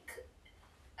think,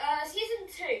 Season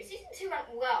 2 went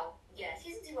well. Yeah,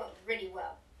 season 2 went really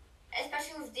well.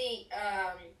 Especially with the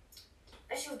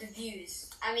views.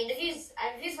 I mean, the views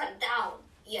went down,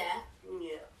 yeah.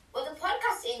 Yeah. But the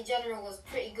podcast in general was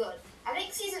pretty good. I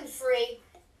think season 3,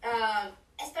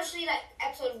 especially like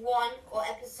episode 1 or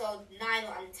episode 9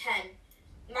 or 10,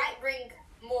 might bring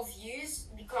more views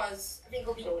because I think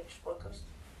it'll be. So which podcast?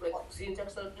 Like season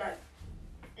episode 9?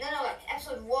 No, like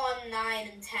episode 1, 9,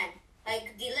 and 10.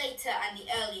 Like the later and the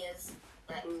earliest.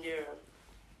 Like, yeah.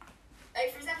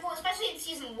 Like for example, especially in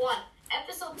season 1,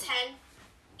 episode 10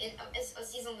 in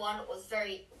season 1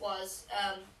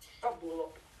 that blew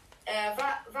up.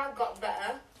 That got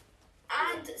better,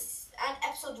 and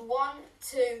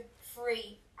 2,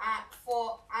 3,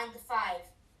 4, and 5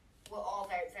 were all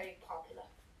very, very popular.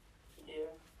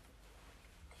 Yeah.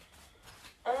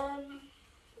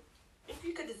 If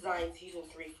you could design season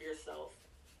 3 for yourself,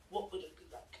 what would it be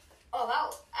like? Oh,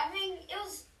 well, I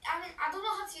don't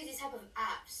know how to use these type of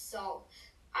apps, so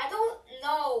I don't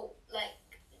know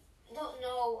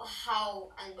how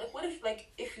and... Like, what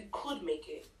if you could make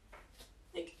it,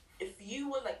 like, if you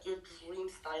were, like, your dream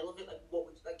style of it, like, what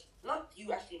would, like, not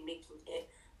you actually making it,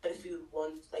 but if you would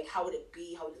want, like, how would it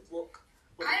be, how would it look?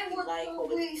 I would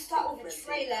probably start with a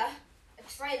trailer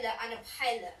and a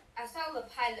pilot. I'll start with a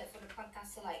pilot for the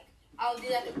podcast, so, like, I'll do,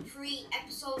 like, a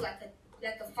pre-episode, like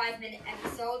a 5-minute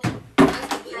episode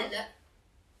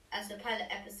as the pilot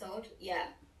episode,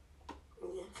 yeah.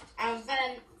 And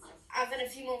then a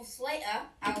few months later,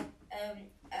 a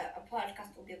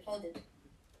podcast will be uploaded.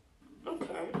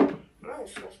 Okay.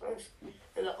 Nice.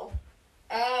 And that'll...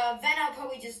 Then I'll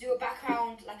probably just do a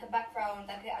background.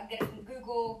 I'll get it from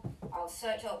Google. I'll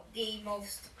search up the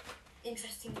most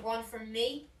interesting one from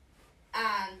me,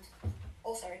 and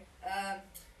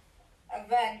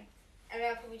then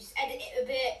I'll probably just edit it a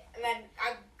bit, and then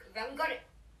I got it.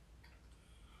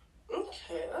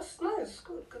 Okay, that's nice.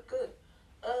 Good.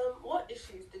 What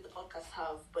issues did the podcast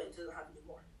have, but it doesn't have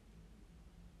anymore?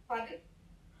 Pardon?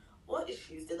 What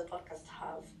issues did the podcast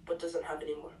have, but doesn't have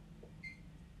anymore?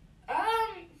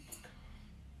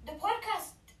 The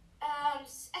podcast,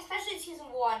 especially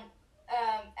season 1,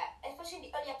 especially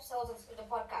the early episodes of the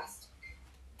podcast,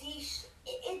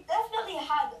 it definitely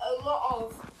had a lot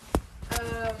of,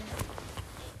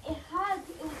 it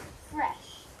was fresh.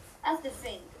 That's the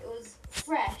thing. It was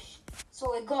fresh,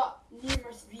 so it got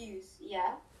numerous views.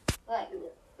 Yeah, like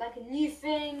a new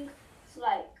thing. So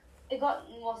like it got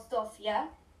more stuff. Yeah.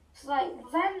 So like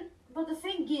then, but the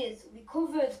thing is, we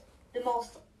covered the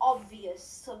most obvious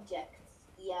subjects.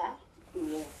 Yeah.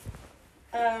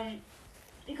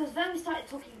 Because then we started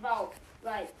talking about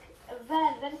like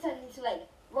then it turned into like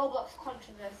Roblox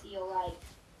controversy or like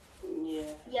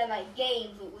like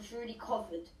games which really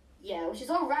covered. Yeah, which is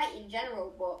alright in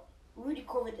general, but we really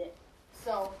covered it.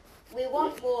 So we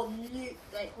want more new,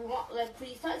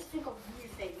 we started to think of new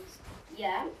things.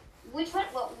 Yeah, which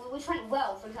went well.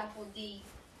 For example, the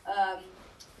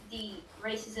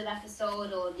racism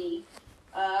episode or the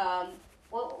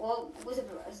what was it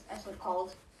episode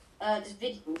called? This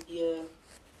video. Yeah.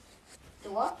 The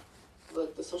what?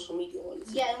 Like the social media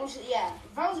ones. Yeah, that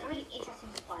was really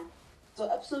interesting to find. So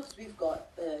episodes we've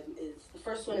got is the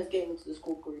first one is getting into the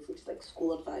school career, which is like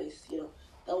school advice.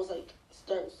 That was like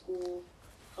starting school,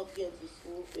 help you get into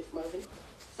school with Marvin.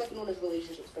 Second one is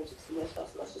relationships, friendships, and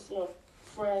stuff. So that's just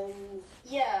friends.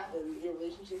 Yeah. And your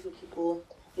relationships with people.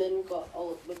 And then we've got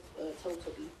all of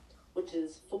Teletubby, which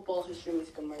is football, history,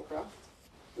 music, and Minecraft,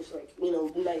 which is like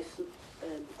nice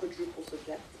quadruple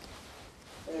subject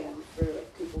for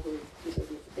like people who are interested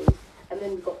in things. And then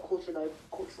we've got cultural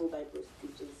diversity,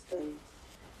 which is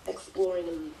exploring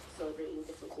and celebrating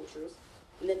different cultures.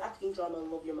 And then acting, drama,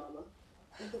 and love your mama.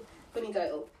 Funny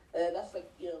title. That's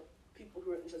like people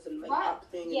who are interested in like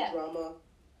acting and drama.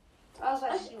 I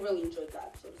actually really enjoyed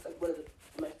that episode. It's like one of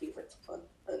my favorites to fun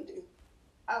and do.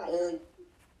 And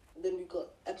then we've got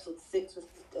episode 6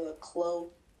 with Chloe,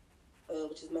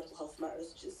 which is mental health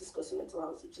matters, which is discussing mental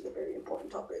health, which is a very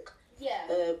important topic. Yeah.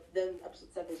 Then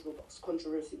episode 7 is Roblox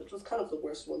controversy, which was kind of the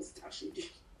worst ones to actually do.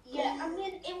 Yeah, I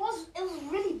mean it was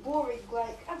really boring.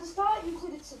 Like at the start, you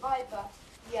included Survivor.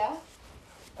 Yeah.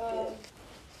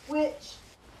 Which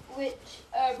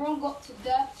Ron got to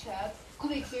Dirt Chirp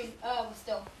coming soon.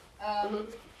 Still. I'm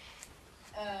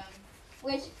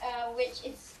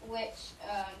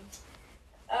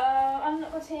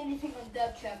not gonna say anything on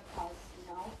Dirt Chirp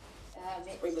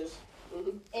because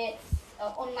it's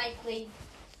unlikely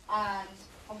and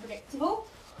unpredictable.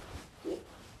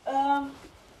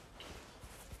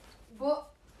 But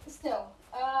still,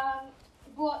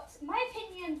 but my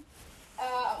opinion,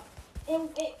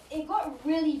 it got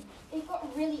really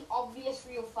obvious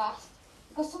real fast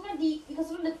because some of the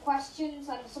questions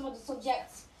and some of the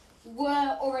subjects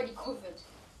were already covered.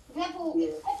 For example,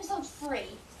 episode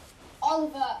 3,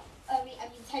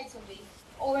 Teletubby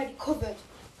already covered.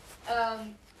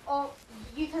 Or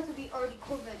you Teletubby already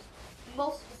covered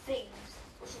most of the things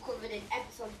which were covered in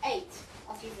episode 8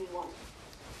 of season 1.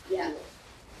 Yeah.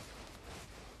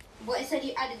 But instead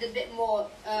you added a bit more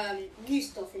new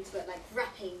stuff into it, like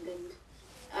rapping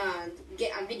and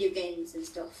video games and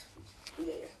stuff.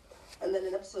 Yeah. And then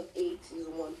in episode 8,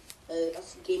 season 1,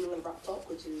 that's Gaming and Rap Talk,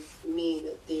 which is me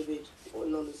and David, or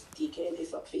known as DK and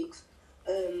ASAP Fakes.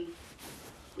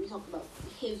 We talk about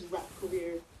his rap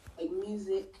career, like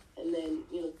music, and then,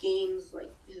 games,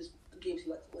 like the games he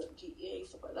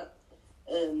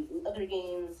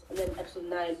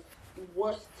 9,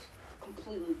 worst,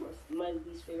 completely worst, my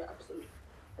least favorite episode.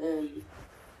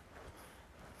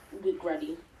 Good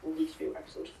Granny, least favorite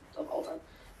episode of all time.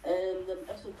 Then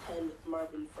episode 10 with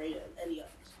Marvin, Freya, and Enya.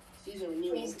 Season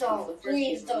renewal.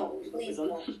 Please don't.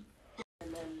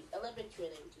 And then 11 Q&A,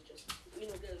 which is just, getting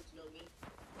to know me.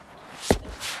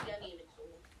 Danny and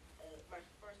Nicole. My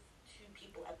first 2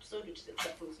 people episode, which is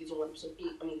except from season 1, episode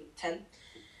 10.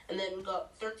 And then we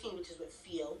got 13, which is with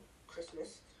Theo,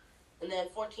 Christmas. And then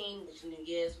 14, which is New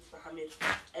Year's, with Mohammed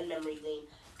and Memory Lane.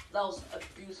 That was a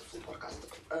beautiful podcast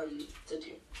to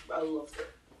do. I loved it.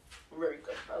 Very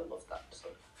good. I loved that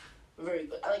episode. Very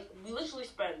good. We literally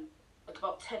spent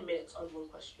about 10 minutes on one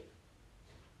question.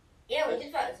 Yeah, we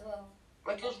did that as well.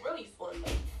 It was really fun.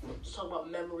 Just talking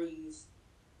about memories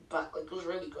back. It was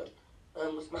really good.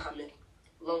 With Mohammed,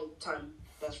 long time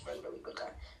best friend, really good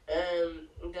guy. And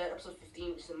then episode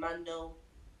 15, which is Mando.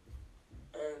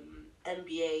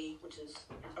 NBA, which is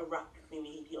a rap we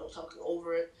made, talking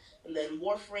over it. And then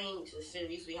Warframe, which is a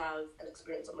series we have, and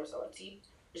Experience of Marcel T,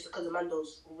 just because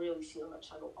Amando's really seen on my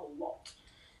channel a lot.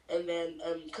 And then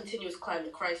Continuous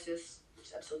Climate Crisis, which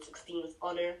is episode 16 with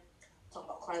Honor, talking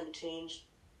about climate change.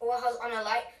 How's Honor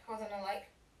like?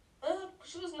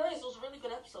 She was nice. It was a really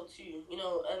good episode too. And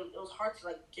it was hard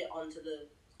to get onto the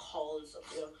call and stuff.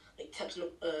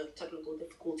 Technical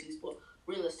difficulties, but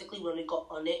realistically, when we got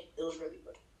on it, it was really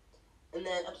good. And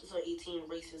then episode 18,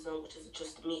 Racism, which is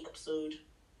just me episode.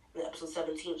 And then episode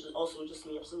 17, which is also just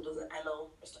me episode, does an ML,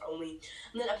 Mr. Only.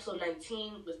 And then episode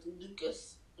 19 with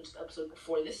Lucas, which is the episode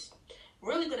before this.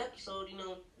 Really good episode.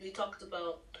 We talked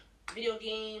about video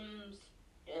games,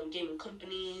 gaming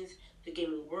companies, the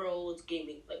gaming world,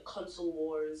 gaming console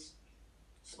wars.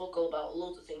 Spoke all about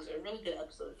loads of things. A really good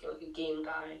episode if you're a game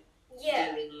guy.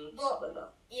 Yeah, gaming, but stuff like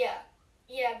that. yeah.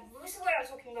 This is what I'm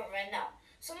talking about right now.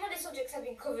 Some of the subjects have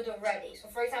been covered already. So,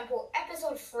 for example,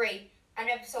 episode 3 and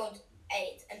episode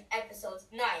 8 and episode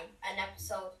 9 and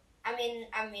episode.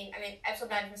 Episode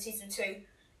 9 from season 2,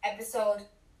 episode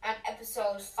 5,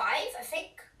 I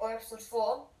think, or episode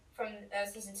 4 from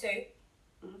season 2.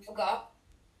 Forgot.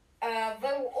 They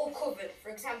were all covered. For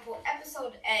example,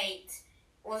 episode 8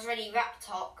 was already rap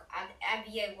talk, and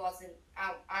NBA wasn't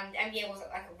out, and NBA wasn't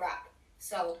like a rap.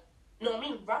 So. No,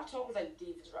 rap talk was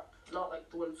David's rap, not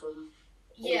the one from.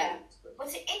 Yeah, but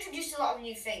it introduced a lot of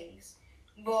new things.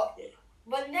 But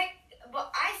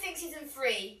I think season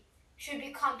 3 should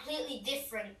be completely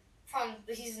different from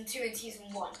the season 2 and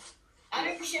season 1. I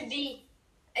think it should be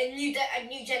a new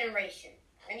generation.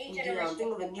 A new generation. Yeah, I'm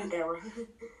thinking of a new era.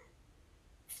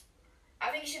 I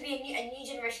think it should be a new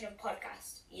generation of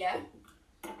podcast. Yeah.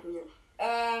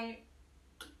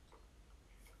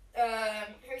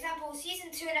 For example,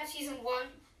 season 2 and season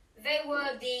 1, they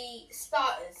were the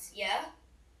starters. Yeah.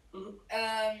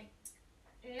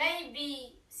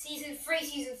 Maybe season 3,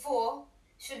 season 4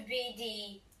 should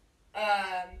be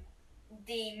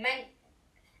the men.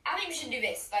 I think we should do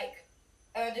this.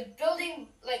 The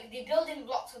building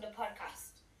blocks of the podcast.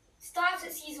 Start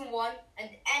at season 1 and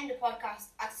end the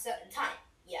podcast at a certain time.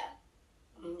 Yeah.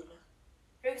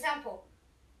 For example,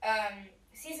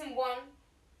 season 1.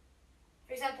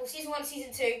 For example, season 1,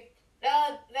 season 2.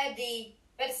 They're the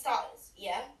starters.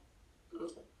 Yeah.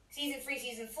 Season 3,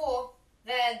 season 4.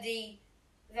 They're the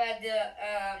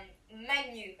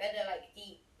menu.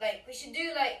 They're we should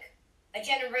do a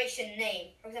generation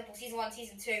name. For example, season 1,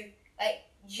 season 2.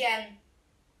 Gen.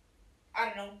 I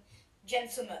don't know. Gen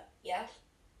Summer. Yeah.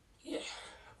 Yeah.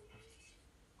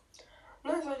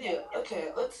 Nice idea.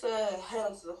 Okay, let's head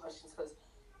on to the questions because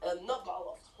not got a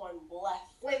lot of time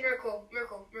left. Wait, Miracle.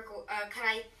 Can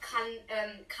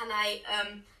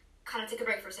I take a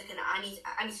break for a second? I need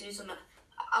to do something.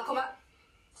 I'll come back.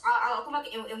 I'll come back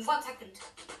in 1 second.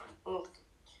 Okay.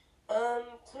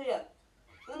 So yeah,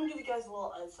 let me give you guys a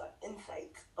little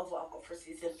insight of what I've got for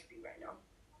season 3 right now.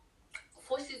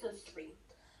 For season 3,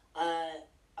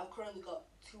 I've currently got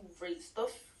 2 rate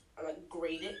stuff. I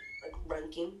grade it,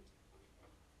 ranking,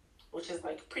 which is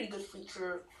pretty good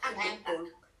feature. Thing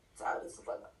to add and stuff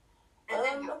like that.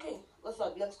 Okay, let's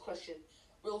start. Next question.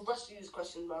 We'll rush through these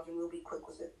questions, Marvin. We'll be quick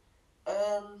with it.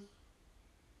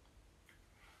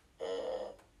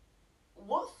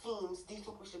 What themes do you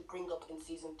think we should bring up in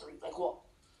season 3? What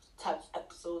type of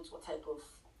episodes? What type of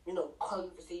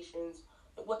conversations?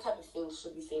 What type of things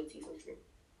should we say in season 3?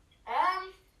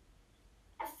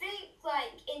 I think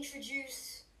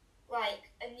introduce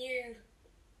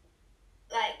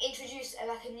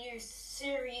a new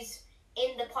series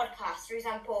in the podcast. For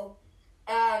example,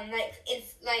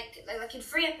 in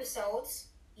 3 episodes,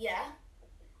 yeah,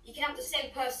 you can have the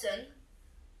same person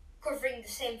covering the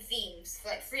same themes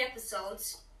for 3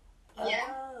 episodes, Yeah.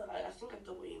 I think I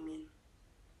know what you mean.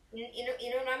 You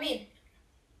know what I mean?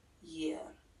 Yeah.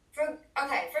 For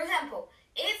example,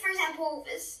 if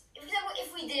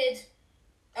we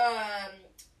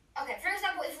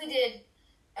did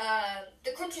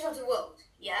the countries of the world,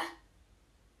 yeah.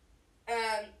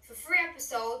 For 3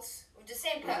 episodes with the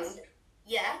same person,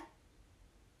 yeah.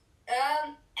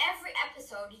 Every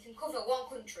episode you can cover one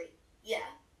country, yeah.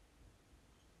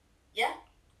 Yeah.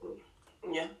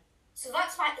 Yeah. So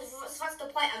that's the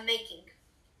point I'm making.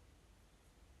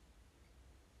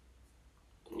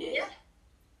 Yeah.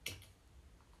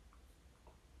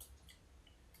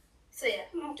 So yeah.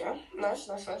 Okay. Nice.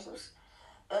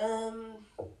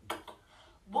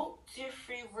 What's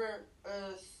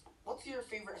your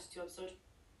favorite STO episode?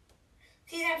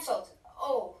 Season episode.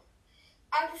 Oh,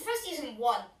 I prefer season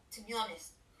 1, to be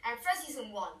honest. I prefer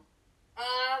season 1.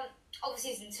 Over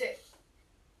season 2.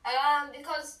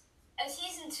 Because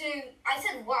season 2, I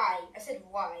said why.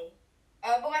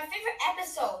 But my favorite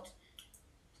episode,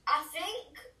 I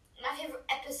think my favorite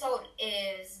episode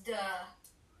is the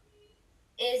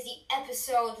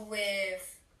episode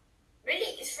with,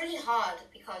 really, it's really hard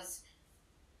because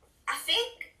I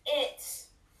think it's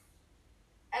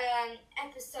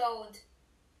episode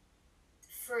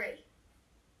 3.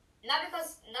 Not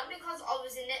because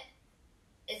Oliver's in it.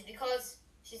 It's because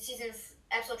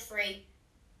episode 3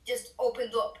 just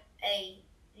opened up a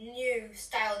new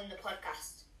style in the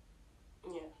podcast.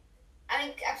 Yeah. I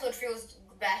think episode 3 was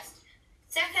the best.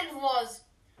 Second was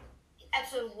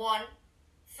episode 1.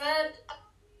 Third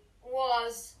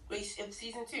was... Wait, it's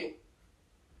season 2?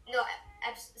 No,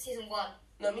 season 1.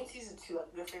 No, I mean season 2,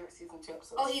 like your favorite season 2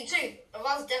 episode. Oh, season 2. That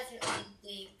was definitely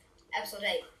the episode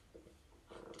 8.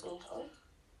 Okay.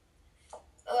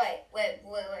 Wait,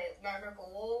 Miracle.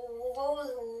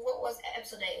 What was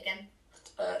episode 8 again?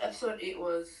 Episode 8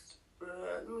 was,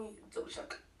 let me double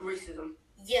check, racism.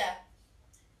 Yeah.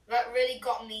 That really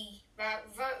got me, that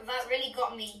really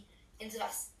got me into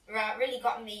that, that really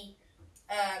got me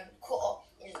caught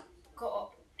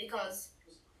up because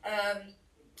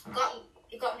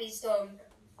it got me some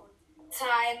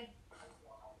time.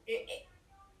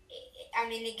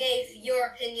 It gave your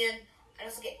opinion and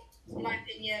also get my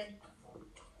opinion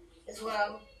as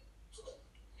well.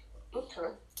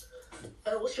 Okay.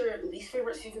 What's your least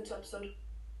favorite season 2 episode?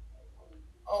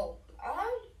 Oh,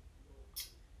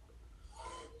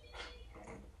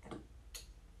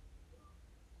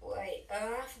 wait,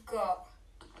 I forgot.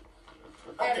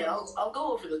 Okay, I'll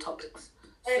go over the topics.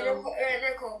 Miracle,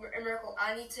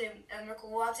 I need to,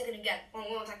 Miracle, 1 second again.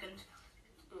 One second.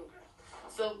 Okay.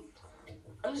 So,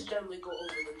 I'm just generally go over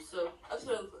them. So,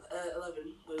 episode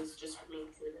 11 was just for me.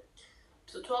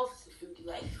 Episode 12 is the food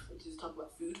life, which is talk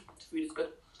about food. Food is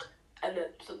good. And then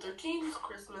episode 13 is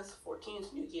Christmas. 14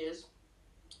 is New Year's.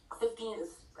 15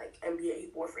 is like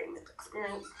NBA Warframe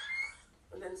experience.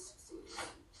 And then 16 is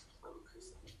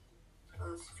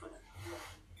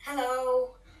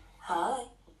Hello. Hi.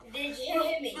 Did you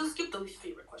hear me? You'll skip the least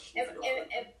favorite question. Did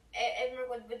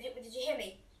you hear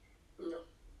me? No.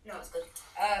 No, it's good.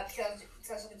 Because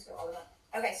I was looking through all of that.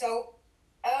 Okay, so,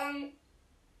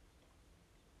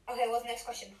 okay, what's the next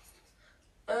question?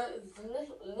 The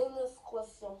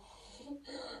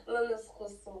next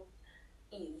question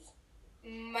is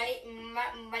my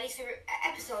least favorite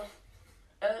episode.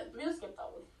 We'll skip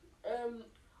that one.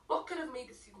 What could have made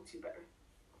the season 2 better?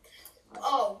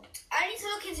 Oh, I need to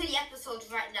look into the episodes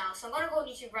right now, so I'm gonna go on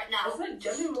YouTube right now. I feel like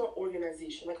generally more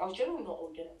organization. Like, I was generally not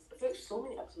organized. I feel like so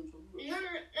many episodes were ruined.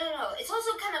 No. It's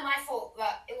also kind of my fault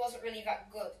that it wasn't really that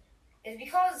good. It's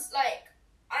because, like,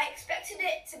 I expected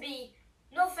it to be,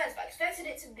 no offense, but I expected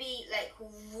it to be, like,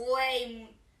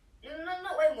 way,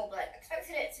 not way more, but like, I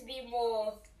expected it to be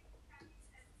more,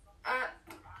 I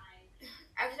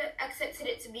expected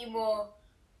it to be more,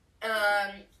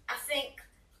 I expected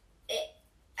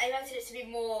it to be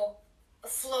more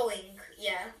flowing,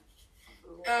 yeah.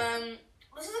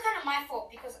 This is kind of my fault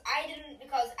because I didn't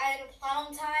plan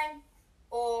on time,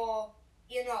 or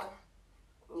Yeah,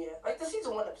 like the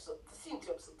season 2 episodes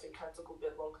they kind of took a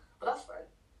bit long, but that's fine.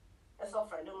 That's all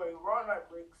fine. Don't worry, we're on our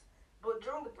breaks. But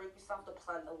during the break, we still have to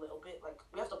plan a little bit. Like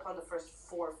we have to plan the first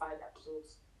 4 or 5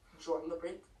 episodes during the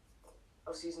break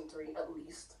of season 3 at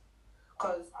least,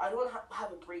 because I don't want to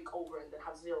have a break over and then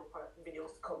have 0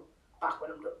 videos to come back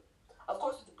when I'm done. Of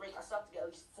course, with the break, I still have to get at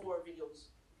least 4 videos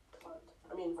planned.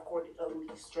 Recorded at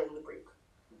least during the break.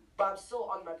 But I'm still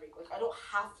on my break. Like, I don't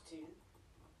have to,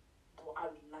 but I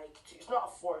would like to. It's not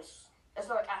a force. It's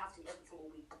not like I have to every single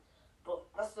week. But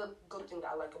that's the good thing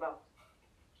that I like about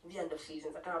the end of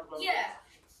seasons. I can have my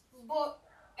but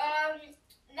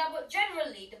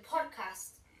generally, the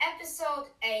podcast, episode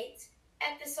 8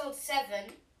 episode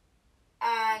 7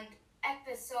 and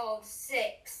episode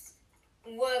 6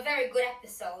 were very good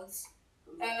episodes.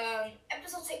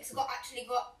 Episode 6 actually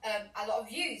got a lot of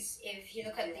views. If you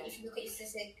look at your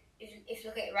statistic, if you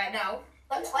look at it right now,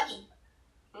 got 20.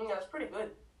 That's pretty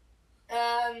good.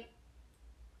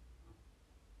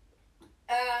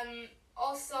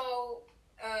 Also,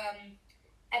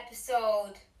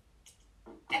 episode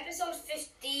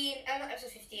 15. Not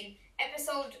episode 15.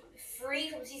 Episode 3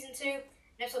 from season 2 and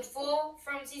episode 4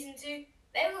 from season 2.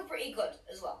 They were pretty good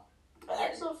as well.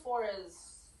 Episode 4 is...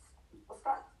 What's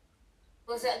that?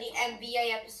 Was that the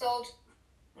NBA episode?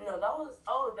 No, that was...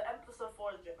 Oh, the episode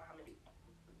 4 is Muhammad.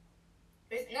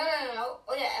 No.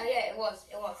 Oh, yeah, it was,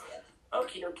 yeah.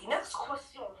 Okay. Next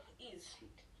question is...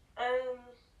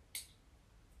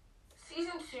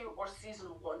 Season 2 or Season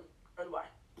 1, and why?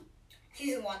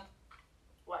 Season 1.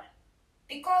 Why?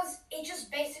 Because it just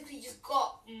basically just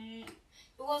got... it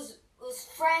was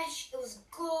fresh, it was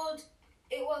good,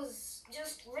 it was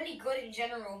just really good in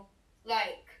general.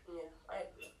 Like... Yeah, I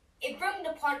agree. It brought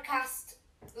the podcast,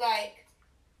 like...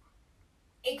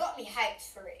 It got me hyped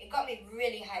for it. It got me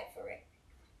really hyped for it.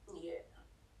 Yeah.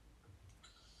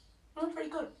 That's pretty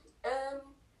good.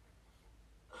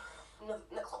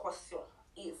 Next question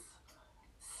is...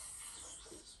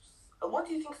 What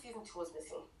do you think Season 2 was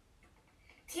missing?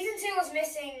 Season 2 was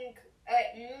missing...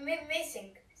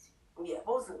 missing? Yeah,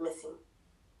 what was it missing?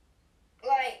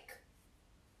 Like...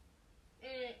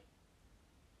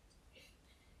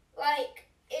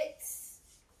 it's...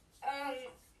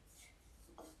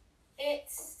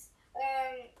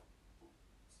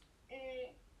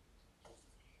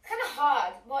 kind of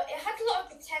hard, but it had a lot of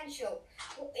potential.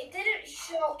 It didn't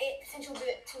show it potential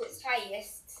to its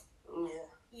highest. Yeah.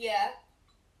 Yeah.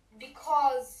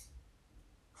 Because...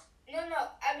 No,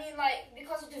 I mean, like,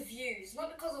 because of the views.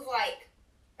 Not because of, like...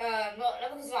 not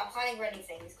because of our planning or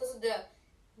anything. It's because of the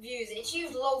views. It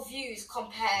achieved low views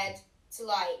compared to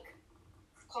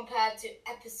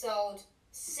episode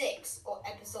 6 or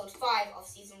episode 5 of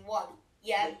season 1.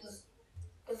 Yeah, because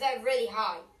they're really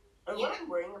high. And what I'm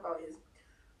worrying about is,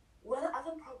 as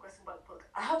I'm progressing by the book,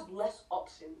 I have less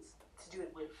options to do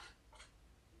it with.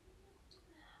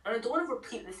 And I don't want to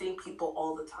repeat the same people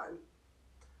all the time.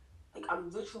 Like,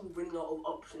 I'm literally running out of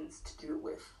options to do it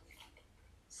with.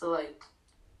 So, like,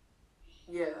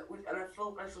 yeah, and I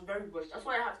feel very rushed. That's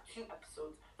why I have 2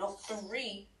 episodes, not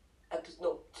 3 episodes,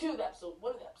 no, 2 episodes,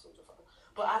 1 of the episodes are fine.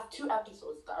 But I have 2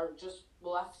 episodes that are just,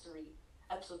 well, I have 3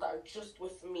 episodes that are just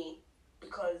with me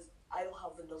because I don't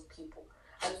have enough people.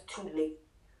 And it's too late.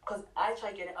 Because I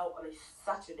try to get it out on a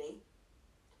Saturday.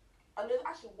 And there's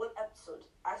actually 1 episode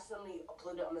I accidentally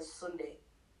uploaded on a Sunday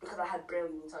because I had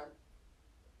barely any time.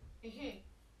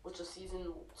 Which was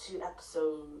season 2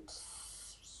 episode...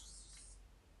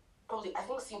 Probably, I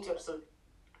think season 2 episode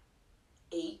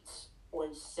 8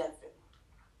 or 7. I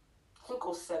think it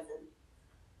was 7.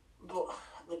 But,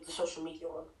 like, the social media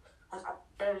one. I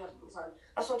barely had any time.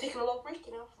 That's why I'm taking a long break,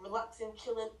 relaxing,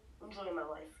 chilling, enjoying my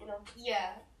life,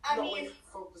 Yeah. I think...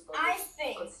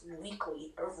 Because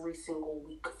weekly, every single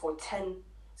week for 10...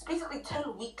 It's basically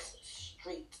 10 weeks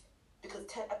straight. Because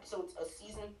 10 episodes a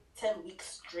season, 10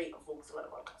 weeks straight of focusing on a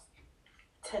podcast.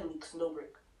 10 weeks, no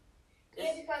break.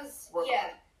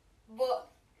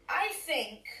 But I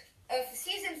think for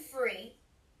season 3,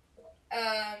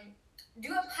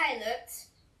 do a pilot.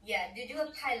 Yeah, do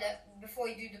a pilot before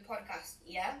you do the podcast.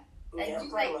 Yeah, do a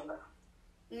pilot.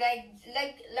 Like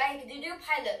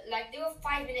do a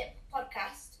 5-minute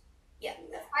podcast. Yeah,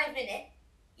 a 5-minute.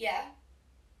 Yeah.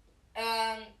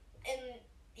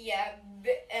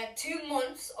 2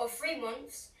 months or 3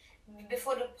 months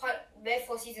before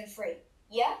season 3.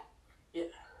 Yeah. Yeah.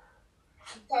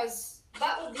 Because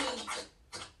that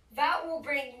will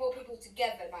bring more people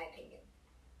together, in my opinion.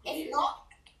 If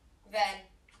not, then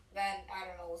I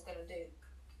don't know what's gonna do.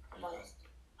 I'm honest.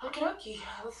 Okay.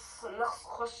 Next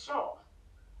question.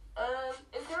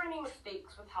 Is there any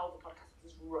mistakes with how the podcast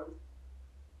is run?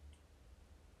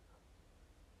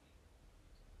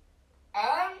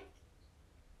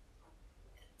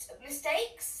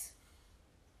 Mistakes?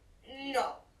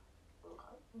 No.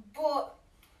 Okay. But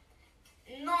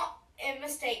not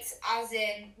mistakes as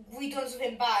in we done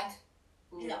something bad.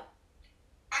 Yeah. No.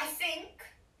 I think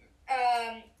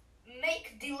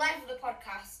make the length of the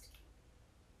podcast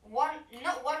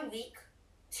not 1 week,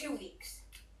 2 weeks.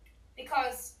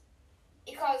 Because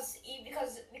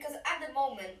at the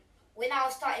moment we're now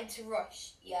starting to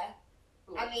rush, yeah?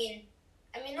 I mean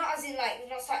not as in like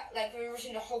we're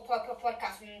rushing the whole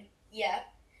podcast, yeah.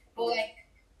 But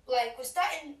like we're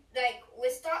starting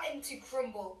to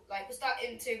crumble. Like we're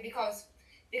starting to because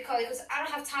because I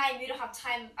don't have time, you don't have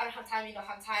time, I don't have time, you don't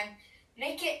have time.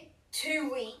 Make it 2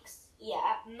 weeks,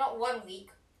 not 1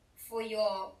 week for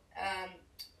your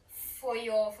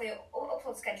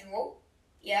upload schedule,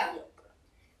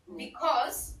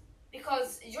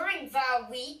 because during that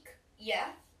week,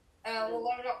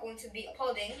 we're not going to be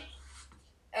uploading.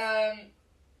 I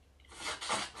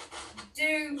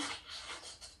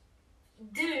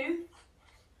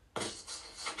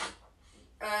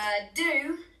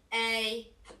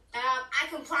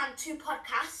can plan 2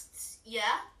 podcasts,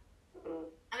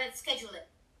 and then schedule it.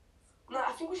 No,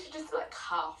 I think we should just do like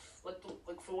half, like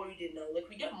for what we did now. Like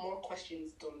we get more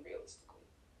questions done realistically.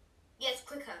 Yeah, it's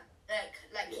quicker.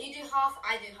 You do half,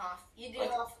 I do half. You do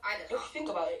half, I do half. If you think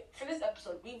about it, for this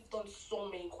episode, we've done so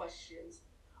many questions,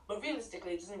 but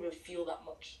realistically, it doesn't even feel that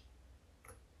much.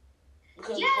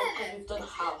 Because we've done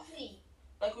half.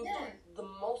 Like we've done the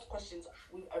most questions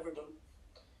we've ever done.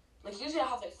 Like usually I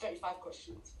have like 35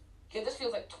 questions. Okay, this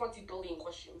feels like 20 billion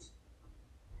questions.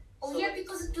 Oh, so,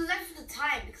 because of the length of the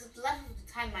time.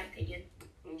 In my opinion.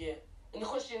 Yeah. And the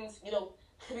questions, we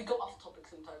go off topic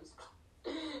sometimes.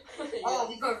 Oh,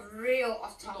 we go real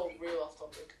off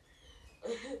topic.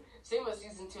 Same as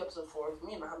season 2, episode 4.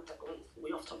 Me and Mohammed are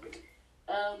way off topic.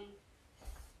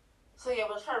 So yeah,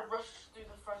 we'll try to rush through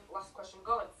the last question. We've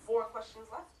got like 4 questions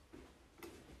left.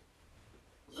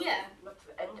 Yeah. Up to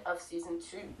the end of season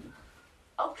 2.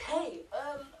 Okay,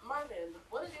 Marvin,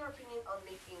 what is your opinion on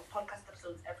making podcast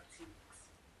episodes every 2 weeks?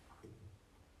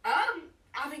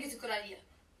 I think it's a good idea.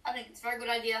 I think it's a very good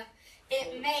idea.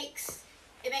 It makes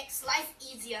life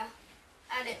easier,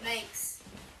 and it makes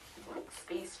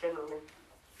space generally.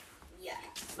 Yeah.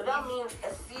 But that means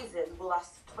a season will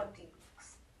last 20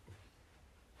 weeks.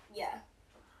 Yeah.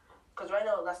 Because right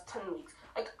now it lasts 10 weeks.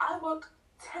 Like, I work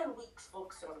 10 weeks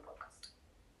focusing on the podcast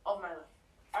of my life.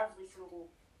 Every single,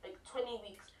 20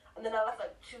 weeks. And then I left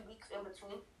 2 weeks in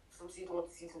between from season 1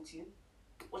 to season 2,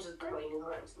 which is barely any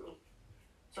time to me.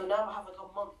 So now I have a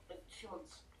month, 2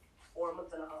 months, or a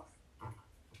month and a half.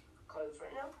 Because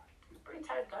right now, I'm a pretty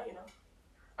tired guy,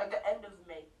 Like the end of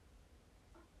May.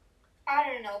 I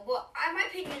don't know, but in my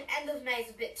opinion, end of May is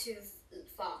a bit too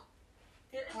far.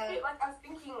 Yeah, it's a bit I was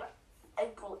thinking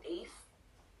April 8th.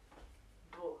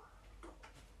 But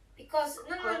because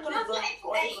not April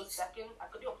 8th. 2nd. I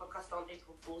could do a podcast on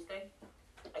April Fool's Day.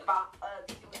 About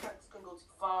thinking the characters can go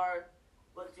too far.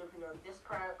 What's your opinion on this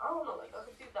part? I don't know. I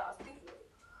could do that. I was thinking of it,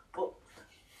 but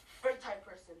very tired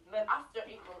person. And then after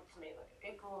April, it's May.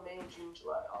 April, May, June,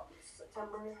 July, August,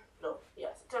 September. No,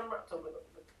 yeah, September, October,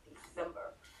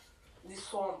 December.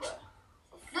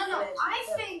 No.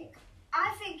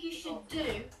 I think you should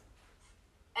do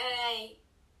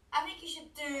I think you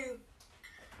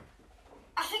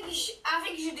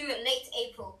should do it late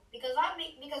April because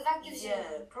that gives you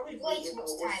probably way too much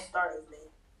time. Start of May.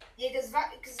 Yeah, because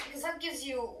that gives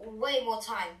you way more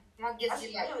time. That gives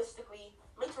Actually, realistically,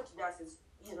 May 29th is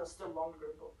still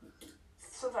longer, but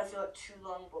sometimes I feel too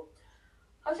long. But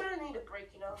I kind of need a break.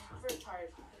 I'm very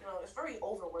tired. It's very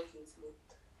overworking to me.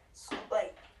 So,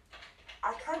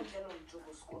 I can't generally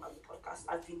juggle school and the podcast.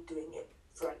 I've been doing it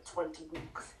for 20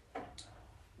 weeks,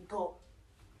 but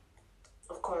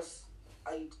of course,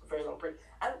 I need a very long break.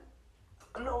 And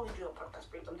I'm not only doing a podcast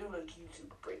break, I'm doing a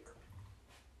YouTube break,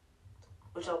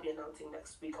 which I'll be announcing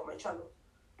next week on my channel.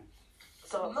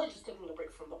 So I'm not just taking a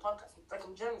break from the podcast.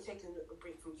 I'm generally taking a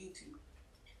break from YouTube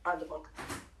and the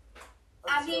podcast.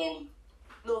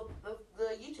 No,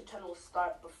 the YouTube channel will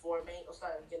start before May. It'll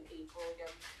start again in April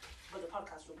again, but the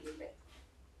podcast will be in May.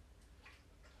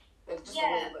 Just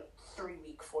a 3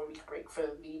 week, 4 week break for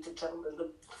the YouTube channel, and the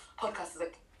podcast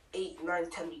is 8, 9,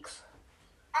 10 weeks.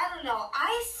 I don't know.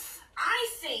 I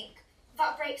think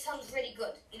that break sounds really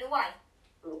good. You know why?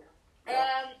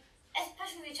 Yeah.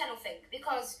 Especially the channel thing,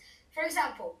 because, for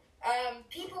example,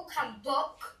 people can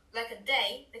book a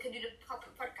day. They can do the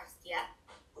podcast, yeah.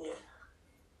 Yeah.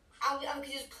 And we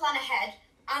can just plan ahead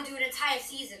and do an entire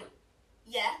season,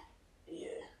 yeah.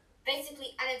 Yeah.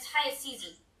 Basically, an entire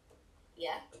season,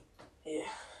 yeah. Yeah.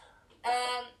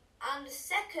 And the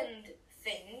second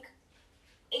thing,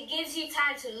 it gives you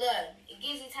time to learn. It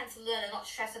gives you time to learn and not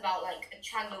stress about a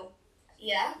channel.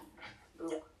 Yeah?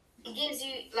 Yeah. It gives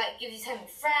you time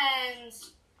with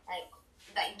friends,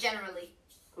 generally.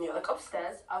 Yeah,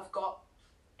 upstairs I've got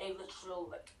a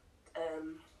literal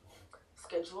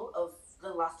schedule of the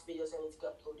last videos I need to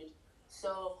get uploaded.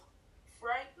 So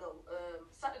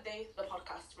Saturday the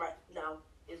podcast right now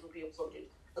will be uploaded.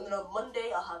 And then on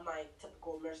Monday I'll have my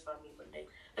typical MiraStar Monday.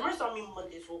 The MiraStar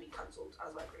Mondays will be cancelled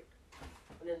as my break.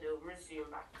 And then they'll resume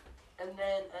back. And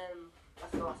then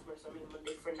that's the last MiraStar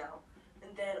Monday for now.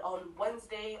 And then on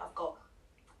Wednesday I've got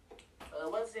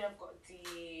Wednesday I've got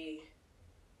the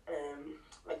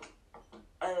like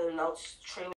unannounced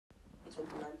trailer.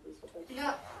 29, please.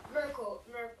 No, Miracle.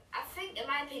 I think, in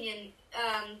my opinion,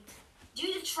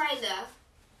 do the trailer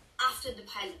after the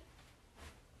pilot,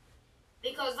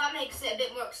 because that makes it a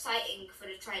bit more exciting for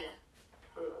the trailer.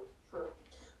 Sure.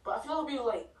 But I feel it'll be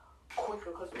like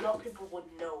quicker because not people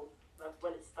would know like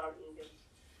when it's starting again.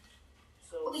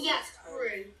 So Yeah,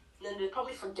 true. And then they'd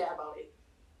probably forget about it.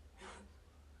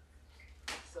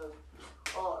 So,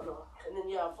 oh no. And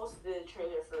then I posted the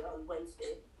trailer for it on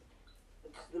Wednesday,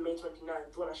 the May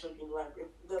 29th, the one I showed you in the library.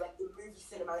 The movie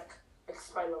cinematic, like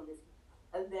Spider-Man movie.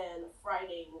 And then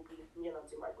Friday will be me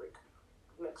announcing my break.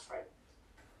 Next Friday.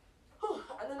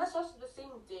 And then that's also the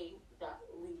same day that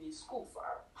we leave school for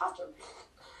our half term.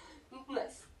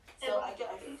 Nice. So I get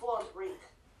a full-on break.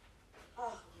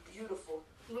 Oh, beautiful.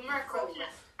 Miracle, can I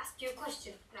ask you a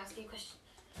question? I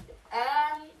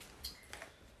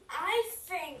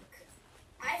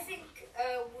think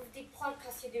with the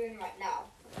podcast you're doing right now,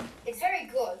 it's very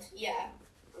good, yeah.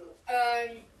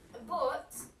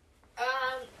 But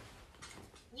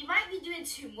you might be doing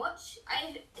too much.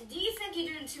 Do you think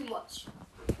you're doing too much?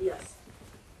 Yes.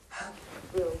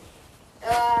 Really?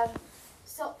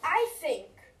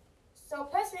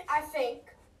 Personally, I think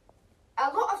a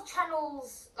lot of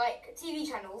channels, like TV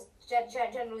channels,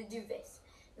 generally do this.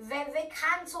 They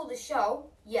cancel the show,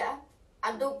 yeah,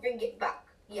 and don't bring it back,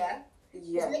 yeah.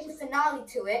 Yeah. Just make a finale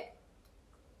to it,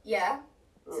 yeah,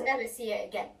 to never see it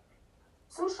again.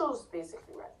 Some shows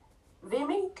basically, right? They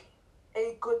make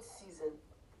a good season,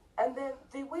 and then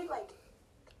they wait like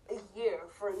a year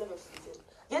for another season.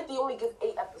 Yet they only give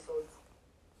 8 episodes.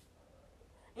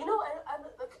 You know, and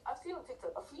like I've seen on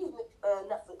TikTok, a few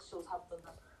Netflix shows have done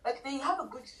that. Like they have a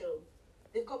good show,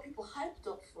 they've got people hyped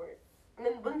up for it, and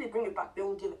then when they bring it back, they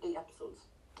only give 8 episodes.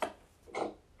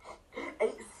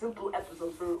 8 simple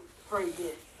episodes for a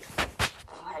year.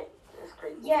 Like, it's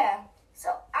crazy. Yeah. So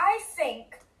I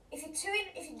think if you're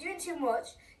doing too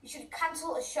much, you should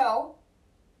cancel a show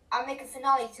and make a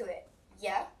finale to it.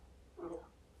 Yeah.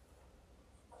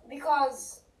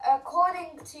 Because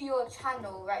according to your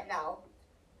channel right now,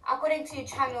 according to your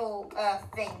channel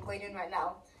thing we're doing right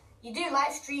now, you do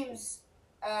live streams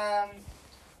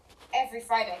every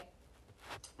Friday.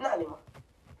 Not anymore.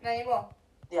 Not anymore.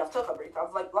 Yeah, I've took a break.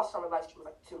 Last time I live streamed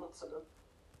was like 2 months ago.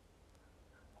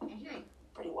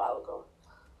 Pretty while ago.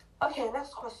 Okay,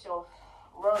 next question.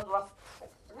 We're on the last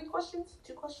 3 questions?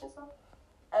 2 questions now?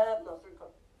 No, 3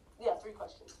 questions. Yeah, 3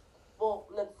 questions. Well,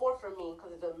 then 4 for me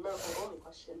because it's a miracle only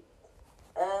question.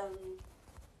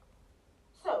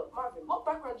 So, Marvin, what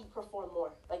background do you prefer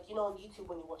more? Like, you know, on YouTube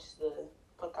when you watch the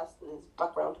podcast and his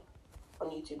background on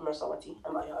YouTube, MiraStar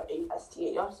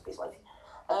MiraStar, space YT.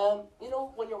 You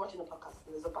know, when you're watching the podcast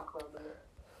and there's a background there.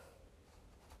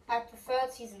 I prefer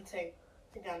season 2,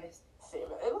 to be honest.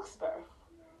 Same. It looks better.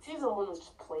 Season 1 was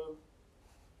just plain.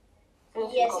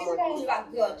 Yeah, season 1 wasn't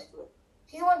that good.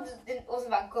 Season 1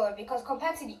 wasn't that good because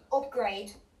compared to the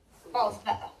upgrade, that was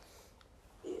better.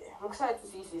 Yeah, I'm excited to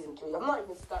see season 3. I'm not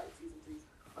even starting season 3.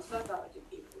 I'll start that like in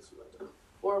April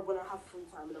or or when I have free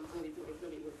time and I'm really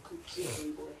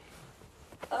completely bored.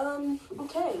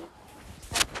 Okay.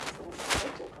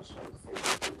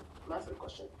 My third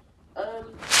question. What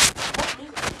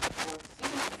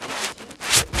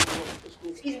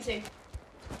music? Season 2.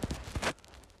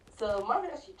 So Marvin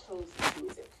actually chose this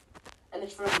music, and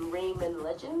it's from Rayman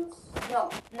Legends.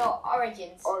 No,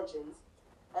 Origins. Origins.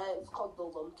 It's called The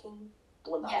Lum King.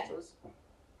 The one that I chose.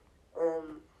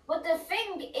 But the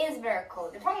thing is, Miracle,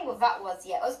 the problem with that was,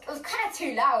 it was kind of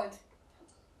too loud.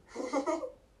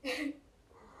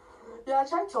 Yeah, I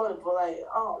tried toning it, but like,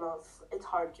 I don't know, it's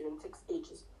hard to, and it takes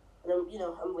ages. And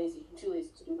I'm lazy. I'm too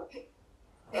lazy to do that.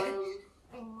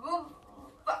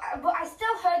 But I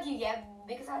still heard you,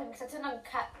 because I turned on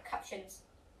captions.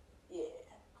 Yeah.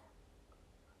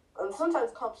 And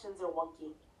sometimes captions are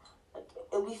wonky. Like,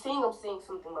 it'll be saying I'm saying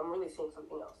something, but I'm really saying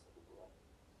something else.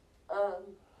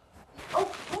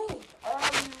 Okay.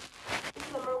 This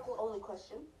is a miracle only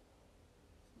question.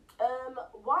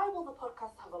 Why will the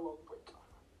podcast have a long break?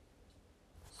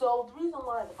 So the reason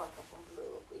why the podcast will have a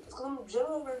long break is because I'm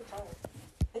generally very tired.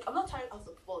 Like, I'm not tired of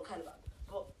the football kind of bad,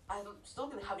 but I'm still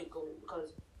gonna have it going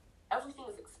because everything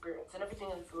is experience and everything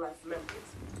is life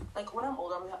memories. Like, when I'm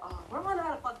old, I'm like, where am I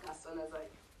not a podcast when I was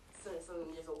like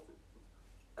 7 years old?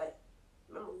 Like,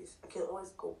 memories. I can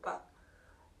always go back.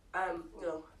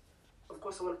 Of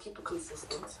course, I want to keep it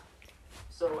consistent.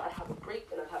 So I have a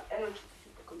break and I have energy to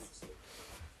keep it consistent.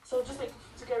 So just like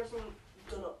to get everything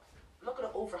done up. I'm not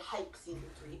gonna overhype season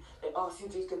 3. Like, season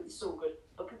 3 is gonna be so good,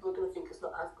 but people are gonna think it's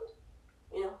not as good.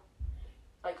 You know,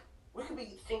 like we could be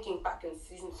thinking back in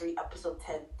season 3, episode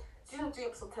 10. Season 3,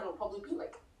 episode 10 will probably be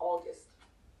like August.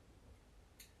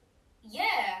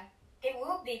 Yeah, it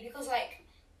will be because like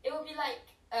it will be like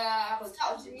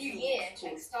start of the new year,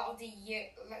 like start of the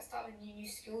new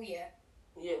school year.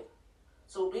 Yeah.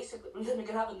 So basically, then we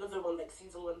can have another one like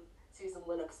season 1,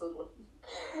 episode 1.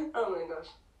 Oh my gosh.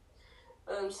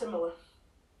 Similar.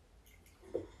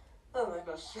 Oh my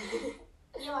gosh.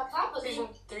 Yeah, I can't believe season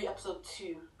 3, episode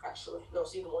 2, actually. No,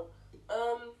 season 1.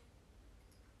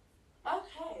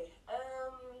 Okay.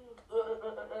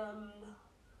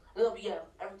 It'll be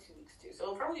every 2 weeks too. So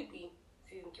it'll probably be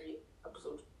season 3,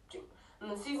 episode 2.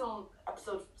 And then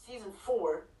season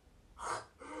 4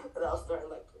 that'll start in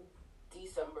like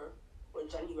December or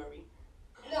January.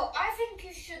 No, I think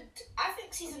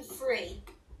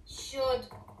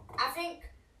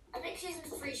season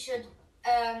 3 should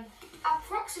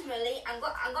approximately I'm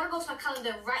gonna go to my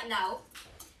calendar right now.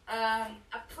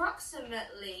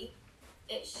 Approximately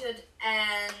it should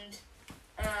end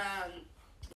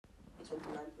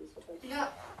 29, please. no,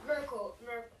 Miracle.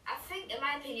 I think in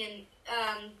my opinion,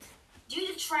 do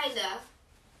the trailer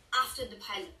after the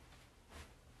pilot.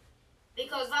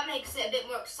 Because that makes it a bit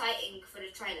more exciting for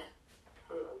the trailer.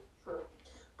 Sure.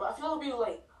 But I feel it'll be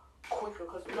like quicker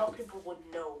because not people would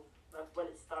know like when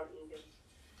it's starting again.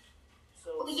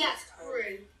 So Yeah,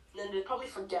 true. And then they'd probably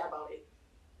forget about it.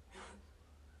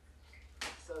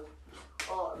 So,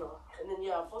 oh no. And then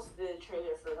I posted the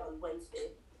trailer for on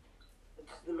Wednesday,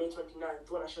 the May 29th,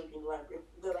 the one I showed you in the library.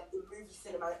 The movie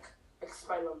cinematic, like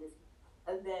Spider-Man movie.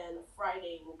 And then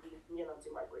Friday will be me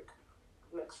announcing my break.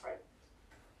 Next Friday.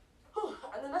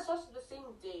 And then that's also the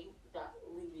same day that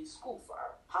we leave school for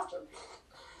our half-term.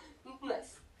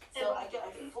 Nice. So I get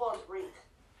a full-on break.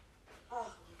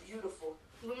 Oh, beautiful.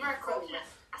 Miracle, can I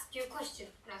ask you a question?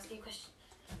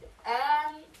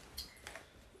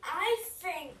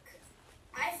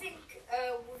 I think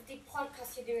with the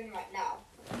podcast you're doing right now,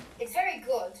 it's very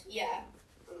good, yeah.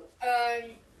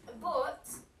 But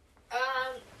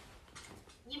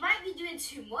you might be doing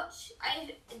too much.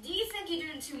 Do you think you're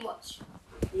doing too much?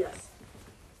 Yes.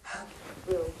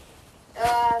 Really.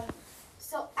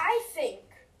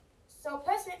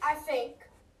 Personally, I think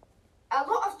a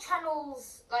lot of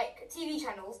channels, like TV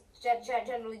channels,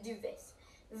 generally do this.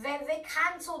 They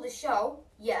cancel the show,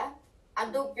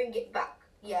 and don't bring it back,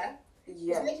 Yeah.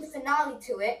 Just make a finale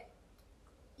to it,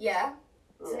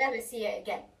 to never see it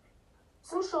again.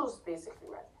 Some shows basically,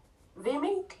 right? They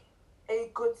make a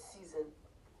good season,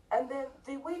 and then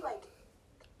they wait like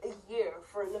a year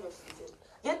for another season.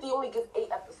 Yet they only give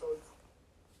 8 episodes.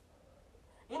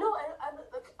 You know, and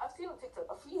I've seen on TikTok,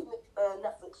 a few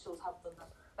Netflix shows have done that.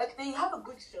 Like, they have a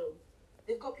good show.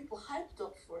 They've got people hyped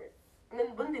up for it. And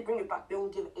then when they bring it back, they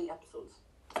only give 8 episodes.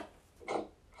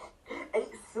 8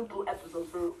 simple episodes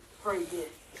for a year.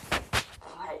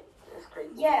 Like, that's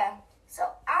crazy. Yeah. So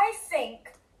I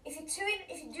think if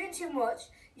you're doing too much,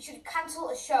 you should cancel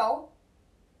a show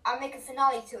and make a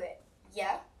finale to it.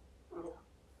 Yeah.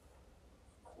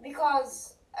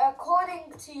 Because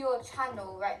according to your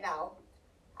channel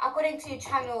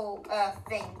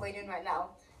thing we're doing right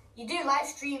now, you do live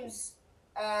streams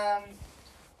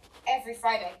every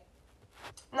Friday.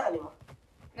 Not anymore.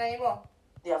 Not anymore.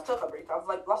 Yeah, I've took a break.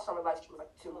 Last time I live streamed was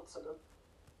like 2 months ago.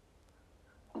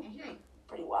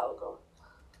 Pretty while ago.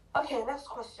 Okay, next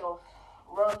question.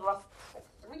 We're on the last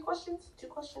 3 questions? 2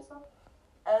 questions now?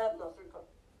 No, 3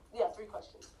 questions. Yeah, 3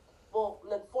 questions. Well,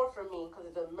 then 4 for me because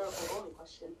it's a miracle only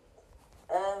question.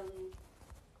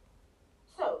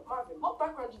 So, Marvin, what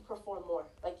background do you prefer more?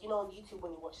 Like, you know, on YouTube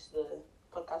when you watch the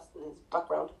podcast in his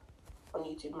background on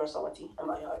YouTube, MiraStar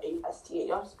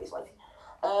MiraStar, space YT.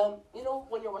 You know,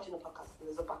 when you're watching the podcast and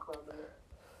there's a background in it.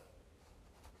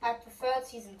 I preferred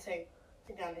season 2,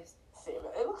 to be honest. Same,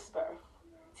 it looks better.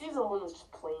 Season 1 was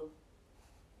just plain.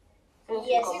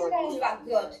 Yeah, season 1 wasn't that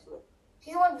good.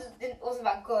 Season 1 wasn't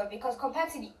that good because compared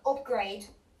to the upgrade,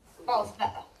 that was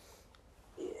better.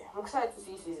 Yeah, I'm excited to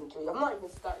see season 3. I'm not even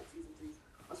starting season 3.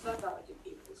 I'll start that like in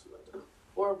April,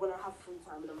 or when I have free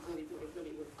time and I'm really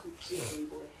completely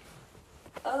bored.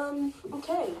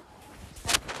 Okay.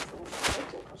 So,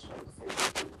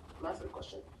 my third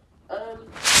question.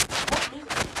 What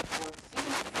music for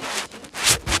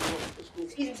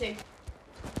Season 2.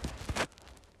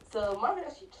 So Marvin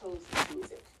actually chose this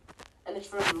music, and it's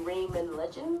from Rayman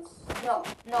Legends.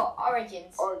 No,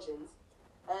 Origins.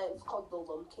 It's called The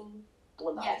Lum King. The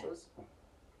one that Yeah. I chose.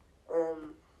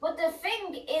 But the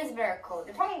thing is, Miracle,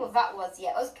 the problem with that was,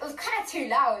 it was kind of too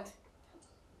loud.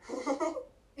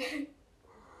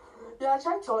 Yeah, I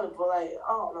tried telling him, but I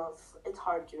don't know, it's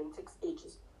hard to, and it takes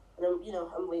ages. And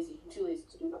I'm lazy. I'm too lazy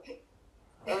to do that.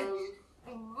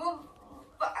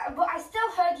 But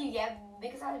you, yeah,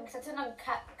 because I turn on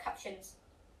captions.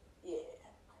 Yeah.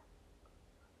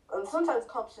 And sometimes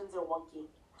captions are wonky.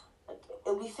 Like,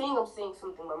 it'll be saying I'm saying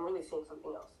something, but I'm really saying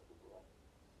something else.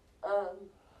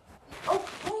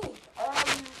 Okay.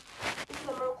 This is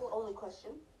a miracle only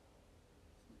question.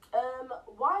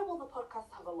 Why will the podcast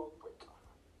have a long break?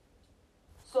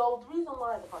 So the reason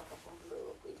why the podcast will have a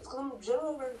long break is because I'm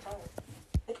generally very tired.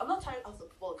 Like, I'm not tired of the,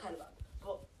 well, kind of,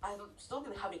 but I'm still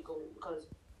gonna have it going because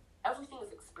everything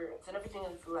is experience and everything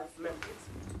is life memories.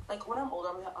 Like, when I'm older,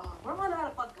 I'm like, oh, remember when I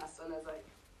had a podcast when I was like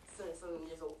 7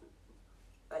 years old?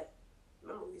 Like,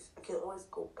 memories. I can always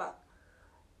go back.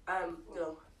 You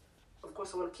know, of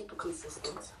course, I want to keep it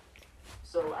consistent.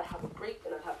 So I'd have a break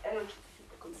and I'd have energy to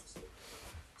keep it consistent.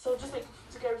 So just like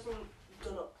to get everything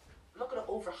done up. I'm not gonna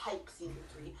overhype season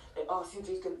 3. Like, oh, season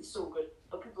 3 is gonna be so good,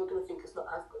 but people are gonna think it's not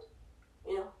as good.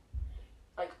 You know,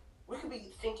 like we could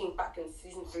be thinking back in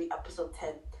season 3, episode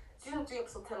 10. Season 3,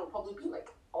 episode 10 will probably be like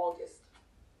August.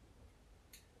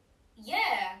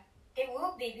 Yeah, it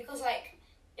will be because like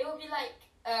it will be like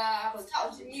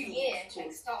start of the new year,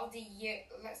 like start of the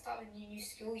new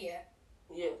school year.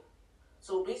 Yeah.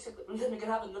 So basically, and then we can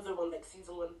have another one like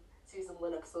season 1,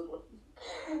 episode 1.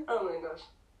 Oh my gosh.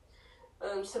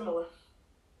 Similar.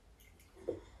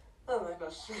 Oh my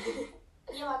gosh.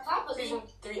 Yeah, I can't believe season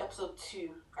 3, episode 2,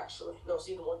 actually. No,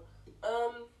 season 1.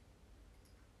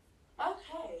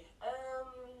 Okay.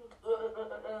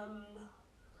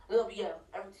 It'll be, yeah,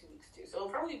 every 2 weeks too. So it'll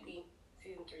probably be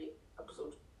season 3,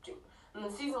 episode 2. And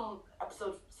then season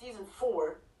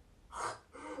 4,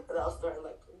 that'll start in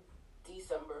like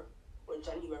December or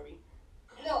January.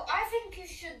 No, I think season 3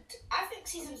 should. I think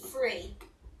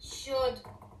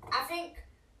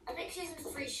season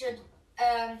 3 should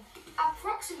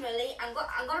approximately. I'm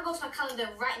gonna go to my calendar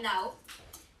right now.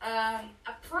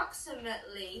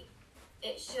 Approximately,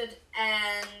 it should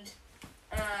end.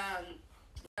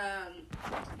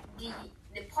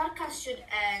 The podcast should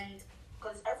end.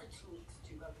 Because every 2 weeks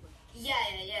too, by the way. Yeah.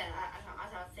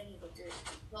 I think we'll do it.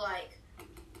 So like,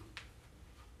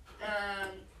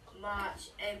 March,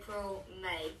 April,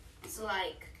 May. So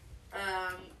like,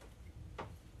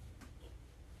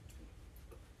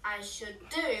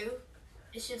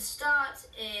 it should start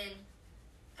in,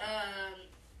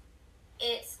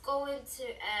 it's going to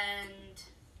end,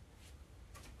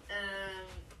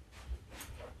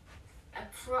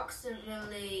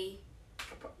 approximately,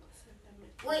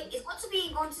 wait, it's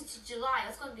going to July,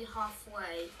 that's going to be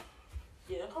halfway.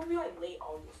 Yeah, it'll probably be like late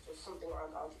August or something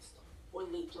around August. Or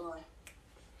late July.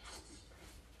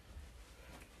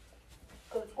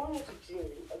 Because it's going into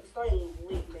June, like it's starting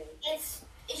late May. It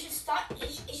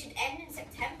should end in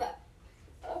September.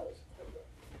 Oh, September.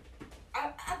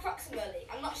 Approximately,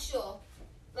 I'm not sure.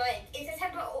 Like, it's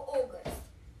September or August.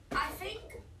 I think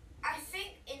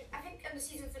in the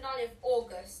season finale of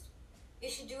August, you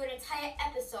should do an entire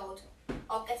episode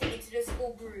of getting into the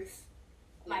school groove.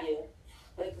 Like, yeah,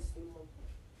 like the same one.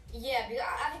 Yeah, because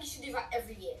I think you should do that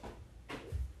every year.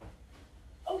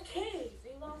 Okay,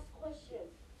 the last question.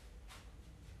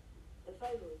 And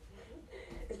finally,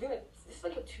 it's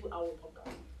like a 2-hour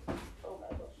podcast. Oh my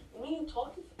gosh. Me and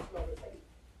talking for 2 hours. Like,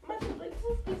 imagine, like,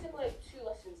 this is basically like 2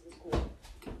 lessons in school.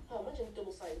 Oh, imagine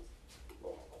double science.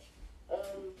 Oh my gosh.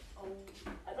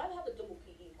 I'd rather have a double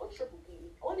PE or triple PE.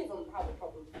 I wouldn't even have a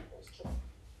problem with it. It's triple.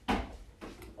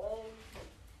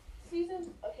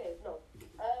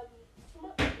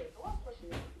 The last question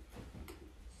is,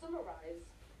 summarize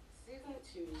season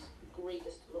 2's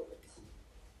greatest moments.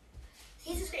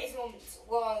 Season's greatest moments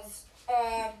was,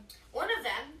 one of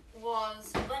them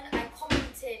was when I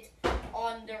commented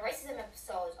on the racism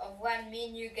episode of when me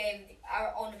and you gave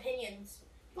our own opinions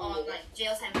on like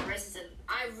jail time and racism.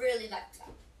 I really liked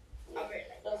that. I really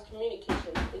liked that. That was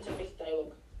communication, interface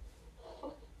dialogue.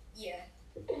 Yeah,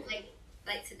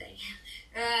 like today.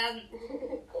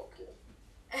 Okay.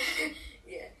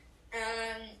 Yeah.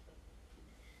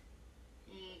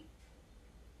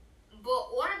 But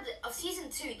one of season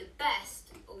 2, the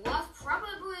best was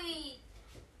probably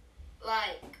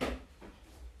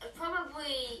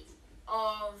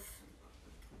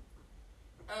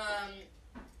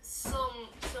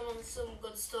some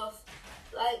good stuff.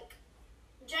 Like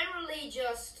generally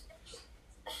just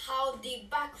how the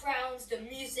backgrounds, the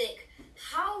music,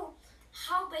 how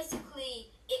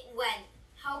basically it went,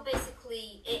 how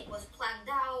basically it was planned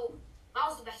out. That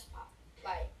was the best part.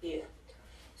 Like yeah.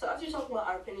 So after talking about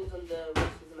our opinions on the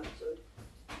racism episode,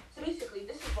 so basically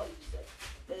this is what you said.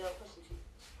 Question 2.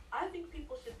 I think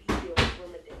people should be jailed for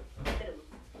a day, minimum.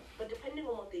 But depending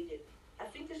on what they did, I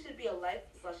think there should be a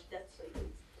life/death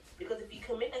sentence. Because if you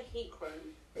commit a hate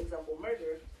crime, for example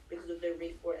murder, because of their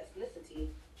race or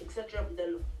ethnicity, etc.,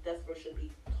 then death row should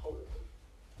be tolerable.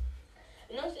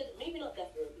 And I said, maybe not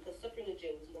death row, because suffering in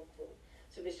jail is more cruel,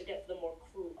 so they should get the more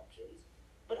cruel options.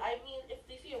 But I mean, if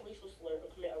they see a racial slur or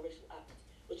commit a racial act,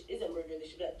 which isn't murder, they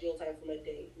should get jail time from a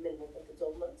day, minimum up to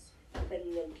 12 months,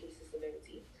 depending on the case's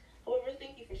severity. However,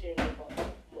 thank you for sharing your thoughts.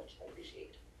 Much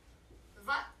appreciated.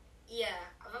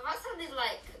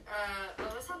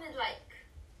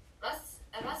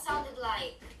 That sounded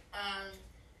like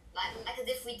like as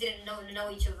if we didn't know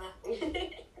each other.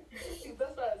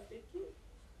 That's what I was thinking.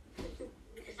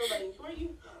 So like, who are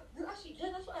you? Actually, yeah,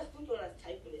 that's what I was thinking when I was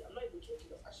typing it. I'm not even joking.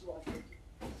 That's actually what I was thinking.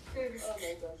 Oh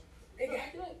my gosh. So I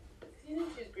feel like season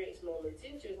 2's greatest moments.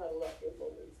 Season 2 has had a lot of great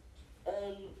moments.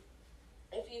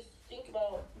 If you think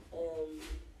about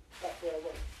that's where I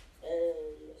was.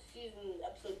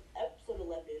 Episode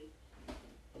 11.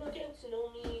 Getting to know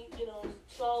me.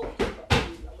 Charles. I'm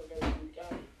a very good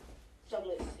guy.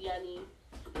 Traveling with Siani.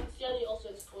 Siani also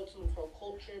explored some of her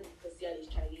culture because Siani's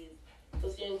Chinese. So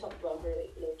Siani talked about her,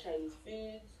 Chinese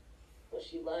foods, what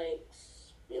she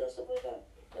likes, stuff like that.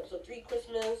 Episode 3,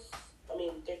 Christmas.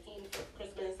 13,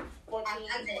 Christmas. 14,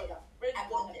 stuff like that. Very good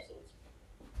episodes.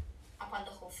 I want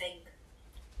the whole thing.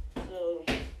 So,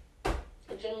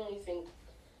 I generally think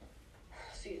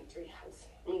season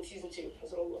 2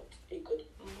 has all looked pretty good.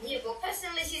 Yeah, but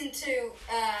personally, season 2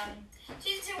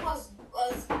 was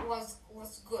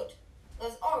good. It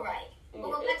was alright.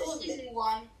 But compared to season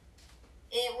 1,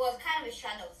 it was kind of a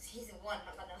shadow of season 1,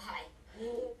 not gonna lie.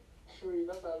 True,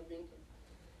 that's what I'm thinking.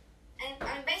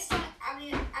 And based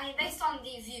on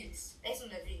the views.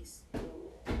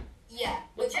 Yeah.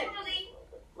 But generally,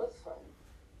 that's fine.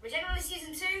 But generally,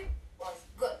 season 2 was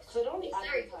good. So they don't really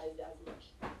advertise it as much.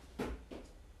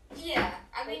 Yeah,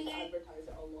 They advertise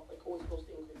it a lot, like always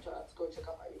posting in group chats, go check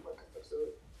out my new podcast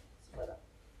episode, stuff like that.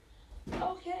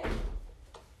 Okay.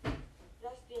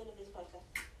 That's the end of this podcast.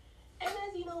 And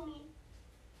as you know me,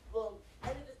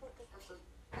 end of this podcast episode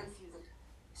and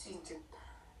season 2.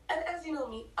 And as you know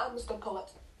me, I'm Mr.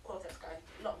 Poetess guy.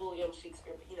 Not William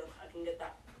Shakespeare, but I can get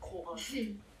that quote on.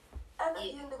 And at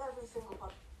the end of every single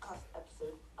podcast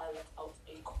episode, I let out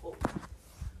a quote.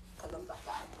 Because I'm that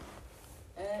guy.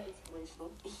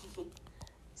 Inspirational.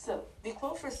 So, the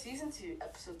quote for season 2,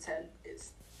 episode 10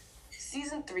 is,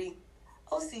 season 3,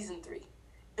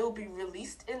 it will be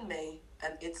released in May,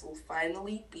 and it will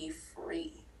finally be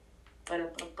free. The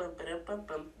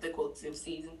quote of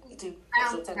season 2,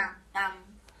 episode 10.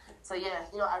 So yeah,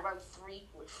 I ran 3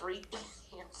 with free.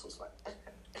 Yeah, so smart.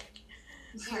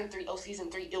 Season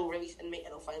 3, it'll release in May, and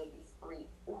it'll finally be free.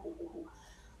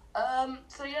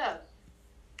 So yeah.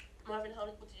 Marvin,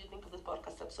 what did you think of this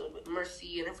podcast episode with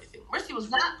Mercy and everything? Mercy was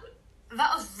really good.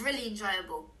 That was really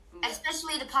enjoyable. Yeah.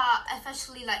 Especially the part,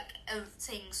 of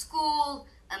saying school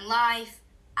and life,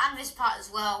 and this part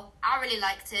as well. I really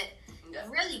liked it. Yeah.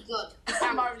 Really good.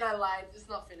 Marvin, I lied. It's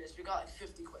not finished. We got like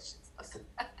 50 questions.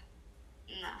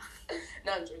 Nah.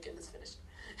 No, I'm joking. It's finished.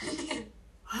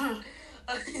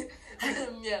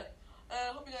 Yeah.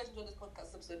 Hope you guys enjoyed this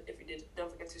podcast episode. If you did, don't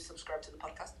forget to subscribe to the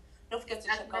podcast. Don't forget to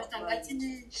check out my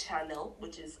channel,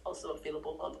 which is also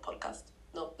available on the podcast.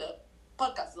 No, the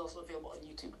podcast is also available on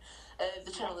YouTube.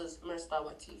 The channel is MiraStar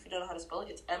YT. If you don't know how to spell it,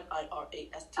 it's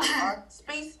MIRASTR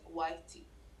space YT.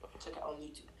 Check it out on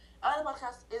YouTube. And the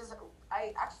podcast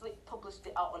I actually published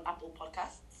it out on Apple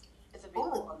Podcasts. It's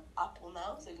available on Apple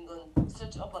now, so you can go and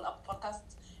search it up on Apple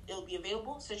Podcasts. It'll be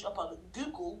available. Search it up on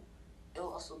Google.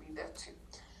 It'll also be there too.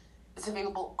 It's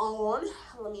available on,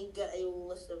 let me get a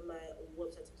list of my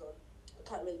websites it's on. I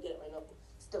can't really get it right now.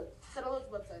 Still, several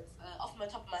websites off my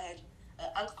top of my head.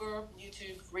 Anchor,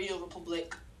 YouTube, Radio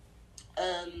Republic,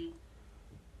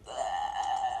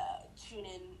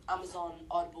 TuneIn, Amazon,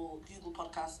 Audible, Google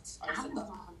Podcasts. I said that.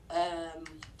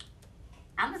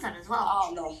 Amazon as well.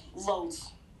 Oh no,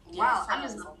 loads. Yes, wow,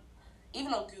 Amazon.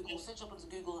 Even on Google, search up into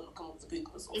Google and it'll come up to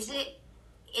Google as well. Is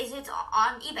it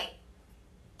on eBay?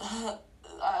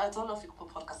 I don't know if you can put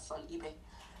podcasts on eBay.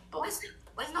 But why is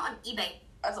it not on eBay?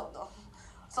 I don't know.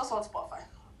 It's also on Spotify.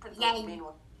 Pretty much the main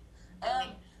one.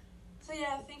 So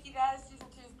yeah, thank you guys. Season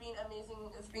 2 has been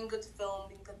amazing. It's been good to film,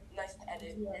 been good, nice to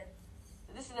edit. Yeah.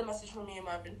 This is a message from me and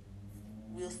Marvin.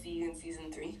 We'll see you in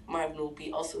season 3. Marvin will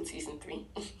be also in season 3.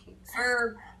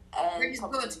 Bread is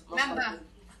good. Remember,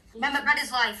 bread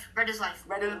is life. Bread is life.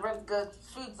 Bread is good.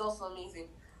 Food's also amazing.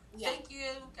 Yeah. Thank you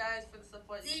guys for the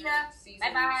support. See ya.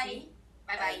 Bye-bye.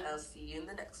 Bye-bye. And I'll see you in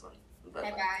the next one.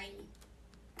 Bye-bye.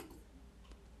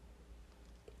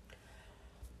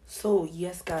 So,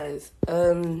 yes, guys.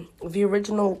 The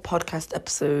original podcast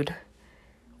episode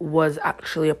was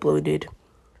actually uploaded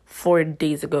 4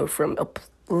 days ago from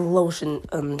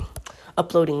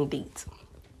uploading date.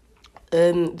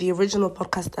 The original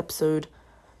podcast episode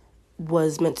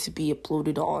was meant to be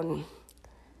uploaded on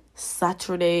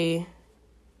Saturday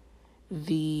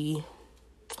the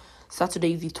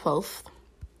 12th,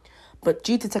 but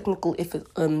due to technical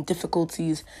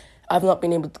difficulties, I've not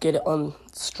been able to get it on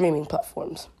streaming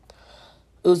platforms.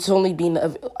 I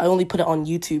only put it on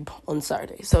YouTube on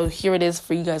Saturday. So here it is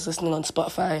for you guys listening on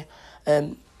Spotify,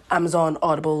 Amazon,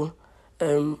 Audible,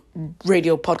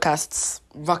 radio podcasts,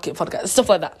 Rocket podcasts, stuff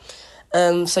like that.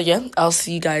 So yeah, I'll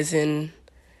see you guys in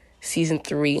season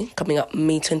 3 coming up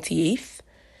May 28th.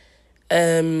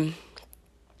 I'll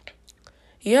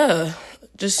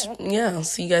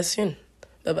see you guys soon.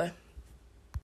 Bye-bye.